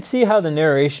 I could see how the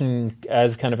narration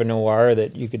as kind of a noir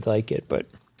that you could like it, but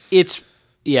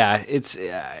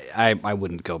I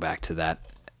wouldn't go back to that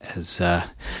as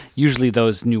usually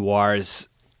those noirs.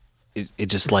 It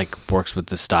just like works with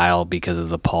the style because of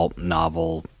the pulp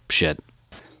novel shit.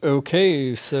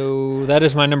 okay. So that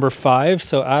is my number 5.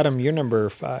 So Adam, your number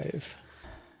 5.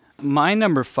 My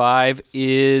number 5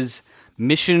 is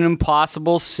Mission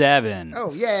Impossible 7.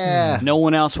 Oh yeah. No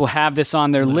one else will have this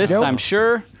on their list, Nope. I'm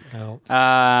sure. No.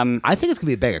 I think it's gonna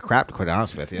be a bag of crap, to quite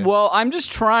honest with you. Well, I'm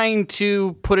just trying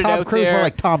to put it Tom out Cruise there. more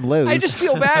like Tom Lewis. I just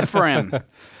feel bad for him.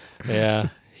 Yeah,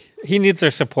 he needs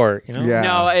our support. You know. Yeah.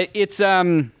 No, it's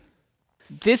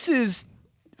this is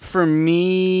for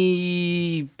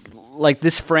me like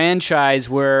this franchise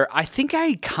where I think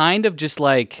I kind of just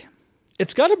like,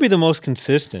 It's got to be the most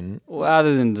consistent. well,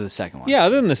 other than the second one. Yeah,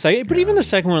 other than the second, but even the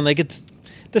second one, like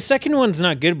the second one's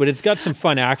not good, but it's got some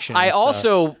fun action. I and stuff.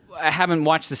 also haven't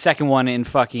watched the second one in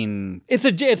fucking. it's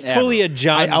totally a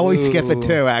John. I always skip it Woo.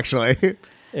 too, actually.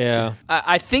 Yeah,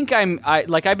 I think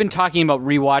I've been talking about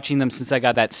rewatching them since I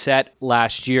got that set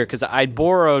last year because I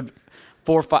borrowed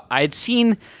 4 or 5. I had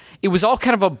seen. It was all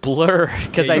kind of a blur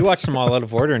because you watched them all out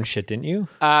of order and shit, didn't you?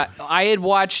 I had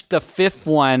watched the fifth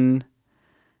one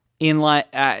in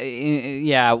like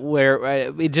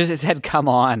where it had come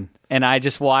on and I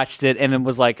just watched it and it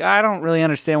was like I don't really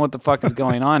understand what the fuck is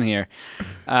going on here.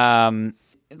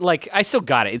 Like I still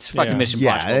got it. It's fucking Yeah. Mission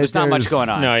Yeah, Impossible. There's not much there's- going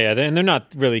on. No, yeah, and they're not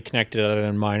really connected other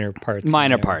than minor parts.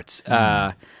 Minor Yeah. parts.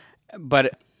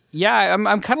 But yeah,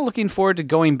 I'm kind of looking forward to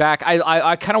going back.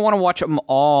 I kind of want to watch them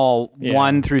all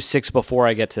 1 through 6 before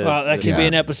I get to. Well, that could be Yeah.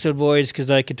 an episode, boys, because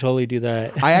I could totally do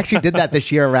that. I actually did that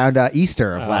this year around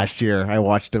Easter of last year. I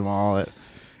watched them all,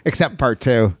 except part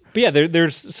 2. But yeah,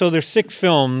 there's 6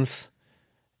 films,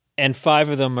 and 5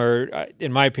 of them are,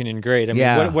 in my opinion, great. I mean,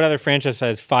 Yeah. what other franchise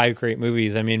has 5 great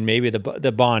movies? I mean, maybe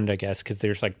the Bond, I guess, because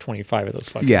there's like 25 of those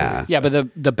fucking Yeah. movies. yeah, but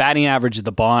the batting average of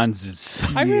the Bonds is.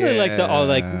 I really like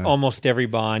Yeah. almost every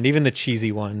Bond, even the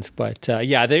cheesy ones. But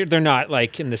yeah, they're not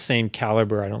like in the same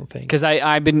caliber, I don't think. Because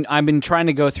I've been trying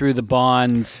to go through the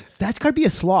Bonds, That's got to be a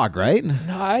slog, right? No,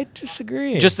 I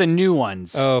disagree. just the new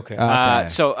ones. oh, okay. Okay.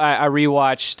 So I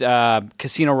rewatched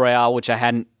Casino Royale, which I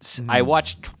hadn't. I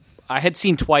watched. I had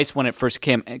seen twice when it first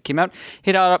came out.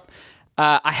 Hit up.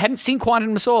 I hadn't seen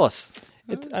Quantum of Solace.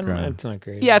 I don't know. It's not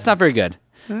great. Yeah, it's not very good.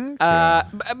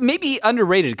 Maybe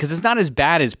underrated because it's not as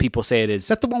bad as people say it is. Is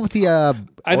that the one with the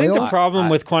I think the oil? problem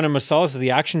with Quantum of Solace is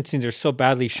the action scenes are so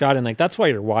badly shot, and like that's why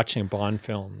you're watching Bond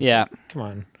films. Yeah. Come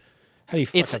on. How do you?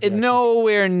 Fuck It's up the action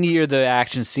nowhere near the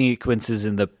action sequences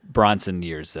in the Bronson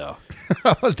years, though.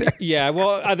 Yeah,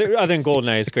 well, other than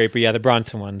Goldeneye is great, but yeah, the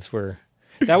Bronson ones were.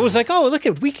 That was like, oh, look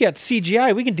we got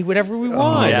CGI, we can do whatever we Oh,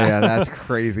 want. yeah, that's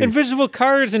crazy. Invisible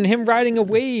cars and him riding a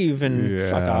wave and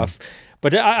fuck Yeah. off.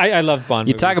 But I love Bond.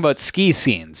 You movies. talk about ski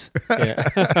scenes.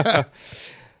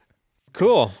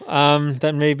 cool.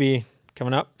 That may be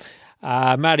coming up.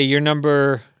 Maddie, you're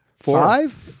number 4.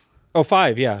 5? Oh,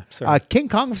 5. Yeah, sorry. King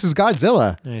Kong vs.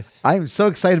 Godzilla. Nice. I'm so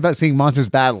excited about seeing monsters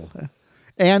battle.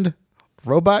 And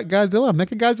Robot Godzilla,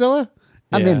 Mecha Godzilla.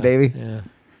 I'm in, baby. Yeah.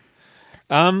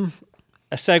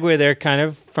 A segue there, kind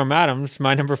of from Adams.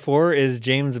 My number 4 is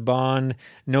James Bond.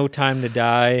 No Time to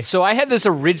Die. So I had this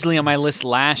originally on my list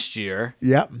last year,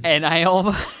 Yep. and I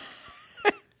almost.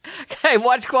 I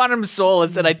watched Quantum of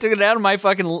Solace and I took it out of my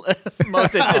fucking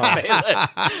most anticipated list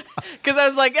because I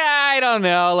was like, I don't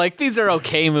know, like these are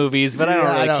okay movies, but I don't Yeah,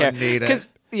 really I don't care. need it. 'Cause-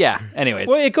 yeah. Anyways,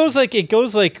 Well, it goes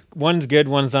like one's good,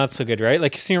 one's not so good, right?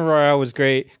 Like Casino Royale was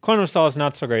great. Quantum of Solace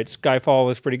not so great. Skyfall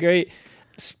was pretty great.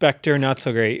 Spectre not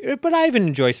so great, but I even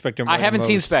enjoy Spectre more. I than haven't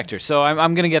seen most. Spectre, so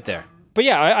I'm gonna get there. But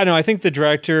yeah, I know. I think the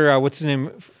director, what's his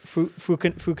name,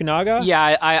 Fukunaga.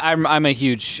 Yeah, I'm a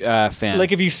huge fan.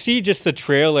 Like if you see just the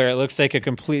trailer, it looks like a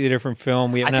completely different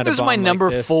film. We I haven't think had this a is my bomb number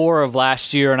like this. 4 of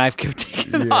last year, and I've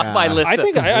taken it off my list. I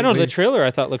think I know the trailer.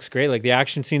 I thought looks great. Like the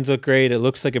action scenes look great. It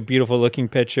looks like a beautiful looking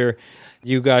picture.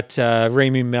 You got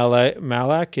Rami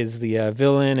Malek is the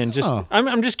villain, and just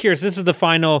I'm just curious. This is the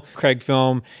final Craig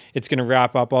film. It's going to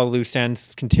wrap up all loose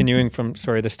ends, continuing from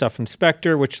the stuff from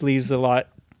Spectre, which leaves a lot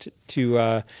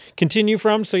to continue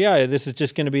from. So yeah, this is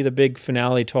just going to be the big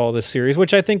finale to all this series,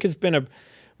 which I think has been a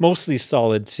mostly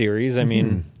solid series. I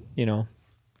mean,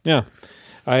 yeah.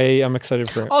 I'm excited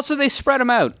for it. Also, they spread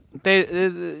them out.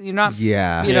 You're not.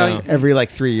 Yeah. You know, every like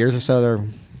 3 years or so, they're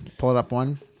pulling up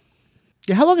one.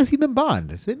 Yeah, how long has he been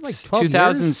Bond? It's been like 12 years?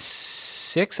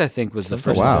 2006, I think, was the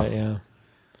first wow. one. Yeah.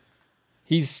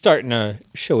 He's starting to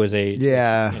show his age.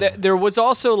 Yeah. There was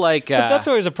also like... But that's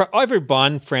always every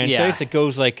Bond franchise, Yeah. it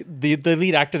goes like the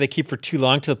lead actor they keep for too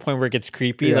long to the point where it gets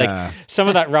creepy. Yeah. Like some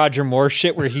of that Roger Moore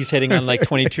shit where he's hitting on like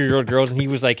 22-year-old girls and he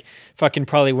was like fucking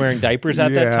probably wearing diapers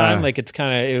at that time. Like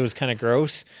it was kind of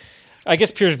gross. I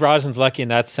guess Pierce Brosnan's lucky in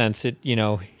that sense.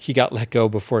 He got let go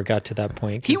before it got to that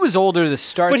point. He was older to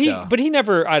start, though. But he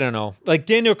never, I don't know. Like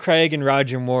Daniel Craig and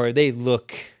Roger Moore, they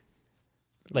look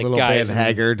like little guys. bit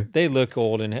haggard. They look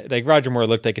old. And like Roger Moore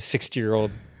looked like a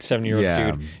 60-year-old,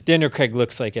 70-year-old dude. Daniel Craig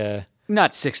looks like a...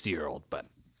 Not 60-year-old, but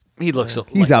he looks...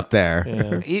 He's up there.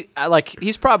 Yeah.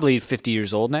 He's probably 50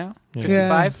 years old now.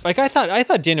 55. Like I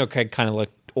thought Daniel Craig kind of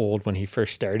looked old when he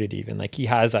first started even. Like he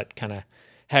has that kind of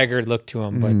haggard look to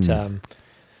him, but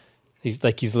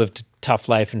he's lived a tough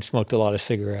life and smoked a lot of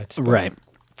cigarettes. But. Right.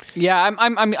 Yeah,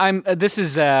 I'm. This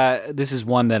is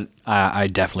one that I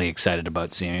definitely excited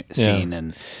about seeing.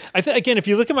 And again, if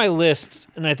you look at my list,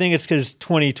 and I think it's because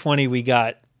 2020 we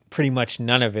got pretty much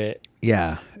none of it.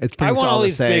 Yeah, it's pretty I much want all the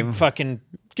these same. big fucking.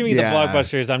 Give me the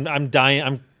blockbusters. I'm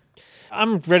dying.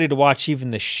 I'm ready to watch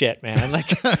even the shit, man.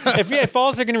 Like if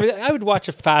all they're gonna, I would watch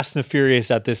a Fast and the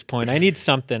Furious at this point. I need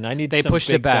something. they some pushed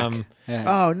big, it back. dumb,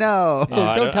 Oh no!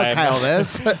 Don't tell Kyle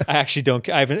this. I actually don't.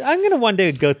 I'm going to one day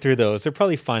go through those. They're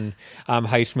probably fun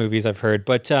heist movies I've heard.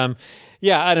 But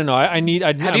yeah, I don't know.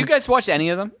 Have you guys watched any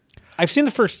of them? I've seen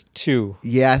the first two.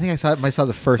 Yeah, I think I saw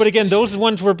the first. But again, those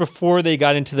ones were before they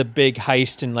got into the big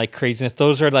heist and like craziness.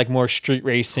 Those are like more street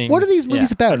racing. What are these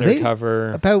movies about? Are they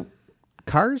Undercover. about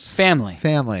cars? Family.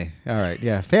 All right.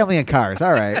 Yeah, family and cars.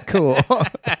 All right. Cool.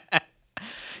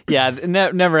 Yeah,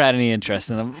 never had any interest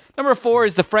in them. Number 4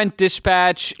 is The French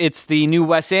Dispatch. It's the new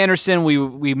Wes Anderson.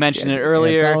 We mentioned it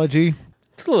earlier. Anthology.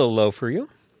 It's a little low for you.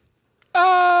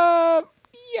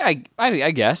 Yeah,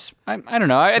 I guess. I don't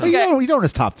know. I think you know what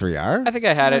his top 3 are. I think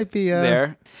I had Might it be,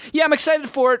 there. Yeah, I'm excited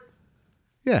for it.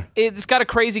 Yeah. It's got a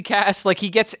crazy cast. Like he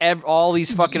gets all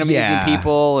these fucking amazing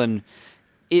people, and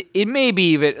it may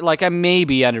be even like I may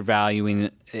be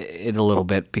undervaluing it a little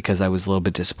bit because I was a little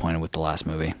bit disappointed with the last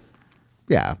movie.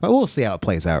 Yeah, but we'll see how it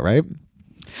plays out, right?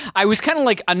 I was kind of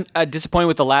like disappointed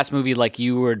with the last movie, like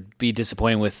you would be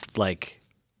disappointed with like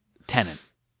Tenet.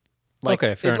 Like,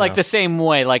 okay, fair like enough. the same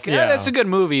way. Like Yeah. it's a good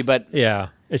movie, but Yeah,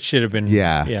 it should have been.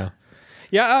 Yeah.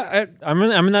 I'm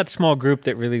in that small group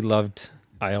that really loved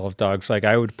Isle of Dogs. Like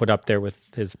I would put up there with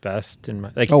his best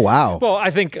and Oh wow. Well,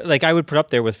 I think like I would put up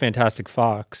there with Fantastic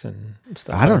Fox and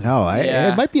stuff. I don't know.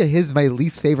 Yeah. It might be my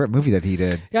least favorite movie that he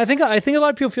did. Yeah, I think a lot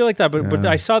of people feel like that, but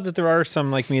I saw that there are some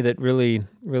like me that really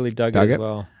dug it as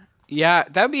well. yeah,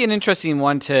 that would be an interesting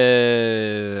one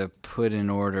to put in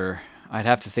order. I'd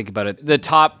have to think about it. The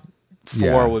top 4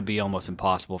 Yeah. would be almost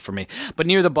impossible for me, but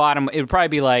near the bottom, it would probably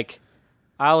be like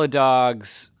Isle of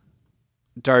Dogs,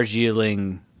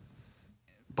 Darjeeling,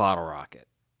 Bottle Rocket.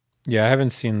 Yeah, I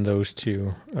haven't seen those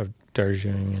two of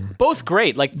Darjeeling and Both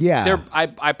great. Like, Yeah. I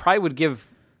probably would give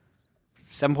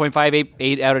 7.5,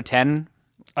 8 out of 10.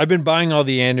 I've been buying all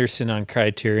the Anderson on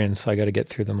Criterion, so I got to get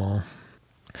through them all.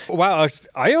 Wow,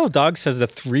 Isle of Dogs has a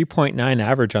 3.9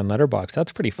 average on Letterboxd.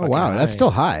 That's pretty Oh fucking wow, high. that's still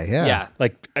high. Yeah. Yeah.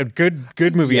 Like a good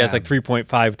movie has Yeah. like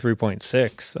 3.5,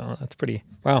 3.6. So that's pretty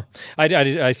wow.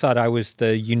 I thought I was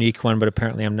the unique one, but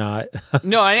apparently I'm not.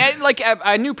 No,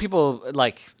 I knew people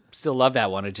like still love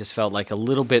that one. It just felt like a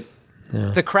little bit.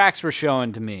 The cracks were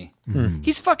showing to me.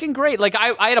 He's fucking great. Like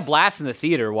I had a blast in the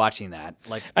theater watching that.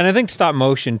 Like, And I think stop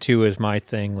motion too is my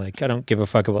thing. Like I don't give a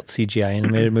fuck about CGI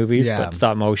animated movies, Yeah. but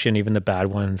stop motion, even the bad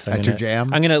ones, That's your jam?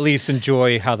 I'm gonna at least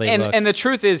enjoy how they look. and the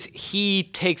truth is, he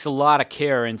takes a lot of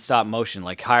care in stop motion.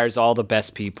 Like hires all the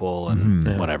best people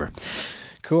and whatever.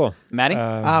 Cool. Maddie,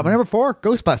 My number 4,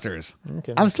 Ghostbusters.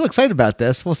 Okay. I'm still excited about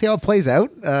this. We'll see how it plays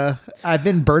out. I've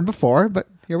been burned before, but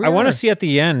here we I want are. to see at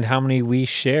the end how many we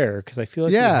share because I feel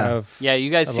like Yeah. we have. Yeah, you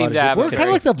guys a seem lot to of have. good We're Okay. kind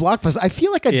of like the blockbuster. I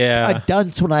feel like a Yeah.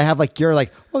 dunce when I have like you're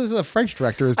like, oh, this is a French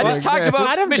director. I just talked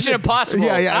about Mission Impossible.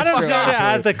 Yeah, yeah. Adam's Fair there to enough.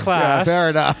 add the Yeah, class. fair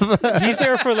enough. He's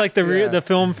there for like the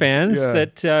film fans Yeah.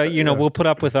 that we'll put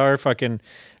up with our fucking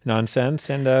nonsense,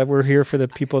 and we're here for the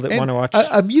people that want to watch.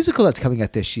 A musical that's coming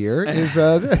out this year is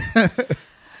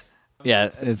Yeah,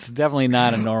 it's definitely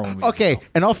not a normal musical. okay.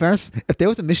 In all fairness, if there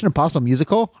was a Mission Impossible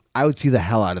musical, I would see the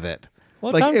hell out of it.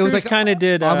 well, Tom Cruise kind of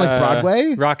did on like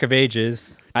Broadway. Rock of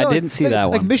Ages. I didn't see that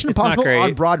Like one. Mission It's not Impossible great.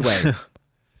 on Broadway.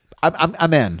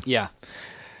 I'm in. Yeah.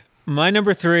 My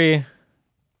number 3,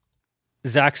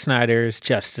 Zack Snyder's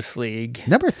Justice League.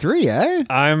 Number 3, eh?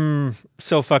 I'm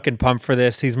so fucking pumped for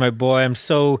this. He's my boy.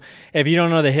 If you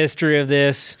don't know the history of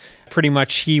this, pretty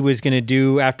much he was going to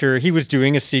do, after he was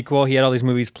doing a sequel, he had all these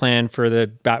movies planned for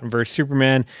the Batman vs.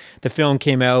 Superman. The film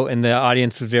came out and the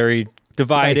audience was very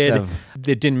divided. Divisive.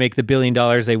 It didn't make the $1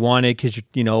 billion they wanted because,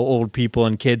 old people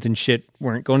and kids and shit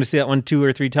weren't going to see that one 2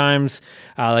 or 3 times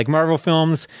like Marvel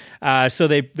films. So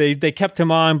they kept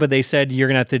him on, but they said, you're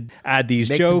going to have to add these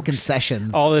Make some jokes,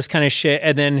 concessions. all this kind of shit.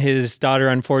 And then his daughter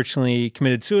unfortunately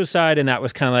committed suicide, and that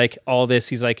was kind of like all this.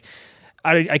 He's like,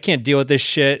 I can't deal with this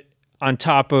shit on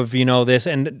top of this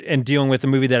and dealing with a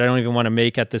movie that I don't even want to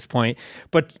make at this point.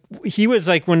 But he was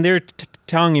like, when they're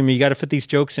telling him you got to fit these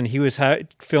jokes in, he was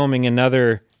filming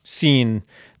another scene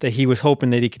that he was hoping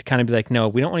that he could kind of be like, no,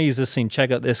 we don't want to use this scene, check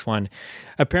out this one.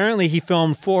 Apparently he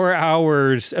filmed 4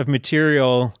 hours of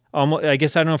material. I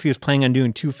guess I don't know if he was planning on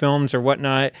doing 2 films or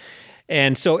whatnot.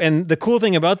 And the cool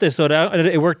thing about this, though,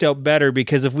 it worked out better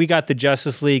because if we got the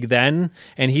Justice League then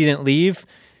and he didn't leave,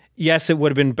 yes, it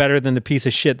would have been better than the piece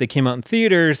of shit that came out in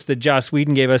theaters that Joss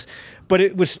Whedon gave us, but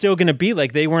it was still going to be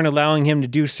like they weren't allowing him to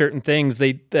do certain things.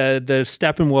 The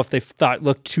Steppenwolf they thought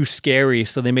looked too scary,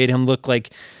 so they made him look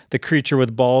like the creature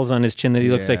with balls on his chin that he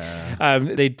looks like.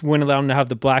 They wouldn't allow him to have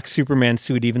the black Superman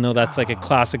suit, even though that's like a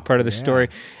classic part of the story.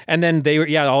 And then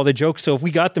all the jokes. So if we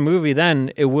got the movie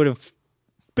then, it would have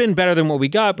been better than what we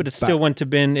got, but it still wouldn't have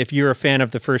been if you're a fan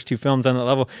of the first 2 films on that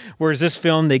level. Whereas this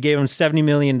film, they gave him $70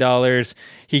 million.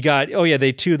 He got,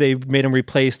 they made him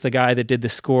replace the guy that did the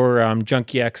score,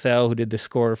 Junkie XL, who did the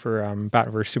score for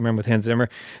Batman vs. Superman with Hans Zimmer.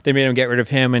 They made him get rid of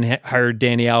him and hired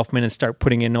Danny Elfman and start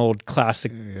putting in old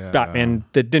classic Batman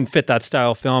that didn't fit that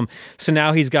style film. So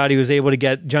now he was able to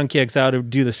get Junkie XL to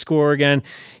do the score again.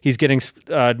 He's getting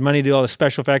money to do all the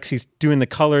special effects. He's doing the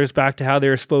colors back to how they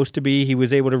were supposed to be. He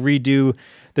was able to redo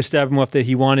the Steppenwolf that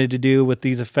he wanted to do with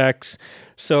these effects.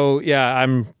 So yeah,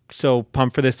 I'm so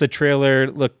pumped for this. The trailer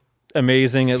looked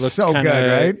amazing. It looked So kind of good,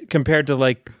 right? compared to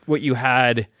like what you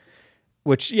had,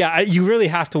 which you really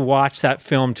have to watch that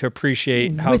film to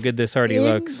appreciate how good this already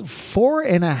looks.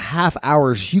 4.5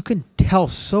 hours, you can tell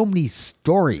so many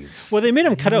stories. Well, they made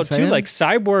him cut know out what I'm too. saying? Like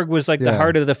Cyborg was like the Yeah.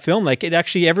 heart of the film. Like it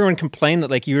actually, everyone complained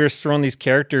that like you were just throwing these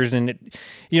characters and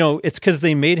it's because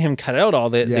they made him cut out all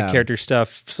the character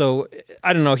stuff. So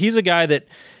I don't know. He's a guy that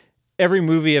every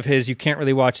movie of his, you can't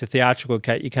really watch the theatrical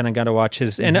cut. You kind of got to watch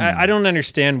his. And I don't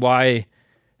understand why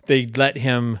they let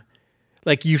him.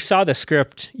 Like you saw the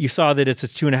script, you saw that it's a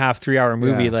 2.5, 3 hour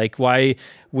movie. Yeah. Like why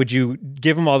would you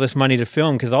give him all this money to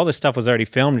film? Because all this stuff was already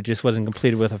filmed. It just wasn't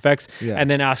completed with effects. Yeah.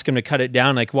 And then ask him to cut it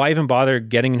down. Like why even bother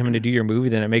getting him to do your movie?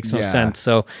 Then it makes no Yeah. sense.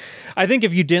 So I think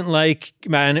if you didn't like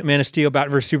Man of Steel,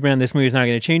 Batman vs. Superman, this movie is not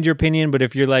going to change your opinion. But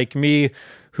if you're like me,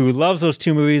 who loves those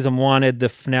 2 movies and wanted the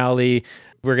finale,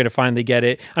 we're going to finally get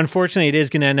it. Unfortunately, it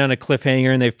is going to end on a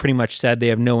cliffhanger, and they've pretty much said they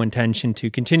have no intention to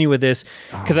continue with this.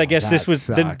 Because I guess this that was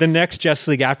sucks. the next Justice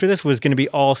League after this was going to be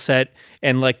all set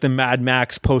in like the Mad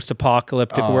Max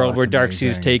post-apocalyptic world where that's Darkseid is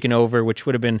amazing. taken over, which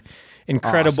would have been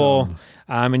incredible.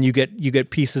 And you get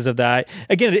pieces of that.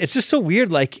 Again, it's just so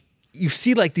weird. Like you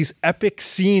see like these epic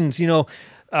scenes.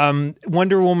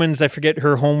 Wonder Woman's, I forget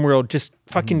her homeworld, just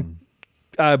fucking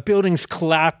buildings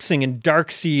collapsing, and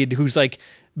Darkseid, who's like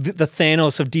the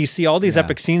Thanos of DC, all these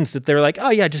epic scenes that they're like, oh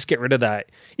yeah, just get rid of that.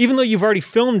 Even though you've already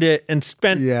filmed it and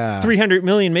spent $300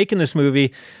 million making this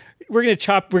movie,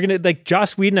 like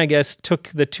Joss Whedon, I guess, took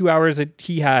the 2 hours that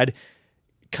he had,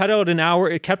 cut out an hour,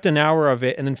 it kept an hour of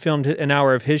it, and then filmed an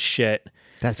hour of his shit.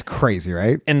 That's crazy,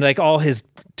 right? And like all his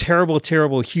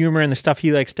terrible humor and the stuff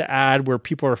he likes to add where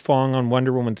people are falling on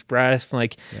Wonder Woman's breast, and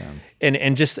like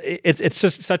and just it's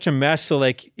just such a mess. So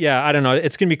like, yeah, I don't know.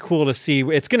 It's gonna be cool to see.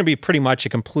 It's gonna be pretty much a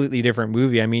completely different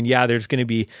movie. I mean, yeah, there's gonna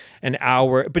be an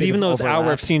hour, but even those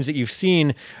hour of scenes that you've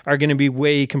seen are gonna be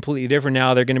way completely different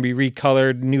now. They're gonna be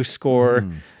recolored, new score,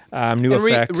 new And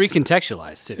effects.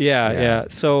 recontextualized too. Yeah.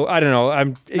 So I don't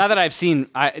know. Now that I've seen,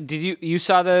 you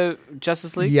saw the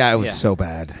Justice League? Yeah, it was so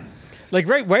bad. Like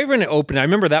right when it opened, I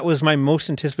remember that was my most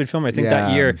anticipated film, I think, that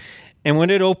Yeah. year. And when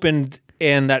it opened,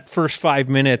 and that first 5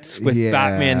 minutes with Yeah.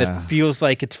 Batman that feels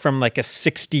like it's from like a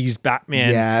 60s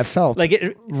Batman. Yeah, it felt like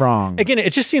it wrong. Again,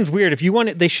 it just seems weird. If you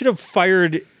wanted, they should have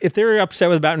fired, if they were upset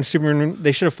with Batman and Superman,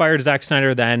 they should have fired Zack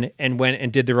Snyder then and went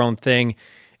and did their own thing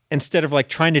instead of like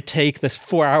trying to take this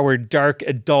 4-hour dark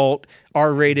adult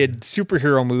R-rated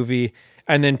superhero movie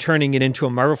and then turning it into a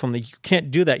Marvel film. Like, you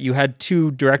can't do that. You had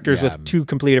two directors with two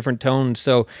completely different tones.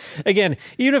 So again,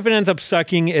 even if it ends up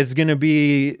sucking, it's going to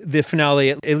be the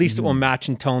finale. At least it will match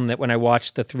in tone that when I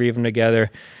watch the three of them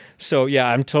together. So yeah,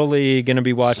 I'm totally going to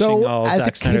be watching all as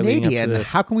Zack a Snyder leading up to Canadian,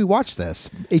 this. how can we watch this?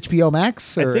 HBO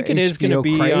Max? Or I think it is going to HBO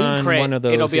be Crave? on Crave. one of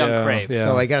those. It'll be on yeah, Crave. Yeah.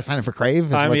 So I got to sign up for Crave?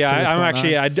 Is I'm what's going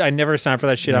actually, on? I never signed up for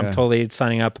that shit. Yeah. I'm totally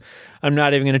signing up. I'm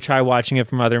not even going to try watching it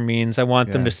from other means. I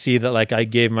want them Yeah. to see that like I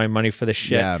gave my money for the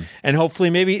shit. Yeah. And hopefully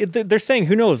maybe they're saying,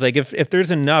 who knows, like if there's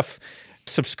enough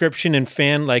subscription and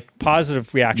fan like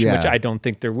positive reaction, Yeah. which I don't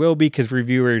think there will be because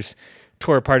reviewers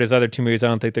tore apart his other two movies. I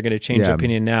don't think they're going to change their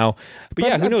opinion now. But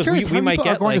yeah, who I'm knows? curious, We how might many people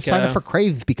get are going like to sign up for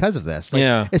Crave because of this. Like,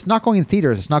 Yeah. It's not going in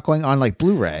theaters. It's not going on like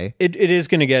Blu-ray. it is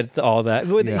going to get all that.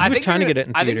 He I was trying to get it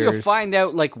in I think theaters. you'll find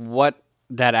out like what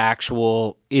that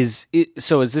actual is.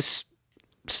 So is this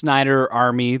Snyder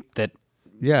Army that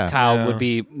Yeah. Kyle Yeah. would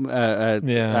be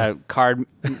Yeah. a card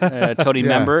toting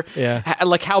member? Yeah.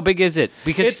 Like how big is it?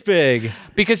 Because It's big.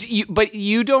 Because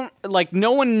you don't like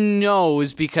no one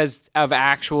knows because of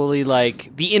actually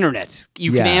like the internet.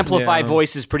 You can Yeah. amplify Yeah.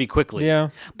 voices pretty quickly. Yeah.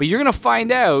 But you're gonna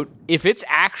find out if it's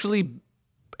actually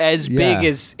as big Yeah.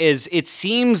 as it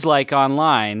seems like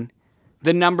online.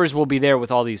 The numbers will be there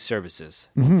with all these services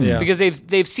Yeah. because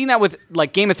they've seen that with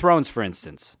like Game of Thrones, for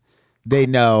instance. They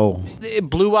know. It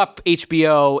blew up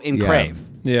HBO and Yeah. Crave.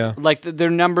 Yeah. Like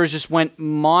their numbers just went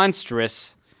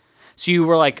monstrous. So you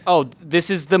were like, "Oh,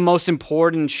 this is the most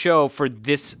important show for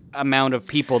this amount of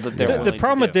people that they're." The willing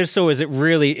problem to with do." this, though, is it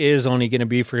really is only going to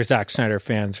be for Zack Snyder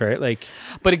fans, right? Like,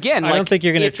 But again, I don't like, think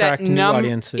you're gonna if that attract new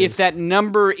audiences. If that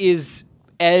number is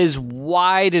as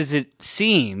wide as it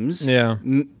seems, yeah.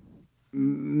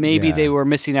 maybe Yeah. they were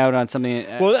missing out on something.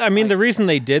 Well, I mean, the reason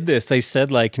they did this, they said,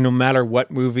 like, no matter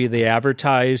what movie they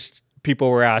advertised, people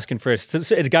were asking for it. So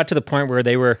it got to the point where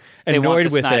they were They want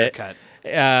annoyed the with Snyder it. cut.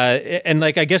 And,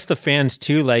 like, I guess the fans,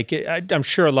 too, like, I'm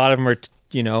sure a lot of them are,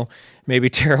 maybe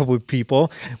terrible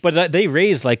people. But they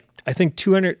raised, like, I think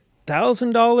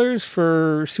 $200,000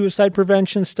 for suicide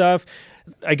prevention stuff.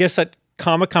 I guess at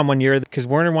Comic-Con one year, because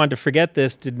Warner wanted to forget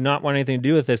this, did not want anything to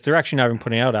do with this. They're actually not even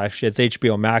putting it out, actually. It's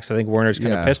HBO Max. I think Warner's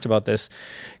kind of pissed about this,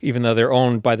 even though they're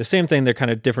owned by the same thing. They're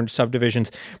kind of different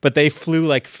subdivisions. But they flew,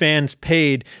 like, fans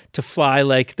paid to fly,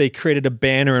 like, they created a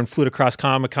banner and flew it across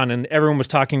Comic-Con, and everyone was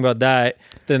talking about that.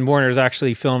 Then Warner's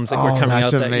actually films that were coming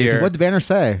out that's that amazing. year. What'd the banner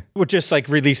say? Would just like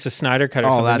release a Snyder cut or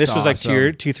Oh, something. that's This was like awesome.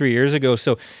 2-3 years ago.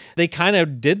 So they kind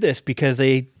of did this because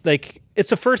they like it's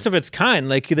the first of its kind.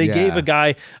 Like they Yeah. gave a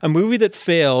guy a movie that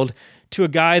failed to a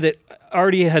guy that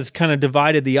already has kind of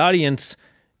divided the audience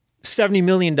 $70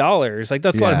 million. Like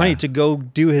that's a lot of Yeah. money to go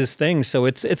do his thing. So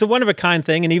it's a one of a kind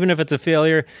thing. And even if it's a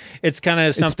failure, it's kind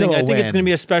of something. still a I think it's win. going to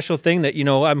be a special thing that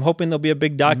I'm hoping there'll be a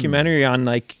big documentary on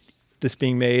like this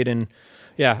being made. And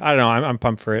yeah, I don't know. I'm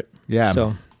pumped for it. Yeah.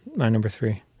 So my number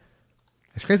 3.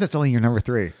 It's crazy that's only your number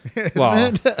 3.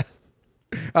 Wow.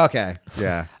 Okay.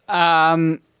 Yeah.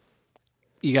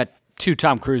 You got 2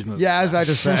 Tom Cruise movies. Yeah, I was about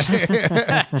to say.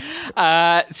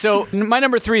 So my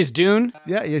number 3 is Dune.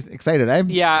 Yeah, you're excited, eh?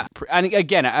 Yeah, and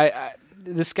again,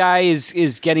 this guy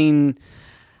is getting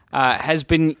has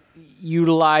been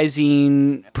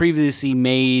utilizing previously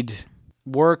made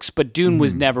works, but Dune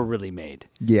was never really made.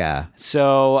 Yeah.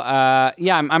 So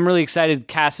yeah, I'm really excited.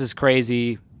 Cass is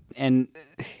crazy, and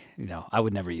I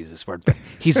would never use this word, but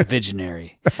he's a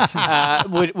visionary,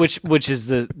 which is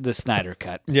the Snyder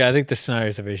cut. Yeah, I think the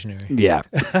Snyder's a visionary. Yeah.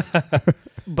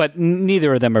 But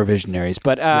neither of them are visionaries.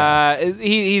 But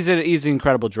he's an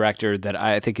incredible director that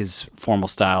I think his formal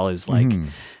style is like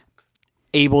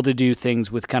able to do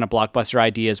things with kind of blockbuster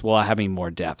ideas while having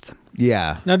more depth.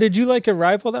 Yeah. Now, did you like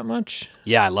Arrival that much?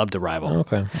 Yeah, I loved Arrival.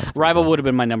 Okay. Arrival would have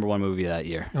been my number 1 movie that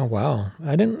year. Oh wow,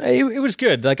 I didn't. It was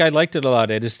good. Like I liked it a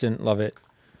lot. I just didn't love it.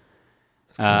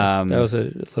 That was a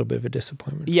little bit of a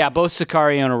disappointment. Yeah, both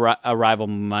Sicario and Arrival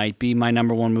might be my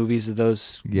number 1 movies of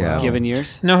those given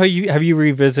years. Now, have you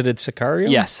revisited Sicario?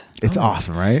 Yes. It's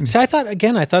awesome, right? So I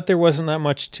thought there wasn't that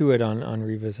much to it on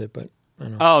revisit, but I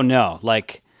don't know. Oh no,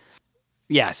 like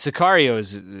Sicario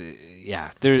is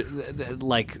there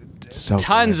like So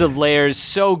tons of layers,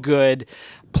 so good,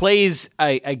 plays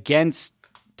against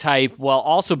type while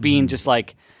also being just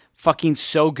like fucking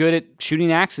so good at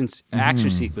shooting action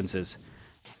sequences.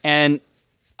 And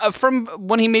from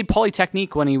when he made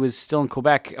Polytechnique when he was still in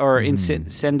Quebec or in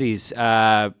Sendi's,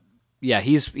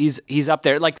 he's up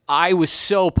there. Like, I was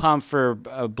so pumped for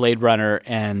Blade Runner,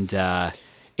 and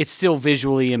it's still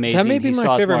visually amazing. That may be He my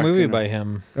saw favorite Mark movie Kuno. by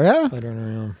him. Yeah. I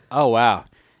don't know. Oh wow,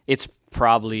 it's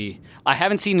probably. I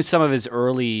haven't seen some of his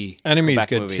early Enemy's Quebec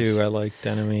good movies. too. I liked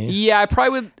Enemy. Yeah, I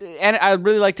probably would, and I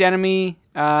really liked Enemy.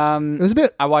 It was a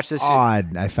bit I watched this.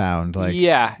 odd, I found. Like,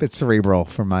 Yeah. a bit cerebral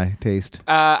for my taste.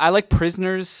 I like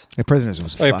Prisoners. The Prisoners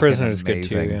was Oh, yeah, fucking Prisoner's amazing.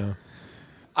 good too. Yeah.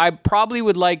 I probably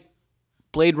would like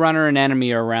Blade Runner and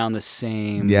Enemy are around the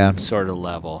same sort of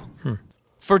level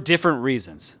for different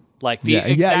reasons. Like the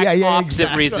exact opposite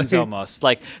exactly. reasons almost.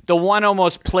 Like the one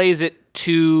almost plays it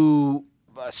too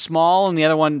small and the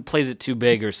other one plays it too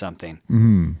big or something.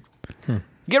 Mm-hmm.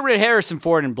 Get rid of Harrison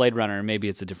Ford in Blade Runner and maybe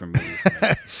it's a different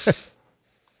movie.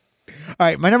 All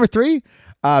right, my number 3,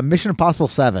 Mission Impossible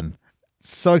 7.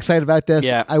 So excited about this.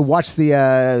 Yeah. I watched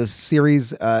the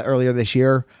series earlier this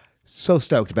year. So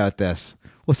stoked about this.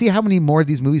 We'll see how many more of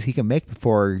these movies he can make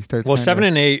before he starts. Well, kinda- 7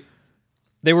 and 8,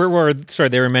 they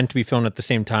were meant to be filmed at the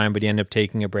same time, but he ended up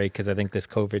taking a break because I think this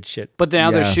COVID shit. But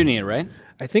now they're Yeah. shooting it, right?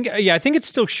 I think it's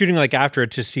still shooting like after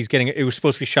it. Just it was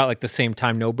supposed to be shot like the same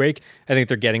time, no break. I think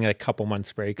they're getting a couple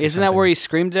months break. or Isn't that something. where he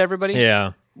screamed at everybody?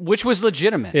 Yeah, Which was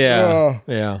legitimate. yeah,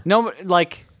 yeah. No,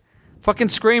 like, fucking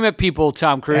scream at people,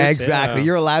 Tom Cruise. Exactly. Yeah.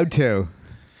 You're allowed to.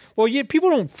 Well, yeah,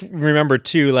 people don't remember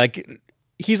too. Like,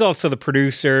 he's also the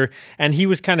producer, and he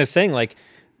was kind of saying like,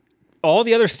 all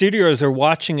the other studios are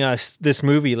watching this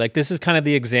movie. Like, this is kind of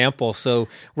the example. So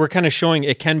we're kind of showing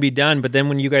it can be done. But then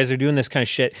when you guys are doing this kind of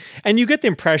shit, and you get the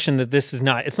impression that this is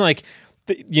not. It's not like,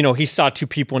 he saw two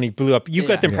people and he blew up. You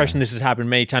got the impression this has happened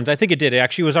many times. I think it did. It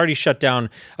actually was already shut down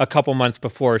a couple months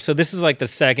before. So this is like the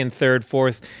second, third,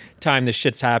 fourth time this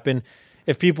shit's happened.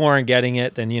 If people aren't getting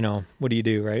it, then what do you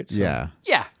do, right? So, Yeah.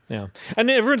 Yeah. yeah. And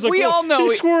then everyone's like, We all know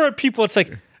he it- swore at people. It's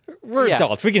like, we're Yeah.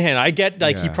 adults. We can handle it. I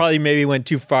get he probably maybe went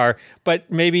too far,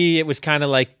 but maybe it was kind of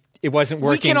like it wasn't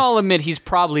working. We can all admit he's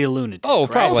probably a lunatic. Oh,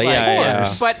 probably, right?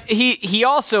 yeah. But he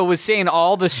also was saying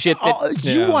all the shit that. Oh,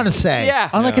 you want to say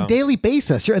on like a daily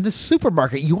basis. You're in the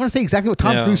supermarket. You want to say exactly what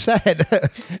Tom Cruise said.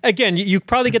 Again, you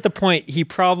probably get the point. He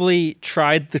probably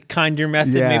tried the kinder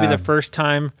method maybe the first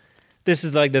time. This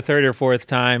is like the third or fourth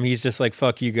time. He's just like,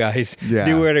 fuck you guys. Yeah.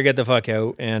 Do it or get the fuck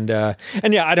out. And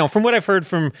yeah, I don't. From what I've heard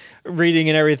from reading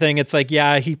and everything, it's like,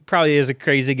 yeah, he probably is a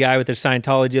crazy guy with his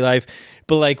Scientology life.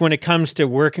 But like when it comes to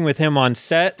working with him on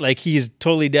set, like he's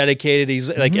totally dedicated. He's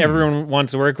like everyone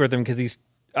wants to work with him because he's,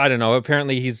 I don't know,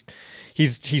 apparently he's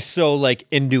so like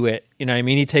into it. You know what I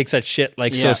mean? He takes that shit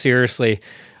like so seriously.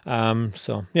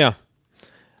 So yeah.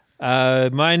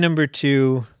 My number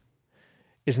 2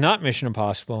 is not Mission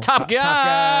Impossible. Top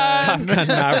Gun. Top Gun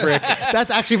Maverick.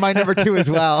 That's actually my number 2 as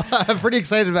well. I'm pretty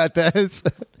excited about this.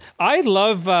 I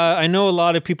love, I know a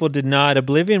lot of people did not.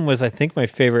 Oblivion was, I think, my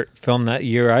favorite film that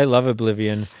year. I love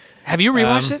Oblivion. Have you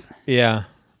rewatched it? Yeah.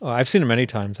 Oh, I've seen it many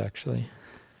times, actually.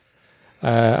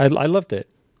 I loved it.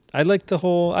 I like the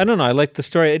whole, I don't know, I like the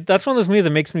story. That's one of those movies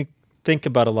that makes me think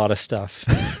about a lot of stuff.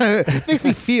 Makes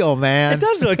me feel, man. It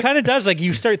does, though. It kind of does. Like,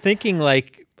 you start thinking,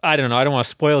 like, I don't know. I don't want to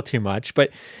spoil too much, but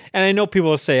and I know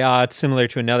people will say, it's similar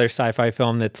to another sci-fi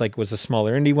film that's like was a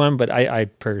smaller indie one, but I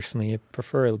personally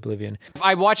prefer Oblivion.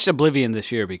 I watched Oblivion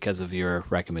this year because of your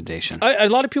recommendation. A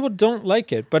lot of people don't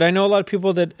like it, but I know a lot of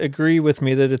people that agree with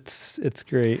me that it's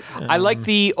great. I like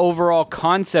the overall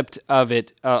concept of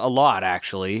it a lot,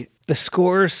 actually. The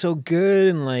score is so good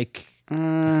and like,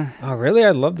 oh really? I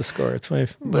love the score. It's my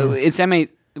It's M8.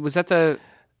 Was that the?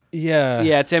 yeah.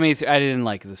 Yeah, it's M8. I didn't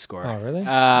like the score. Oh really?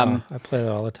 I play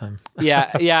that all the time. yeah.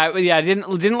 I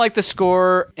didn't like the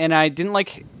score, and I didn't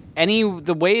like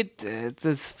the way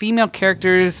the female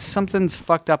characters. Something's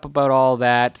fucked up about all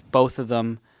that. Both of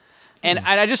them, and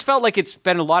I just felt like it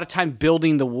spent a lot of time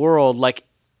building the world. Like,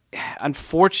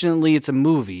 unfortunately, it's a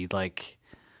movie. Like,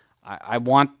 I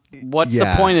want. What's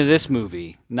the point of this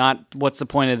movie? Not what's the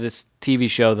point of this TV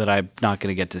show that I'm not going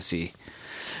to get to see.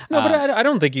 No, but I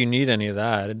don't think you need any of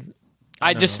that.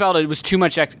 I just felt it was too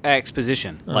much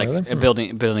exposition, really?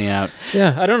 building it out.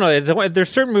 Yeah, I don't know. There's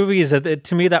certain movies that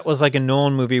to me that was like a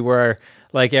Nolan movie where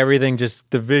like everything, just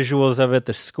the visuals of it,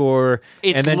 the score,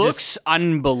 It and then looks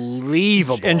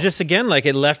unbelievable. and just again like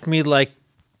it left me like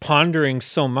pondering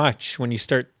so much when you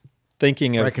start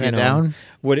thinking of Breaking it down?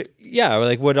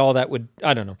 what all that would,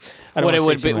 I don't know. I don't what it wanna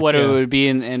would say be, too much, what yeah. it would be,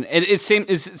 and it's same.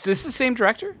 Is this the same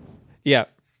director? Yeah.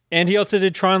 And he also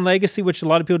did Tron Legacy, which a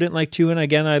lot of people didn't like too. And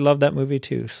again, I love that movie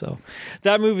too. So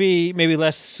that movie, maybe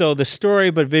less so the story,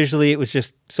 but visually it was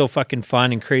just so fucking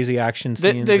fun and crazy action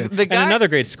scenes. The guy, and another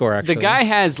great score, actually. The guy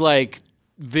has like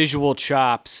visual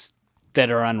chops that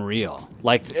are unreal.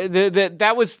 Like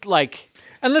that was like.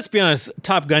 And let's be honest,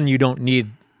 Top Gun, you don't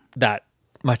need that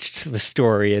much to the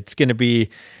story. It's going to be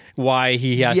why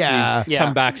he has to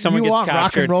come back. Someone you gets want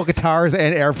captured. rock and roll guitars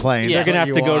and airplanes. Yeah. They're going to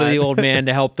have to go to the old man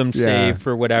to help them Yeah. save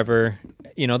for whatever.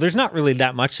 You know, there's not really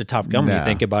that much to Top Gun when you No.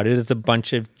 think about it. It's a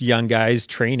bunch of young guys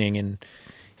training. And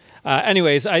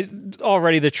anyways,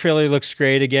 already the trailer looks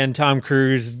great. Again, Tom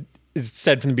Cruise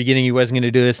said from the beginning he wasn't going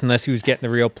to do this unless he was getting the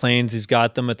real planes. He's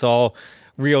got them. It's all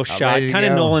real shot. ready to Kind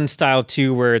of go. Nolan style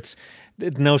too, where it's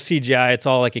no CGI. It's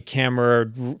all like a camera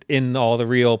in all the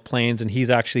real planes, and he's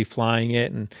actually flying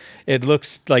it. And it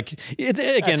looks like again,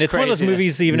 That's it's one of those craziness.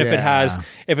 movies. Even if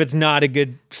it's not a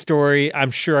good story,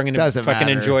 I'm sure I'm going to Doesn't fucking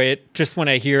matter. enjoy it. Just when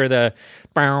I hear the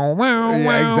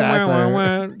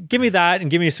exactly. give me that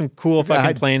and give me some cool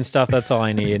fucking plane stuff. That's all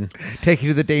I need. Take you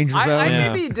to the danger zone. I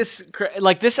Yeah. maybe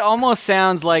like this almost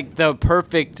sounds like the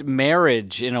perfect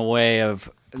marriage in a way of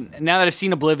now that I've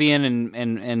seen Oblivion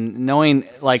and knowing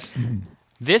like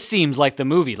this seems like the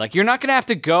movie. Like you're not gonna have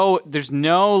to go. There's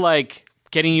no like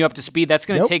getting you up to speed. That's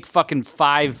gonna Nope. take fucking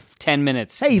 5-10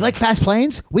 minutes. Hey, you like fast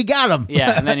planes? We got them.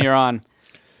 Yeah, and then you're on.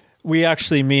 We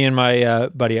actually, me and my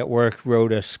buddy at work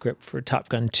wrote a script for Top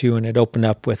Gun 2, and it opened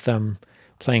up with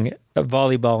playing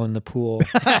volleyball in the pool.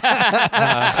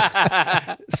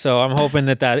 So I'm hoping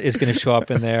that is going to show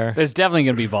up in there. There's definitely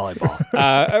gonna be volleyball.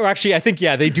 Or actually, I think,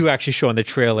 they do actually show in the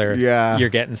trailer. Yeah. You're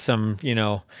getting some,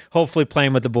 hopefully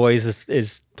playing with the boys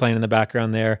is playing in the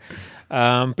background there.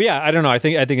 But yeah, I don't know. I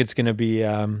think it's going to be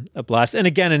a blast. And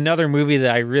again, another movie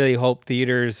that I really hope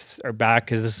theaters are back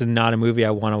because this is not a movie I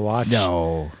want to watch.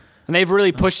 No. And they've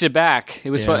really pushed it back.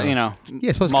 It was, Yeah. Yeah,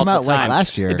 it's supposed to come out multiple like times.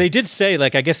 last year. They did say,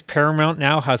 like, I guess Paramount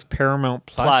now has Paramount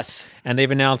Plus. and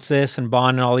they've announced this and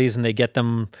Bond and all these, and they get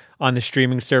them on the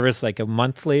streaming service like a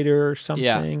month later or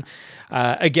something.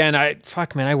 Again,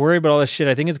 I worry about all this shit.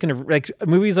 I think it's gonna like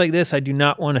movies like this. I do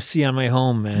not want to see on my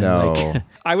home, man. No. Like,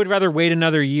 I would rather wait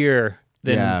another year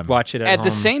than Yeah. watch it at At home.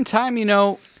 the same time,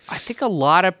 I think a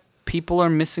lot of people are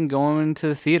missing going to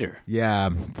the theater. Yeah,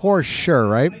 for sure,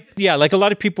 right? Yeah, like a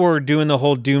lot of people are doing the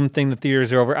whole Doom thing. The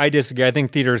theaters are over. I disagree. I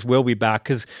think theaters will be back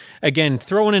because, again,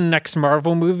 throw in the next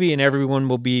Marvel movie and everyone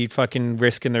will be fucking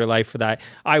risking their life for that.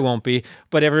 I won't be,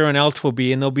 but everyone else will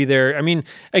be, and they'll be there. I mean,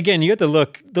 again, you have to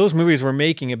look. Those movies were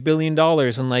making $1 billion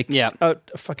in like a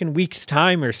fucking week's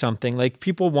time or something. Like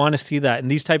people want to see that, and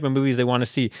these type of movies they want to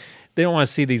see. They don't want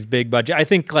to see these big budget. I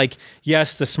think, like,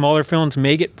 yes, the smaller films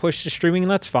may get pushed to streaming,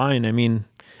 and that's fine. I mean,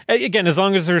 again, as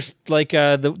long as there's like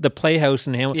the Playhouse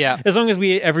in Hamilton, as long as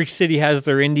every city has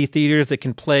their indie theaters that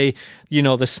can play,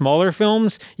 the smaller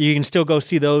films, you can still go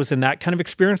see those and that kind of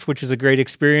experience, which is a great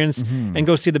experience, and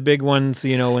go see the big ones,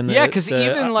 in the because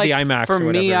even like the IMAX for or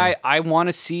me, whatever. I want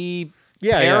to see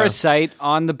Yeah, Parasite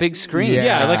on the big screen.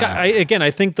 Yeah, like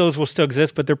I think those will still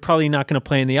exist, but they're probably not going to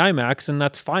play in the IMAX, and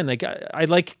that's fine. Like I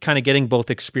like kind of getting both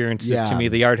experiences to me,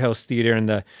 the art house theater and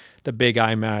the big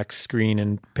IMAX screen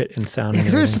and pit and sound.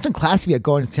 Because and there's everything. something classy about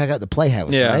going to check out the Playhouse,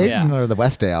 right? Yeah. Or the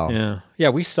Westdale. Yeah,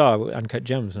 we saw Uncut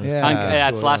Gems. And it was Yeah.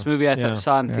 That's the last movie I Yeah.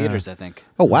 saw in theaters, I think.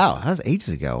 Oh, wow. That was ages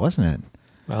ago, wasn't it?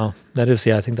 Well, that is,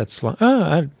 I think that's long.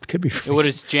 It could be. It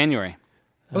was January.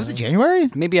 Oh, was it January?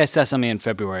 Maybe I saw something in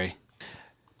February.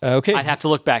 Okay. I'd have to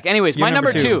look back. Anyways, Your my number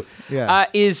number two Yeah.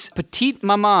 is Petite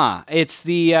Mama. It's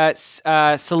the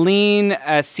Celine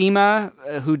Sima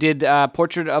who did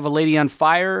Portrait of a Lady on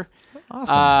Fire.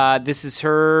 Awesome. This is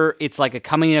her. It's like a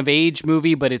coming of age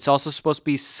movie, but it's also supposed to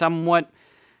be somewhat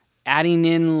adding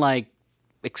in like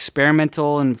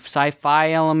experimental and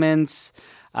sci-fi elements.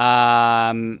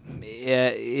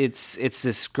 It's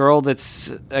this girl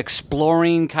that's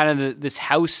exploring kind of this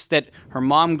house that her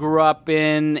mom grew up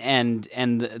in, and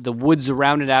the woods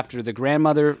around it after the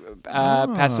grandmother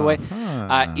passed away.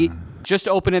 It just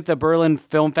opened at the Berlin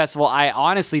Film Festival. I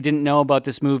honestly didn't know about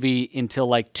this movie until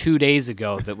like 2 days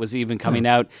ago that was even coming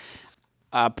out.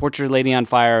 Portrait of a Lady on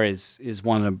Fire is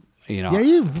one of the Yeah,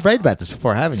 you've read about this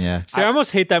before, haven't you? See, I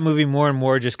almost hate that movie more and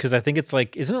more just because I think it's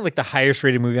like, isn't it like the highest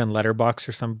rated movie on Letterboxd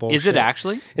or some bullshit? Is it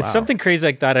actually? It's something crazy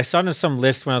like that. I saw it on some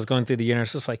list when I was going through the year, and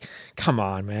it's just like, come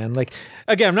on, man. Like,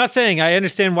 again, I'm not saying I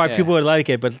understand why people would like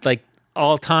it, but like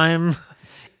all time.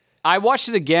 I watched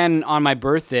it again on my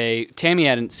birthday. Tammy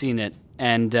hadn't seen it,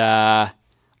 and I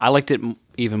liked it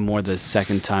even more the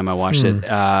second time I watched it.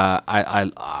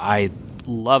 I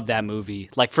love that movie.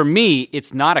 Like, for me,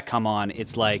 it's not a come on.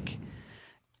 It's like,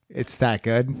 It's that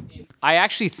good. I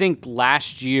actually think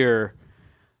last year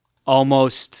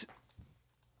almost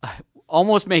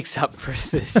makes up for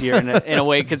this year in a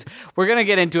way, because we're gonna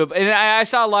get into it. And I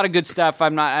saw a lot of good stuff.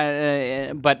 I'm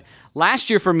not, but last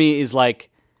year for me is like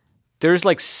there's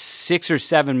like 6 or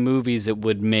 7 movies that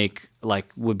would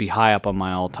be high up on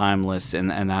my all-time list,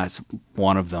 and that's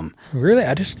one of them. Really?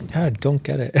 I don't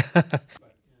get it.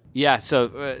 Yeah, so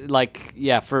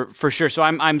for sure. So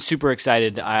I'm super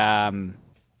excited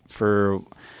for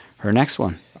her next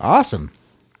one. Awesome.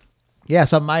 Yeah,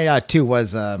 so my 2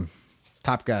 was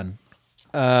Top Gun.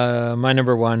 My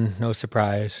number 1, no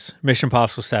surprise, Mission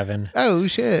Impossible 7. Oh,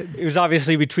 shit. It was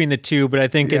obviously between the two, but I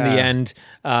think in the Yeah.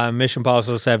 end, Mission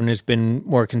Impossible 7 has been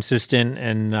more consistent,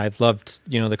 and I've loved,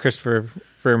 the Christopher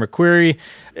McQuarrie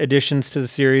additions to the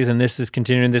series, and this is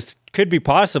continuing. This could be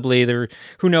possibly,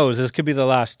 who knows, this could be the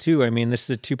last 2. I mean, this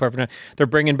is a 2-part. They're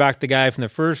bringing back the guy from the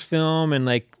first film,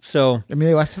 and so...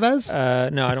 Emilio Estevez?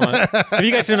 No, I don't want to... If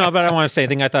you guys don't know about it, I don't want to say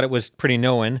anything. I thought it was pretty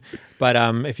known, but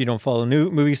if you don't follow new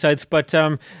movie sites. But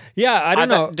yeah, I don't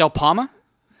know. Del Palma?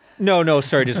 No,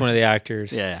 sorry, just one of the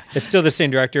actors. Yeah. It's still the same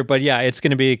director, but yeah, it's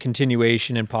going to be a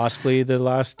continuation and possibly the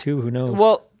last 2. Who knows?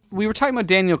 Well, we were talking about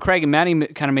Daniel Craig, and Maddie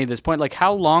kind of made this point. Like,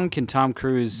 how long can Tom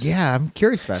Cruise... Yeah, I'm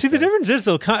curious about See, the that. difference is,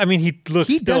 though, I mean, he looks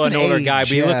He still an doesn't older age, guy,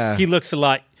 but yeah. he looks a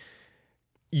lot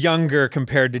younger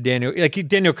compared to Daniel. Like,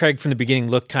 Daniel Craig from the beginning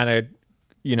looked kind of,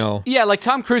 Yeah, like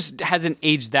Tom Cruise hasn't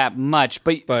aged that much,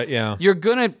 but yeah.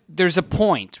 there's a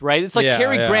point, right? It's like Yeah,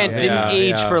 Cary yeah, Grant yeah, didn't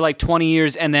age yeah. for like 20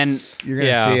 years, and then You're going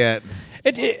to Yeah. see it. I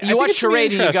You think watch it's gonna be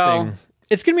Charade and you go, interesting.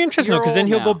 It's going to be interesting, "You're because then old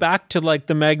he'll now." go back to, like,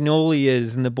 the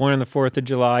Magnolias and the Born on the 4th of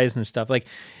Julys and stuff. Like,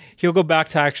 he'll go back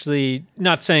to actually,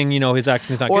 not saying, his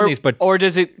acting is not good in these, but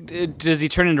does he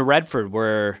turn into Redford,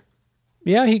 where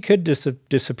yeah, he could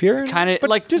disappear. Kinda, but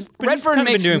like, but he's Redford kind of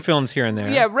makes been doing m- films here and there.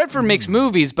 yeah, Redford makes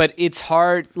movies, but it's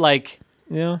hard. Like,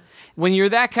 Yeah. when you're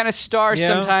that kind of star, Yeah.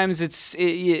 sometimes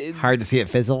Hard to see it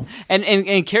fizzle.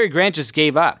 and Cary Grant just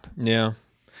gave up. Yeah.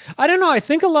 I don't know. I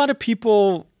think a lot of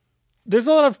people, there's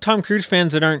a lot of Tom Cruise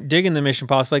fans that aren't digging the Mission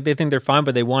Impossible. Like, they think they're fine,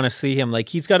 but they want to see him. Like,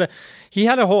 he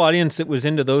had a whole audience that was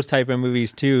into those type of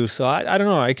movies too. So I don't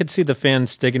know. I could see the fans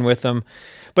sticking with him.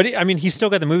 But I mean, he's still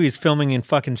got the movies filming in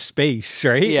fucking space,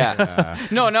 right? Yeah.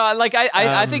 No. Like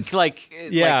I think like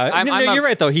Yeah, like, you're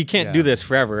right though. He can't do this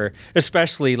forever,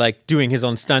 especially like doing his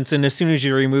own stunts. And as soon as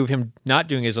you remove him not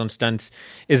doing his own stunts,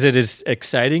 is it as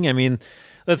exciting? I mean,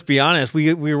 let's be honest.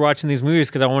 We were watching these movies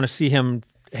because I want to see him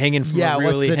hanging from Yeah, a what's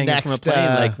really the hanging from a next,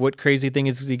 plane. Like, what crazy thing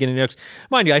is he going to next?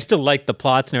 Mind you, I still like the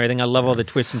plots and everything. I love all the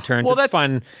twists and turns. Well, It's that's-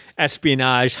 fun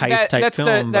espionage heist type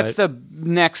film. That's the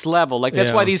next level. Like, that's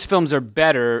Yeah. why these films are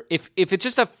better. If it's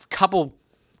just a couple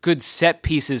good set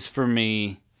pieces for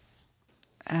me,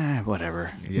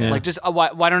 whatever. Yeah. Like, just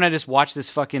why don't I just watch this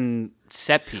fucking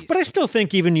set piece? But I still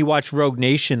think even you watch Rogue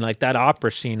Nation, like that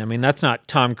opera scene. I mean, that's not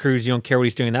Tom Cruise. You don't care what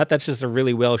he's doing. That's just a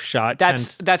really well shot.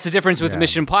 That's the difference with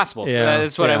Mission Impossible. Yeah,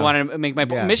 That's what I yeah. want to make my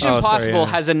point. Yeah. Mission Oh, sorry, Impossible yeah.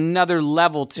 has another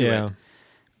level to Yeah. it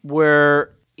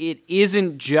where it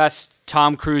isn't just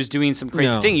Tom Cruise doing some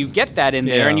crazy No. thing. You get that in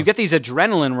there, Yeah. and you get these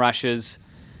adrenaline rushes.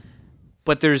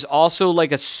 But there's also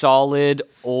like a solid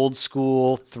old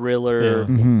school thriller.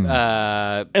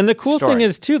 And the cool story. thing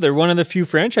is too, they're one of the few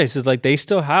franchises like they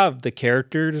still have the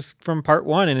characters from part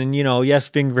 1, and then yes,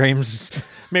 Ving Rhames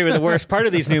maybe the worst part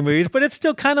of these new movies, but it's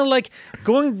still kind of like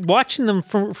watching them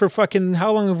for fucking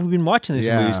how long have we been watching these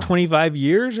Yeah. movies? 25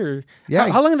 years or Yeah.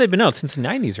 how long have they been out since the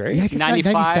 90s, right? Yeah, I guess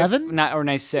 95 97? or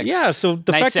 96. Yeah, so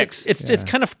the fact that 96. it's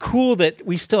kind of cool that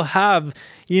we still have,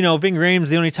 Ving Rhames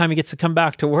the only time he gets to come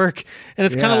back to work, and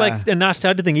it's kind of Yeah. like a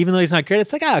nostalgia thing. Even though he's not great,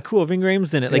 it's like cool, Ving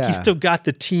Rhames in it. Like he's Yeah. still got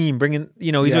the team bringing,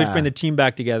 he's always Yeah. bringing the team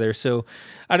back together. So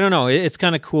I don't know, it's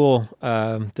kind of cool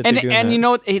that they're and doing that. you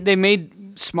know what? They made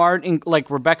smart, like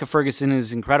Rebecca Ferguson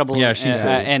is incredible. Yeah, she's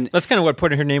great. and That's kind of what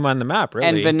put her name on the map,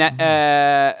 really. And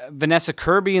Vanessa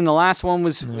Kirby in the last one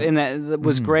was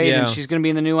great, Yeah. and she's going to be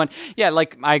in the new one. Yeah,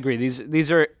 like I agree. These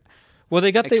are well,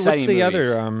 they got what's exciting the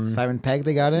movies. other? Simon Pegg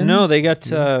they got in? No, they got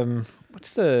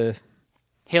what's the?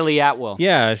 Haley Atwell.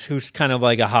 Yeah, who's kind of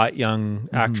like a hot young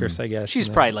actress, I guess. She's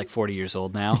in that. probably like 40 years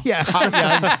old now. Yeah, hot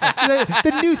young.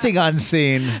 the new thing on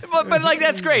scene. but like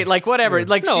that's great. Like whatever.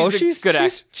 Like No, she's a good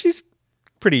actress. she's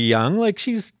pretty young. Like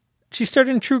she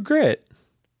started in True Grit.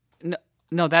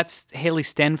 No, that's Haley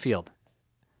Stenfield.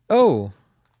 Oh,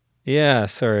 yeah.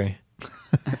 Sorry.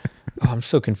 I'm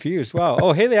so confused. Wow.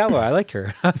 Oh, Haley Atwell. I like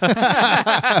her.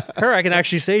 Her, I can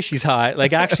actually say she's hot.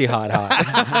 Like actually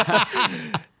hot.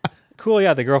 Cool.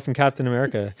 Yeah, the girl from Captain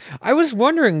America. I was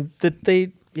wondering that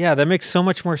that makes so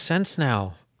much more sense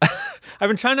now. I've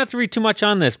been trying not to read too much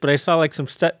on this, but I saw like some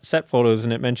set photos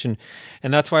and it mentioned,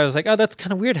 and that's why I was like, oh, that's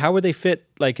kind of weird. How would they fit?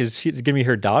 Like, is she going to be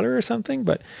her daughter or something?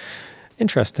 But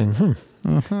interesting.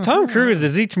 Tom Cruise,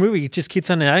 as each movie just keeps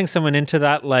on adding someone into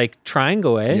that like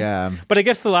triangle, eh? Yeah. But I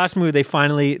guess the last movie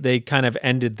they kind of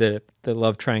ended the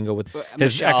love triangle with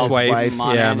his Michelle's ex-wife. wife.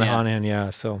 Monaghan, yeah. Monaghan, yeah.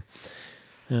 So,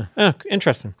 yeah. Oh,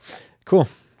 interesting. Cool.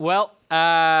 Well,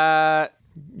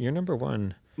 You're number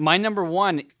one. my number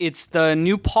one, it's the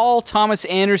new Paul Thomas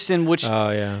Anderson, which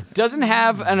Oh, yeah. doesn't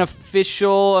have an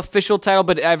official title,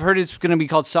 but I've heard it's going to be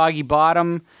called Soggy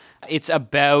Bottom. It's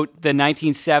about the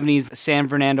 1970s San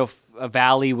Fernando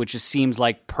Valley, which just seems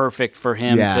like perfect for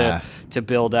him to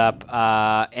build up.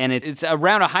 And it's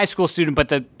around a high school student, but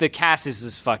the cast is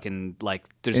just fucking like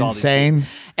there's all these Insane. people.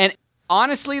 And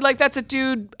honestly, like that's a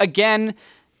dude again.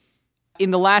 In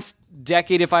the last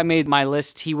decade, if I made my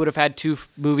list, he would have had 2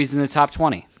 movies in the top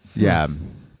 20. Yeah.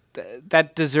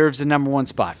 That deserves the number 1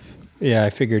 spot. Yeah, I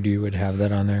figured you would have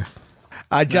that on there.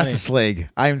 Justice League.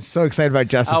 I'm so excited about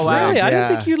Justice Oh, wow. League. Really? I didn't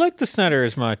Yeah. think you liked the Snyder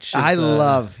as much. I really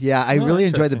enjoyed the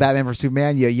interesting. Batman vs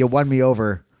Superman. You won me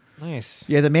over. Nice.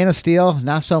 Yeah, the Man of Steel,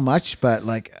 not so much, but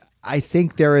like I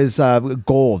think there is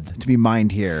gold to be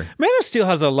mined here. Man of Steel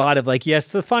has a lot of like, yes,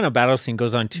 the final battle scene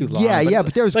goes on too long. Yeah,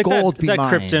 but there's like gold to be that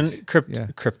mined.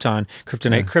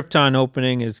 Krypton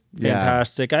opening is Yeah.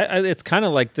 fantastic. It's kind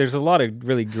of like there's a lot of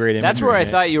really great imagery. That's where I in it.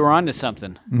 thought you were onto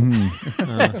something.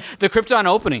 The Krypton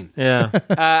opening. Yeah,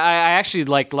 I actually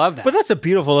love that. but that's a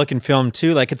beautiful looking film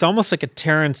too. Like it's almost like a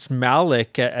Terrence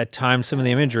Malick at times. Some of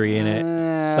the imagery in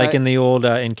it, like in the old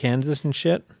in Kansas and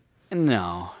shit.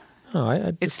 No.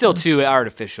 Oh, It's still too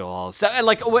artificial, so,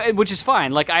 which is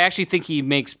fine. Like I actually think he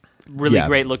makes really Yeah.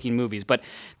 great looking movies, but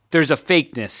there's a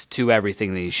fakeness to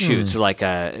everything that he shoots.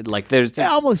 There's It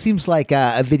almost seems like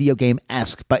a video game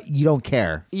esque, but you don't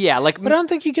care. yeah, like but I don't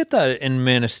think you get that in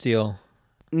Man of Steel.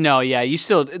 no, yeah,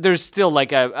 there's still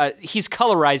like he's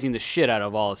colorizing the shit out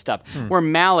of all the stuff. Where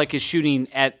Malik is shooting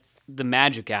at the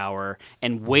magic hour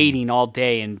and waiting all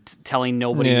day and telling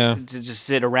nobody Yeah. to just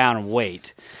sit around and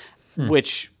wait,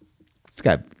 which. It's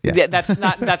got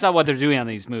That's not what they're doing on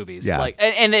these movies. Yeah. Like,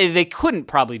 and they couldn't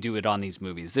probably do it on these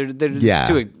movies. They're just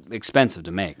too expensive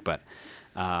to make. But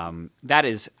that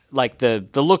is like the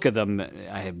look of them.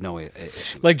 I have no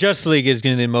issue. Like Justice League is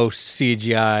going to be the most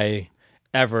CGI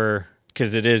ever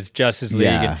because it is Justice League.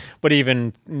 Yeah. But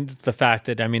even the fact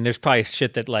that there's probably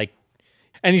shit that like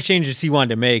any changes he wanted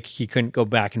to make, he couldn't go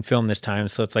back and film this time.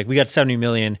 So it's like we got $70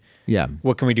 million. Yeah.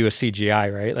 What can we do with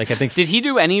CGI, right? Like I think Did he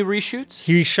do any reshoots?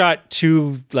 he shot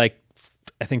 2 I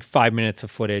think 5 minutes of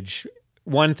footage.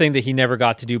 One thing that he never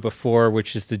got to do before,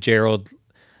 which is the Gerald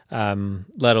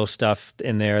Leto stuff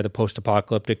in there, the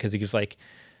post-apocalyptic, because he was like,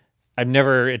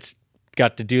 it's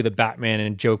got to do the Batman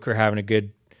and Joker having a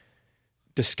good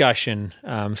discussion.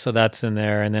 So that's in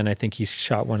there. And then I think he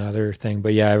shot one other thing.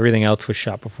 But yeah, everything else was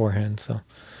shot beforehand. So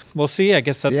we'll see. I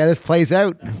guess that's... Yeah, this plays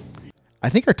out. I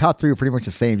think our top 3 are pretty much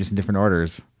the same, just in different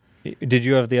orders. Did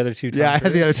you have the other 2? Yeah, I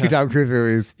had the other 2 Tom Cruise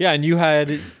movies. Yeah, and you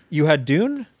had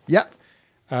Dune? Yep.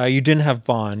 You didn't have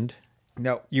Bond.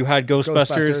 No. You had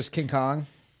Ghostbusters. King Kong.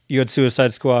 You had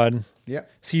Suicide Squad. Yep.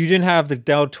 So you didn't have the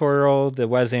Del Toro, the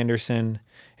Wes Anderson,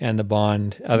 and the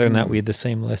Bond. Other than that, we had the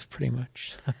same list pretty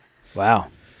much. Wow.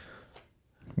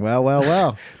 Well.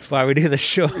 That's why we do the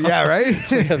show. Yeah, right?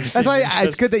 That's why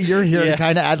it's good that you're here Yeah. to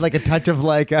kind of add like a touch of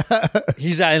like...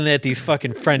 He's adding at these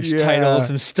fucking French Yeah. titles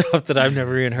and stuff that I've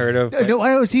never even heard of. but- No,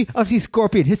 I want to see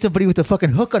Scorpion hit somebody with a fucking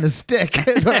hook on a stick.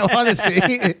 That's what I want to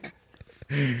see.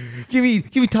 Give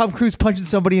me Tom Cruise punching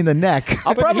somebody in the neck.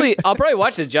 I'll probably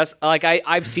watch it.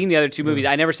 I've seen the other 2 movies.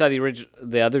 I never saw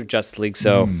the other Justice League.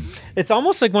 So It's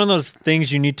almost like one of those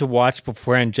things you need to watch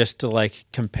beforehand just to like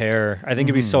compare. I think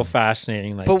it'd be so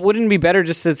fascinating. Like, but wouldn't it be better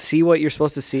just to see what you're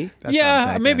supposed to see? That's what I'm yeah,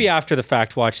 thinking. maybe after the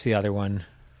fact, watch the other one.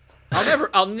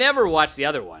 I'll never watch the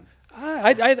other one.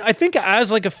 I think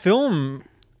as like a film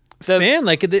fan,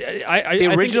 like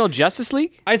The original Justice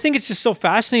League? I think it's just so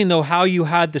fascinating though how you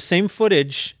had the same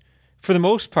footage for the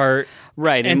most part,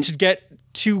 Right, and and- to get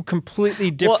 2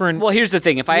 completely different. Well, here's the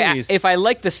thing. If movies. I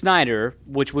like the Snyder,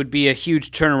 which would be a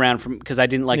huge turnaround from because I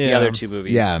didn't like the Yeah. other 2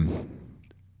 movies. Yeah.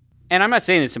 And I'm not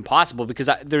saying it's impossible because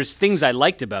there's things I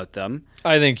liked about them.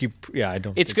 I think I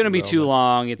don't. It's think going to you be will, too but-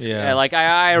 long. It's Yeah.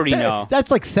 I already know. That's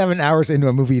like 7 hours into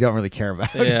a movie you don't really care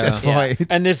about Yeah. at this point.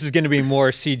 And this is going to be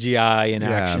more CGI and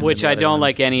action, Which than I the other don't ones.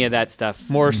 like any of that stuff.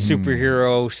 More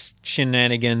superhero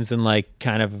shenanigans and like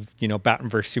kind of Batman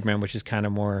vs Superman, which is kind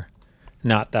of more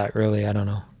not that really. I don't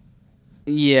know.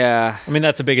 Yeah. I mean,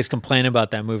 that's the biggest complaint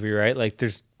about that movie, right? Like,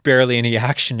 there's barely any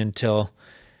action until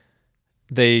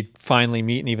they finally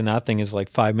meet, and even that thing is like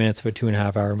 5 minutes of a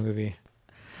 2.5-hour movie.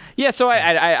 Yeah, so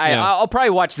Yeah. I'll probably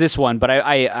watch this one, but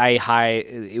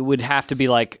it would have to be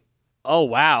like, oh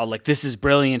wow, like this is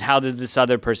brilliant. How did this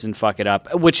other person fuck it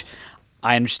up? Which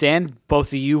I understand both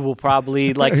of you will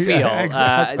probably like feel. Yeah,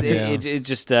 exactly. It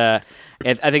just I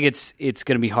think it's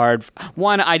going to be hard.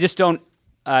 One, I just don't.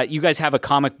 You guys have a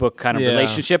comic book kind of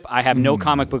relationship. I have no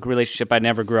comic book relationship. I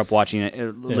never grew up watching it,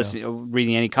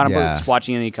 reading any comic books,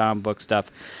 watching any comic book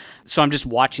stuff. So I'm just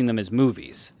watching them as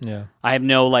movies. Yeah. I have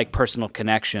no like personal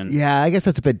connection. Yeah, I guess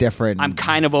that's a bit different. I'm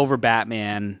kind of over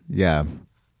Batman. Yeah.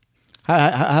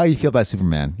 How do you feel about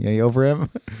Superman? Yeah, you over him?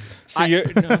 So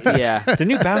Yeah. the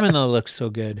new Batman though looks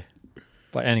so good.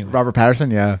 But anyway, Robert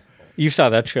Patterson, yeah. you saw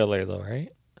that trailer though, right?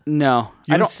 No,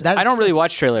 I don't really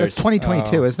watch trailers. That's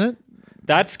 2022, isn't it?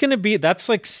 That's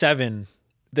like 7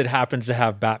 that happens to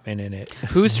have Batman in it.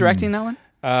 Who's directing that one?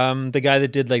 The guy that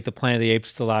did like the Planet of the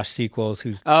Apes, the last sequels,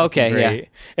 who's Oh, okay, great. yeah.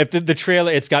 If the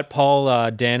trailer, it's got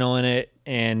Paul Dano in it,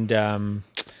 and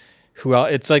who else?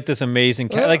 It's like this amazing,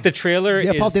 like the trailer.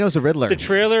 Yeah, Paul Dano's the Riddler. The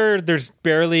trailer, there's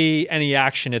barely any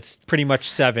action. It's pretty much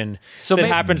 7. So that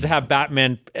happens to have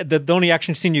Batman. The only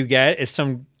action scene you get is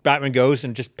some Batman goes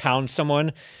and just pounds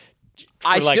someone.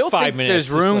 I like still 5 think minutes, there's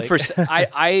room just for.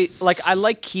 I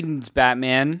like Keaton's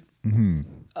Batman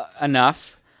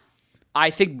enough. I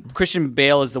think Christian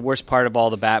Bale is the worst part of all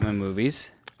the Batman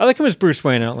movies. I like him as Bruce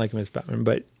Wayne. I don't like him as Batman,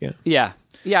 but yeah.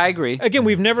 Yeah, I agree. Again,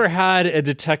 we've never had a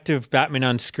detective Batman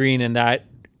on screen, and that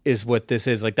is what this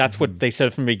is. Like that's what they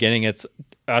said from the beginning. It's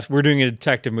us. We're doing a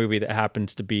detective movie that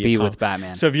happens to be with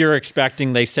Batman. So if you're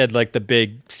expecting, they said like the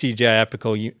big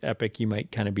CGI epic, you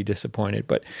might kind of be disappointed.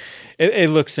 But it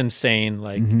looks insane.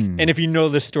 Like, and if you know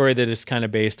the story that it's kind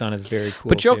of based on, it's very cool.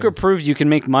 But Joker too. proved you can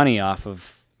make money off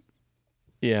of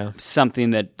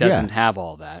something that doesn't Yeah. have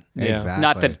all that. Yeah. Exactly.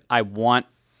 Not that I want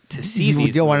to see you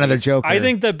these. don't want another movies. Joker. I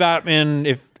think that Batman,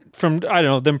 I don't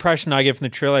know, the impression I get from the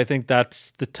trailer, I think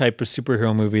that's the type of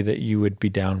superhero movie that you would be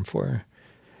down for.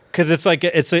 Because it's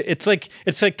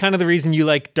like kind of the reason you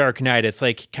like Dark Knight. It's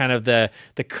like kind of the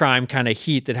crime kind of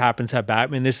heat that happens to have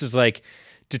Batman. This is like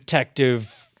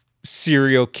detective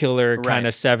serial killer kind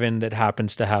of 7 that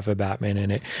happens to have a Batman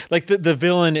in it. Like the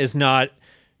villain is not.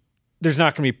 There's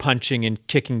not going to be punching and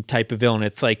kicking type of villain.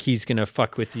 It's like he's going to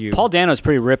fuck with you. Paul Dano's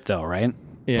pretty ripped though, right?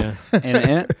 Yeah. In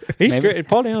it? He's Maybe? great.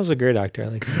 Paul Dano's a great actor. I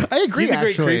like him. I agree, He's a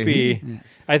great actually. creepy.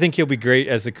 I think he'll be great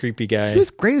as a creepy guy. He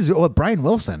was great as Brian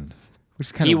Wilson, which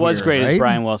is kind of He was weird, great as right?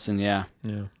 Brian Wilson, yeah.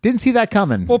 Didn't see that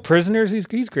coming. Well, Prisoners, he's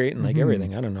great in like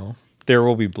everything. I don't know. There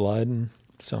Will Be Blood. And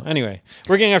so anyway,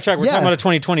 we're getting off track. We're talking about a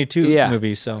 2022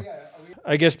 movie. So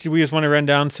I guess do we just want to run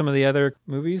down some of the other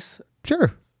movies?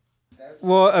 Sure.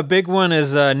 Well, a big one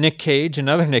is Nick Cage,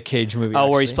 another Nick Cage movie. Oh,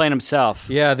 where he's actually. playing himself.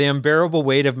 Yeah, The Unbearable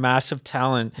Weight of Massive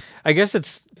Talent. I guess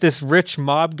it's this rich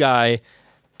mob guy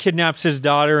kidnaps his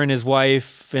daughter and his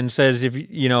wife and says, if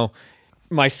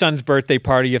my son's birthday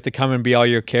party, you have to come and be all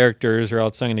your characters or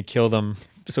else I'm going to kill them.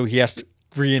 So he has to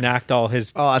reenact all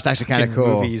his Oh, that's actually kind of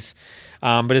cool. movies.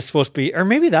 But it's supposed to be, or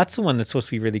maybe that's the one that's supposed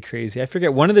to be really crazy. I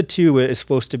forget. One of the two is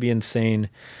supposed to be insane.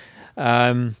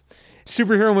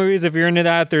 Superhero movies, if you're into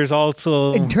that, there's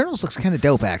also Internals looks kind of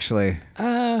dope, actually.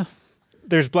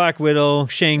 there's Black Widow,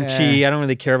 Shang-Chi. I don't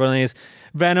really care about any of these.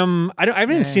 Venom. I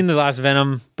haven't even seen the last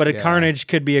Venom, but Carnage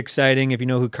could be exciting if you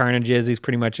know who Carnage is. He's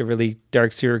pretty much a really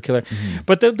dark serial killer.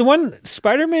 But the one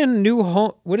Spider-Man New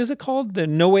Home, what is it called? The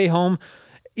No Way Home.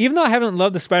 Even though I haven't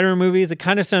loved the Spider-Man movies, it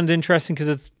kind of sounds interesting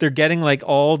because they're getting like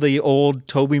all the old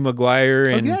Tobey Maguire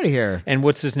and get out of here. And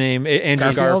what's his name,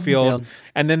 Andrew Garfield.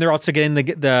 And then they're also getting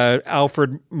the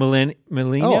Alfred Molina,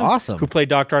 Oh, awesome. who played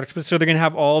Dr. Octopus. So they're going to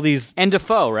have all these. And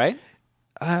Defoe, right?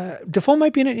 Defoe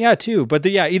might be in it, too. But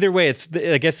either way, it's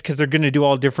I guess because they're going to do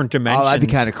all different dimensions. Oh, that'd be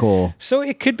kind of cool. So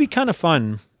it could be kind of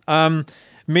fun.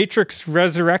 Matrix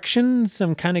Resurrections.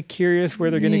 I'm kind of curious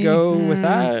where they're going to go with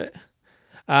that.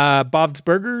 Bob's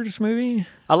Burgers movie.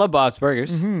 I love Bob's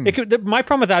Burgers. My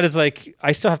problem with that is like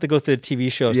I still have to go through the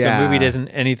TV show, so Yeah. the movie isn't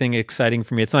anything exciting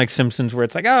for me. It's not like Simpsons where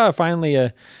it's like, finally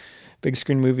a big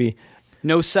screen movie.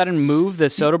 No Sudden Move, the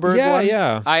Soderbergh Yeah, one.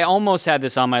 yeah. I almost had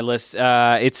this on my list.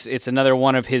 It's another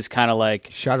one of his kind of like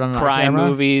Shot on crime camera?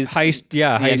 movies. Heist,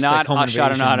 heist, not like home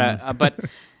shot invasion. on but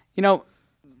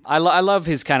I love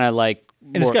his kind of like.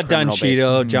 And it's more got Don criminal-based.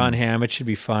 Cheadle, John Hamm. It should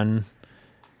be fun.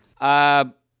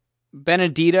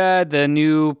 Benedita, the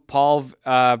new Paul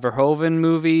Verhoeven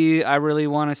movie, I really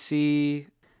want to see.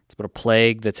 It's about a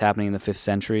plague that's happening in the 5th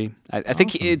century. I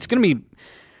think it's going to be.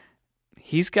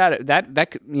 He's got that.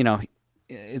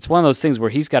 It's one of those things where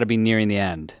he's got to be nearing the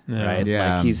end, right?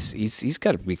 Yeah. Like he's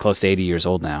got to be close to 80 years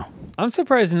old now. I'm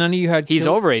surprised none of you had He's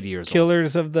over 80 years old.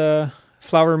 Killers of the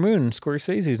Flower Moon,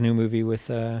 Scorsese's new movie with.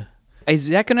 Is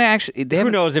that going to actually? Who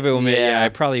knows if it will make? Yeah. Yeah, I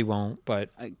probably won't, but.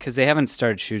 Because they haven't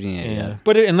started shooting it yet.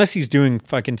 But unless he's doing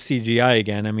fucking CGI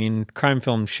again, I mean, crime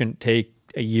films shouldn't take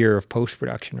a year of post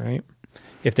production, right?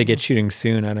 if they get shooting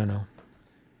soon, I don't know.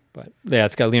 But yeah,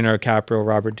 it's got Leonardo DiCaprio,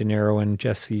 Robert De Niro, and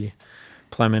Jesse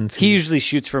Plemons. He usually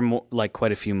shoots for like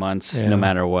quite a few months, no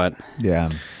matter what.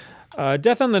 Yeah.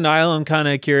 Death on the Nile, I'm kind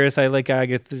of curious. I like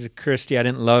Agatha Christie. I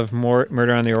didn't love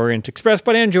Murder on the Orient Express,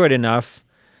 but I enjoyed enough.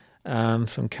 So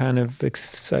I'm kind of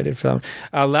excited for that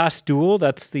one. Last Duel,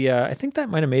 that's the, I think that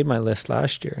might have made my list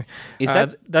last year. Is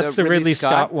that that's the Ridley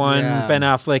Scott one? Yeah. Ben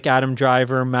Affleck, Adam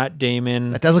Driver, Matt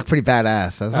Damon. That does look pretty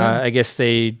badass, doesn't it? I guess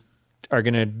they are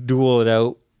going to duel it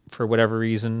out for whatever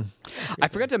reason. I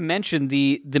forgot to mention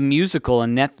the musical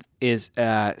and net is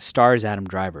stars Adam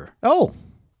Driver. Oh,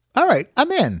 all right.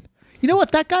 I'm in. You know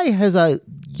what? That guy has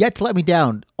yet to let me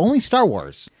down. Only Star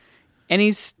Wars. And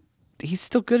he's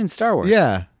still good in Star Wars.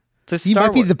 Yeah. It's a He Star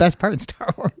might be Wars. the best part in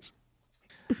Star Wars.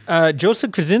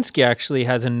 Joseph Krasinski actually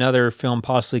has another film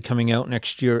possibly coming out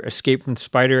next year, Escape from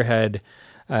Spiderhead.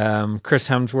 Chris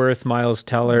Hemsworth, Miles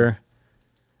Teller,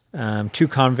 two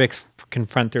convicts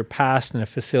confront their past in a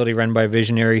facility run by a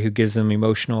visionary who gives them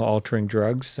emotional altering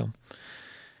drugs. So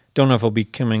don't know if it'll be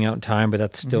coming out in time, but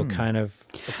that's still kind of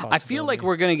a I feel like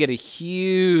we're going to get a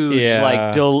huge Yeah.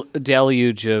 like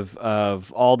deluge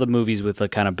of all the movies with the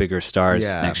kind of bigger stars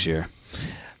Yeah. next year.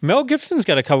 Mel Gibson's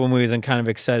got a couple movies I'm kind of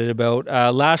excited about.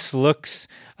 Last Looks,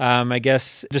 I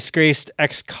guess, disgraced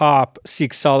ex-cop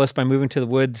seeks solace by moving to the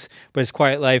woods, but his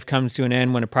quiet life comes to an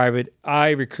end when a private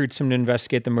eye recruits him to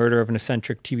investigate the murder of an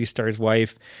eccentric TV star's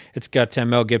wife. It's got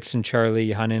Mel Gibson, Charlie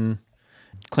Hunnam,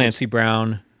 Clancy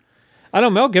Brown. I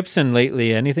don't know, Mel Gibson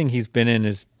lately, anything he's been in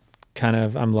is kind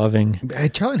of, I'm loving.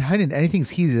 Charlie Hunnam, anything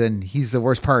he's in, he's the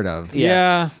worst part of. Yes.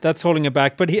 Yeah, that's holding it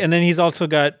back. But and then he's also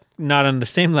got, not on the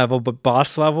same level, but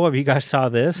Boss level. Have you guys saw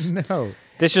this? No.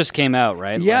 This just came out,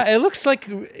 right? Yeah, Like, it looks like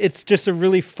it's just a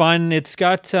really fun. It's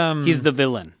got. he's the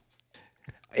villain.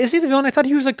 Is he the villain? I thought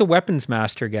he was like the weapons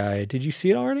master guy. Did you see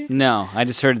it already? No, I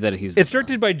just heard that he's. It's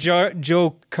directed by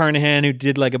Joe Carnahan, who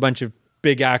did like a bunch of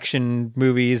big action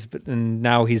movies, and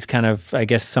now he's kind of, I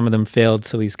guess some of them failed,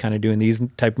 so he's kind of doing these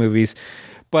type movies.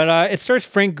 But it stars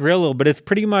Frank Grillo, but it's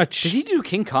pretty much. Did he do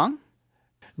King Kong?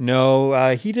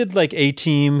 No, he did like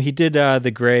A-Team. He did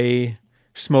The Grey,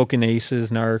 Smoking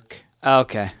Aces, Narc. Oh,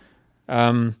 okay.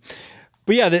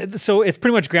 But yeah, so it's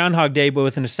pretty much Groundhog Day, but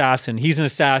with an assassin. He's an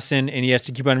assassin, and he has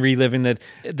to keep on reliving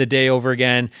the day over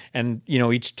again. And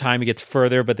each time he gets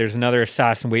further, but there's another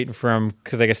assassin waiting for him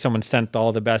because I guess someone sent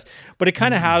all the best. But it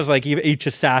kind of has like each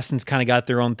assassin's kind of got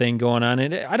their own thing going on.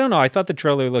 And I don't know. I thought the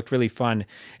trailer looked really fun.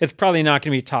 It's probably not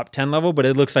going to be top 10 level, but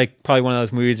it looks like probably one of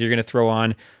those movies you're going to throw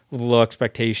on with low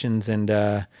expectations and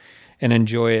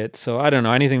enjoy it. So I don't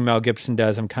know. Anything Mel Gibson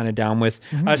does, I'm kind of down with.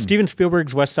 Steven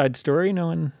Spielberg's West Side Story. No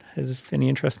one has any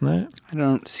interest in that. I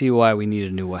don't see why we need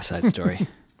a new West Side Story.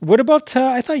 What about?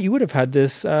 I thought you would have had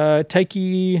this.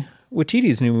 Taika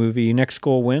Waititi's new movie, Next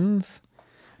Goal Wins.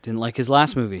 Didn't like his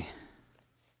last movie,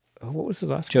 What was his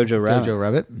last? one? Jojo Rabbit. Jojo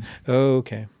Rabbit. Oh,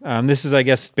 okay. This is, I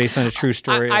guess, based on a true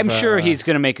story. I'm of, sure he's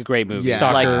going to make a great movie. Yeah.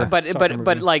 Soccer- But soccer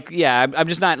movie. like, yeah, I'm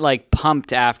just not like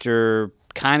pumped after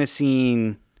kind of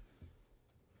seeing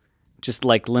just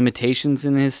like limitations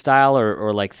in his style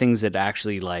or like things that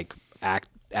actually like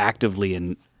actively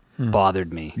and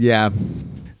bothered me. Yeah.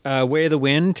 Way of the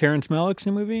Wind, Terrence Malick's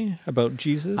new movie about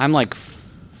Jesus. I'm like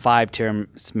 5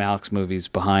 Terrence Malick's movies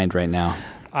behind right now.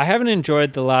 I haven't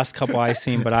enjoyed the last couple I've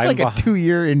seen, but It's like a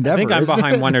 2-year endeavor. I think I'm isn't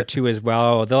behind it? one or two as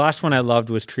well. The last one I loved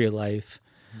was Tree of Life.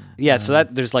 Yeah, so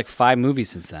that there's like 5 movies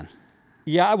since then.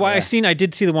 Yeah, well, I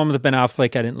did see the one with Ben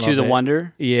Affleck. I didn't love To the it.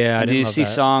 Wonder. Yeah, I Did didn't you love see that.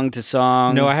 Song to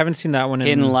Song? No, I haven't seen that one.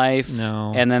 Hidden Life.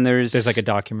 No, And then there's like a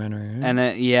documentary. Right? And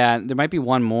then there might be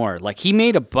one more. Like he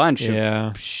made a bunch Yeah.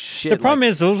 of shit. The problem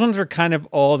like, is those ones are kind of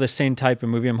all the same type of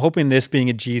movie. I'm hoping this being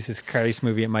a Jesus Christ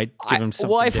movie, it might give him something.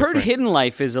 well, I've heard different. Hidden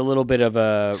Life is a little bit of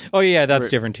a Oh yeah, that's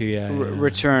different too. Yeah, yeah.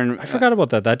 return. I forgot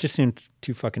about that. That just seemed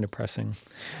too fucking depressing.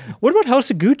 What about House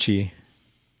of Gucci?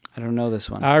 I don't know this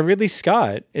one. Ridley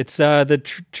Scott. It's the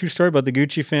true story about the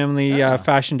Gucci family,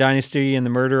 fashion dynasty, and the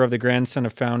murder of the grandson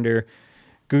of founder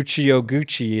Guccio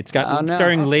Gucci. It's got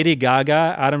starring Lady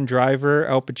Gaga, Adam Driver,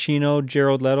 Al Pacino,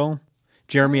 Jared Leto,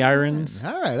 Jeremy Irons.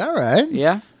 All right.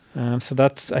 yeah, So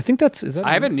that's. I think that's. Is that?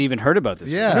 I haven't even heard about this.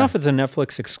 Yeah. I don't know if it's a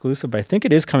Netflix exclusive, but I think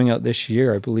it is coming out this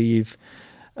year. I believe.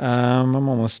 I'm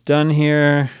almost done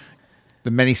here.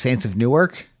 The Many Saints of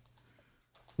Newark.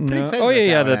 No. excited Oh about yeah,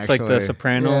 that one, that's like The actually.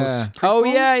 Sopranos. Yeah. Oh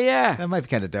yeah. That might be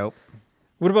kind of dope.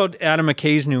 What about Adam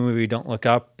McKay's new movie, Don't Look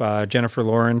Up? Jennifer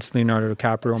Lawrence, Leonardo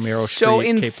DiCaprio, Meryl Streep, So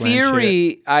in Cate Blanchett.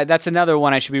 theory, that's another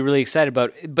one I should be really excited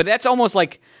about. But that's almost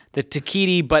like the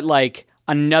Takiti, but like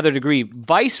another degree.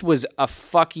 Vice was a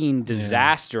fucking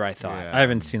disaster. I thought I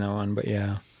haven't seen that one, but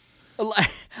yeah.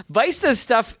 Vice does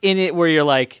stuff in it where you're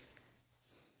like,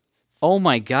 oh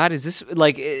my God, is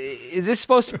this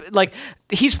supposed to like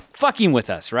he's fucking with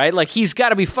us, right? Like he's got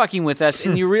to be fucking with us,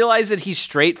 and you realize that he's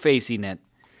straight facing it.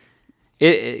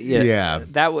 Yeah.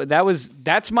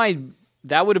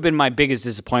 That would have been my biggest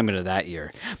disappointment of that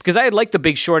year because I had liked The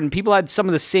Big Short, and people had some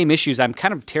of the same issues. I'm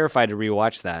kind of terrified to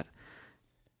rewatch that.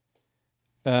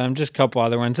 Just a couple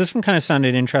other ones. This one kind of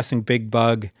sounded interesting. Big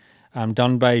Bug,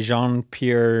 done by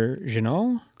Jean-Pierre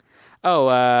Jeunet.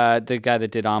 Oh, the guy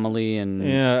that did Amelie and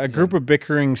a group of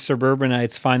bickering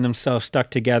suburbanites find themselves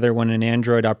stuck together when an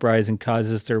android uprising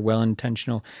causes their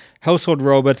well-intentional household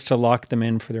robots to lock them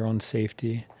in for their own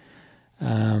safety.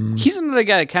 He's another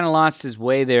guy that kind of lost his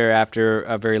way there after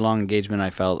a very long engagement, I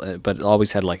felt, but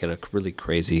always had like a really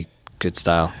crazy good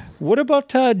style. What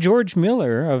about George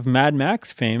Miller of Mad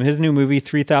Max fame? His new movie,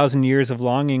 3,000 Years of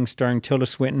Longing, starring Tilda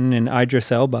Swinton and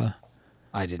Idris Elba.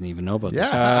 I didn't even know about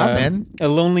this. I'm in. A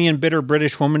lonely and bitter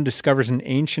British woman discovers an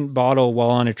ancient bottle while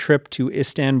on a trip to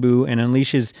Istanbul and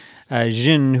unleashes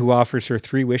Jinn, who offers her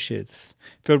 3 wishes.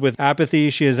 Filled with apathy,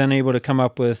 she is unable to come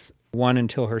up with one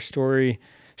until her stories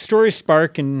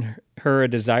spark in her a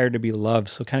desire to be loved.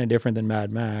 So kind of different than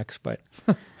Mad Max, but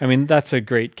I mean, that's a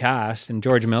great cast, and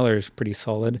George Miller is pretty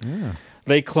solid. Yeah.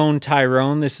 They clone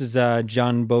Tyrone. This is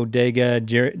John Bodega,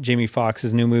 Jamie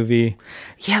Foxx's new movie.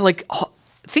 Yeah, like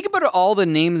think about all the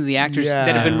names of the actors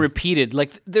that have been repeated.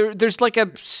 Like there's like a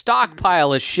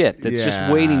stockpile of shit that's just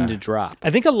waiting to drop. I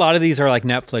think a lot of these are like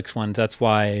Netflix ones. That's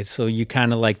why. So you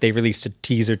kind of like they released a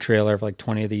teaser trailer of like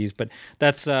 20 of these. But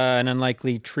that's an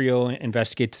unlikely trio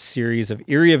investigates a series of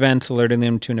eerie events, alerting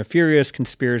them to a nefarious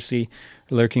conspiracy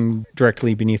lurking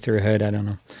directly beneath their hood. I don't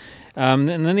know. And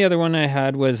then the other one I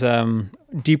had was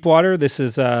Deepwater. This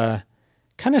is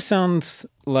kind of sounds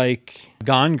like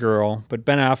Gone Girl, but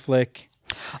Ben Affleck.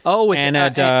 Oh, with Anna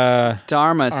de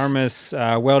Armas,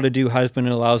 well-to-do husband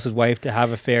who allows his wife to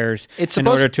have affairs in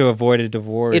order to avoid a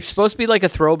divorce. It's supposed to be like a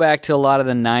throwback to a lot of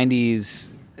the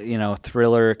 90s,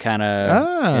 thriller kind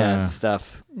of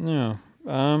stuff. Yeah.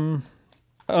 And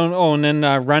then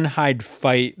Run, Hide,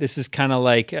 Fight. This is kind of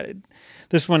like...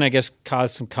 this one, I guess,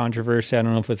 caused some controversy. I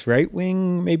don't know if it's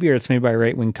right-wing, maybe, or it's made by a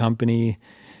right-wing company.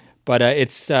 But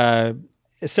it's... a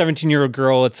 17-year-old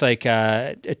girl, it's like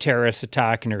a terrorist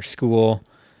attack in her school,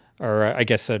 or I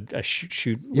guess a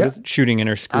shooting in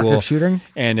her school. Active shooting?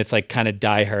 And it's like kind of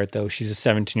Die Hard, though. She's a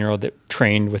 17-year-old that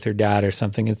trained with her dad or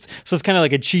something. So it's kind of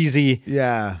like a cheesy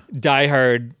Die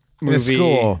Hard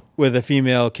movie with a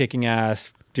female kicking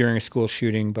ass during a school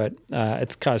shooting, but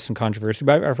it's caused some controversy.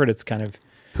 But I've heard it's kind of...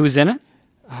 Who's in it?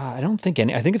 I don't think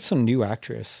any. I think it's some new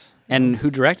actress. And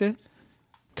who directed?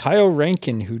 Kyle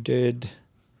Rankin, who did...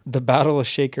 The Battle of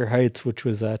Shaker Heights, which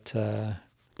was that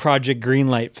Project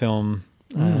Greenlight film.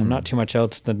 Not too much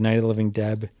else. The Night of the Living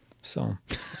Dead. So,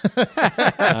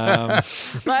 I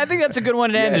think that's a good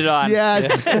one to end it on.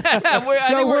 Yeah,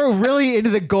 we're really into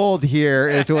the gold here.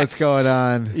 Is what's going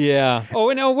on. Yeah.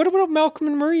 Oh, and what about Malcolm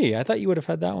and Marie? I thought you would have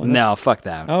had that one. No, fuck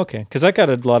that. Oh, okay, because I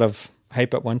got a lot of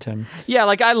hype at one time. Yeah,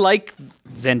 like I like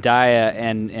Zendaya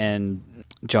and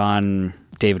John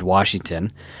David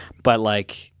Washington, but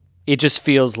like. It just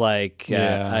feels like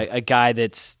a guy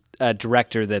that's a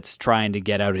director that's trying to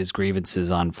get out his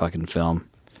grievances on fucking film.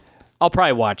 I'll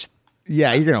probably watch.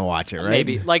 Yeah, you're gonna watch it, right?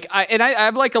 Maybe. Like I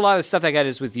have like a lot of stuff that got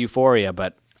is with Euphoria,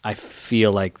 but I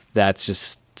feel like that's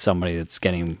just somebody that's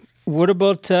getting. What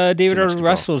about David R.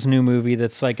 Russell's new movie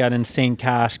that's like got an insane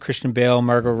cast? Christian Bale,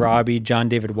 Margot Robbie, John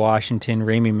David Washington,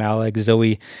 Rami Malek,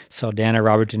 Zoe Saldana,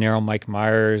 Robert De Niro, Mike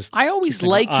Myers. I always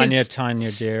like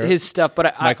his stuff,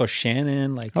 but Michael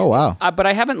Shannon. Oh, wow. But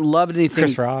I haven't loved anything.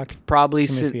 Chris Rock. Probably.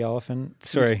 Timothy Olyphant.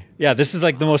 Sorry. Yeah, this is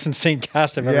like the most insane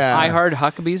cast I've ever seen. I Heart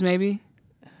Huckabees, maybe?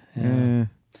 Yeah.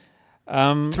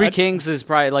 Three Kings is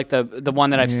probably like the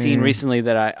one that I've seen recently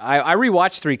that I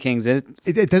rewatched Three Kings.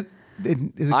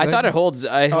 I thought it holds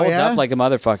up like a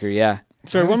motherfucker. Yeah.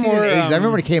 Sorry, one more. I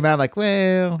remember when it came out. Like,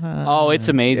 it's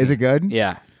amazing. Is it good?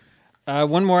 Yeah.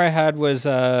 One more I had was,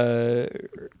 two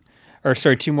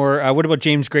more. What about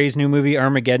James Gray's new movie,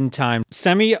 Armageddon Time?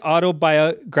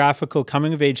 Semi-autobiographical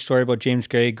coming-of-age story about James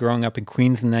Gray growing up in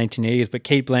Queens in the 1980s, but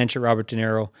Cate Blanchett, Robert De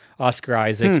Niro, Oscar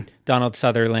Isaac, Donald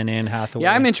Sutherland, Anne Hathaway.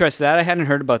 Yeah, I'm interested in that. I hadn't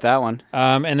heard about that one.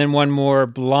 And then one more,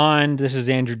 Blonde. This is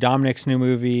Andrew Dominik's new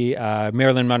movie,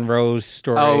 Marilyn Monroe's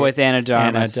story. Oh, with Anna de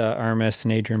Armas. Anna de Armas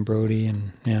and Adrian Brody.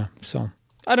 And yeah, so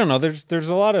I don't know. There's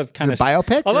a lot of kind of...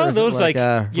 biopic? A lot of those, like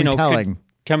could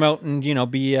come out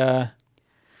and, be...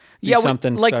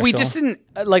 something like special. We just didn't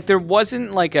like there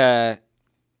wasn't like a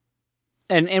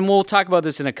and we'll talk about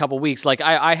this in a couple weeks. Like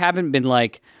I haven't been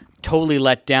like totally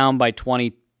let down by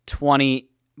 2020,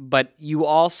 but you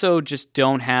also just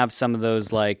don't have some of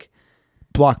those like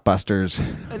blockbusters.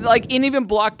 Like, in even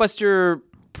blockbuster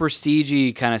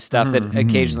prestige kind of stuff that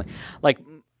occasionally, like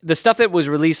the stuff that was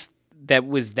released that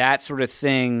was that sort of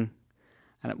thing,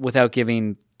 without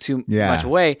giving too much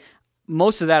away,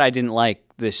 most of that I didn't like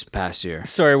this past year.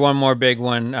 Sorry, one more big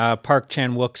one. Park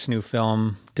Chan-wook's new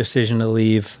film, Decision to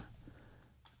Leave.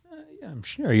 I'm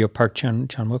sure. Are you a Park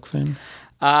Chan-wook fan?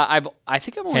 I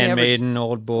think I've only Handmaiden,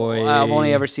 Old Boy. I've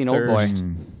only ever seen Old Boy.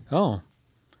 Oh,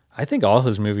 I think all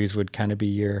his movies would kind of be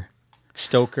your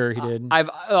Stoker. He did.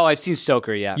 I've seen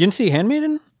Stoker. Yeah. You didn't see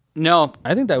Handmaiden? No.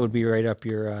 I think that would be right up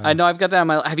your. I know. I've got that on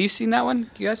my. Have you seen that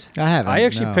one, you guys? I haven't. I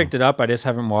actually no. picked it up. I just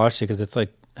haven't watched it because it's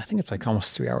like I think it's like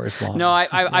almost 3 hours long. No, I've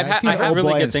seen I have Old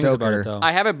really Boy good and things about Stoker. it though.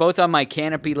 I have it both on my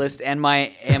Canopy list and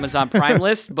my Amazon Prime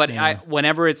list, but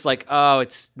whenever it's like, oh,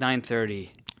 it's 9:30,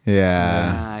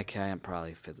 Yeah. I can't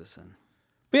probably fit this in.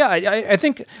 But yeah, I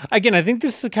think again, I think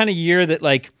this is the kind of year that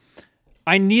like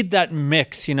I need that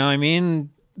mix. You know what I mean?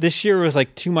 This year was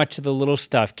like too much of the little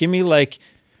stuff. Give me like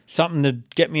something to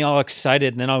get me all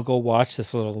excited, and then I'll go watch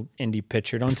this little indie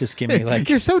picture. Don't just give me like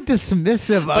You're so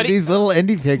dismissive of these little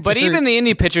indie pictures. But even the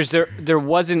indie pictures, there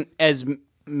wasn't as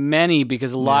many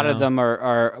because a lot of them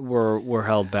were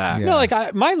held back. no,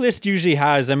 like my list usually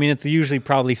has. I mean, it's usually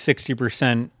probably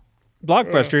 60%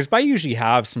 blockbusters, but I usually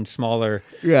have some smaller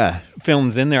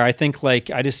films in there. I think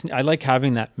like I like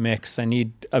having that mix. I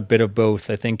need a bit of both.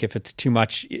 I think if it's too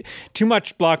much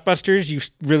blockbusters, you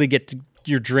really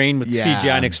you're drained with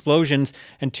CGI and explosions,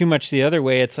 and too much the other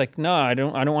way. It's like, no, I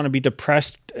don't want to be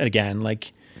depressed again.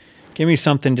 Like, give me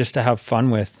something just to have fun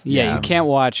with. Yeah, you can't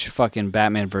watch fucking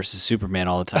Batman versus Superman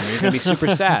all the time. You're gonna be super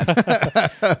sad.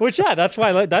 Which that's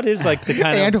why that is like the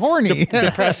kind and of horny.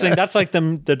 depressing. That's like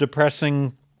the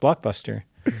depressing blockbuster.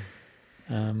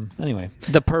 Anyway,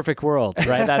 The Perfect World,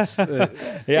 right? That's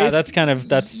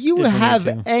that's you different have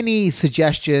too. any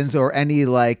suggestions or any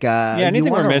like anything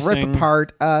you we're want to rip missing.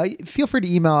 apart, feel free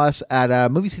to email us at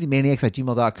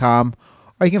moviecitymaniacs@gmail.com,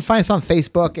 or you can find us on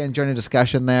Facebook and join a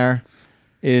discussion there.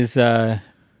 Is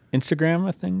Instagram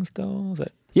a thing still? Is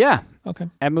it yeah. okay?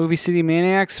 At Movie City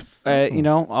Maniacs,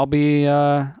 I'll be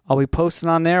posting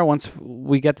on there once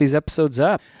we get these episodes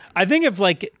up. I think if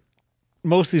like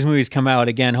most of these movies come out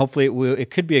again, hopefully it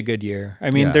could be a good year.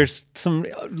 I mean, there's some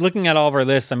looking at all of our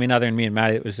lists. I mean, other than me and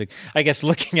Maddie, it was like, I guess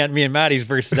looking at me and Maddie's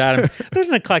versus Adam's. There's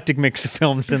an eclectic mix of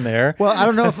films in there. Well, I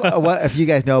don't know if you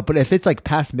guys know, but if it's like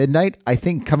past midnight, I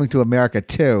think Coming to America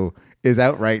 2 is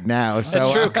out right now. So,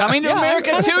 That's true. Coming to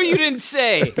America too, you didn't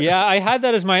say. Yeah, I had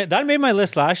that as that made my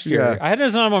list last year. Yeah. I had it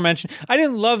as an honorable mention. I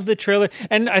didn't love the trailer,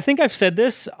 and I think I've said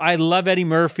this. I love Eddie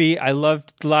Murphy. I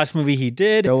loved the last movie he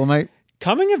did. Dolomite.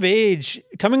 Coming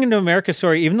into America,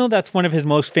 even though that's one of his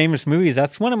most famous movies,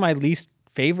 that's one of my least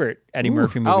favorite Eddie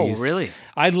Murphy movies. Oh, really?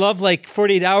 I love like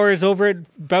 48 Hours over it,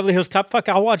 Beverly Hills Cop. Fuck,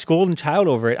 I'll watch Golden Child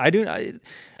over it.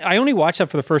 I only watched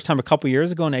that for the first time a couple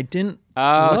years ago, and I didn't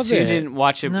love so it. you didn't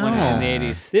watch it when in the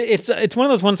 80s. It's one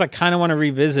of those ones I kind of want to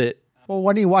revisit. Well,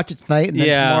 why don't you watch it tonight and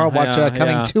then tomorrow watch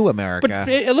Coming to America? But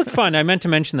it looked fun. I meant to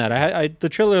mention that. The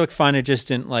trailer looked fun. It just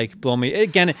didn't like blow me.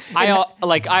 Again,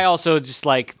 I also just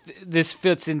like this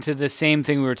fits into the same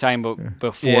thing we were talking about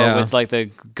before with like the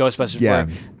Ghostbusters. Yeah.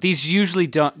 Where these usually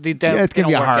don't. It's gonna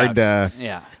be hard.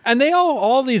 Yeah. and they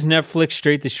all these Netflix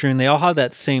straight to stream, they all have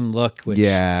that same look. Which,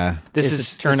 This It's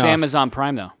is a turn off. Amazon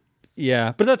Prime though.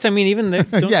 yeah, but that's. I mean, even they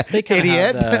they kind of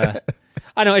idiot. have the.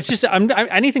 I know it's just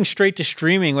anything straight to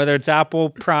streaming, whether it's Apple,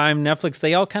 Prime, Netflix.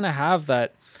 They all kind of have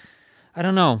that. I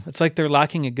don't know. It's like they're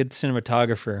lacking a good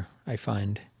cinematographer. I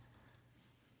find.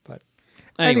 But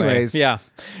anyways, yeah,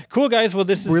 cool guys. Well,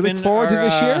 this has We been look forward to our,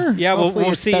 this year. Yeah, Hopefully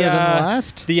we'll it's see better than the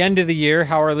last. the end of the year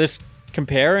how our lists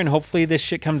compare, and hopefully this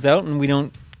shit comes out and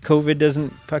COVID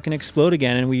doesn't fucking explode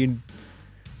again, and we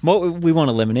won't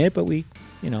eliminate it, but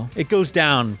it goes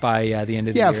down by the end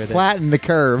of the year. Yeah, flatten the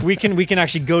curve. We can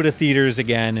actually go to theaters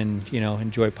again and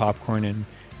enjoy popcorn and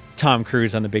Tom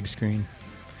Cruise on the big screen.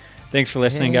 Thanks for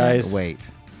listening, guys. Wait,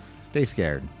 stay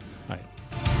scared. All right.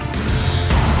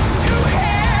 Two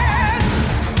hands,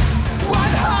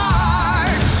 one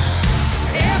heart,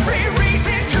 every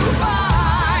reason to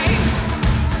fight.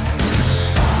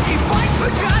 He fights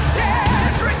for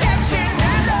justice, redemption,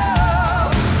 and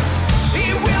love.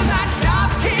 He will not stop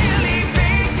till he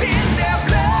bathes in their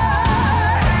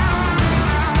blood.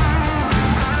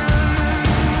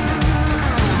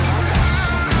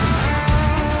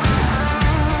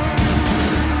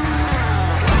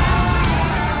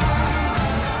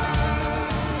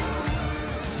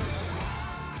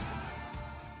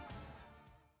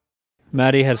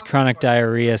 Maddie has chronic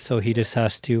diarrhea, so he just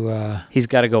has to. He's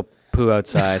got to go poo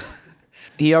outside.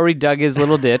 He already dug his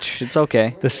little ditch. It's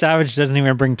okay. The savage doesn't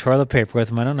even bring toilet paper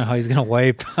with him. I don't know how he's gonna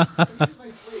wipe.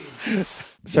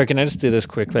 Sorry, can I just do this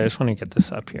quickly? I just want to get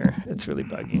this up here. It's really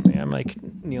bugging me. I'm like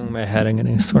kneeling my head. I'm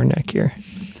getting a sore neck here.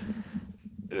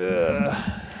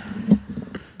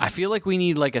 I feel like we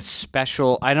need like a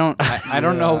special. I don't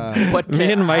know what.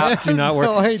 Me and Mike's do not work.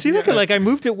 no idea. See, look at I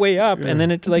moved it way up, and then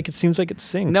it seems like it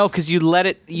sinks. No, because you let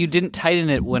it. You didn't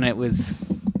tighten it when it was.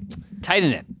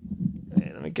 Tighten it.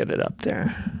 Wait, let me get it up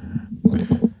there.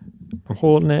 I'm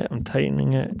holding it. I'm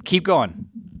tightening it. Keep going.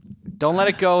 Don't let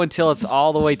it go until it's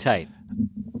all the way tight.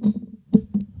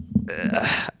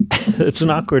 It's an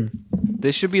awkward.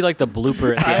 This should be like the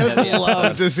blooper at the I end of would the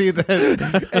love to see this.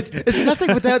 It's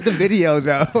nothing without the video,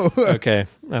 though. Okay,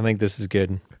 I think this is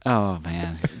good. Oh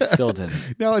man, still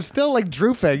didn't. No, it's still like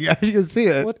drooping. You can see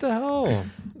it. What the hell?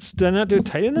 Did I not do it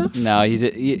tight enough? No,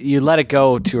 you let it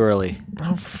go too early.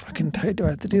 How fucking tight do I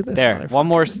have to do this? There, one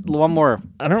more.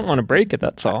 I don't want to break it.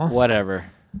 That's all. Whatever.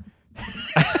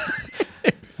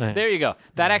 There you go.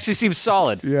 That actually seems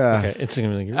solid. Yeah. Okay, it's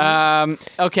gonna be like.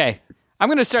 Okay, I'm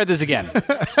gonna start this again.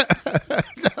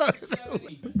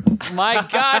 My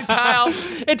God, Kyle,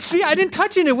 See, I didn't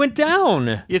touch it. It went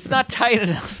down. it's not tight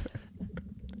enough.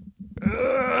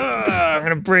 I'm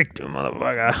gonna break the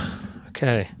motherfucker.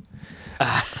 Okay.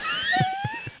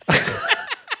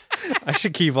 I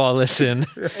should keep all this in.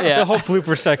 Yeah. The whole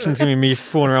blooper section's gonna be me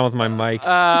fooling around with my mic.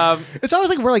 It's always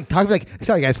like we're like talking like,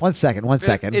 sorry guys, one second. Is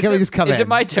Can we just come in? Is it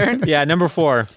my turn? Yeah, number 4.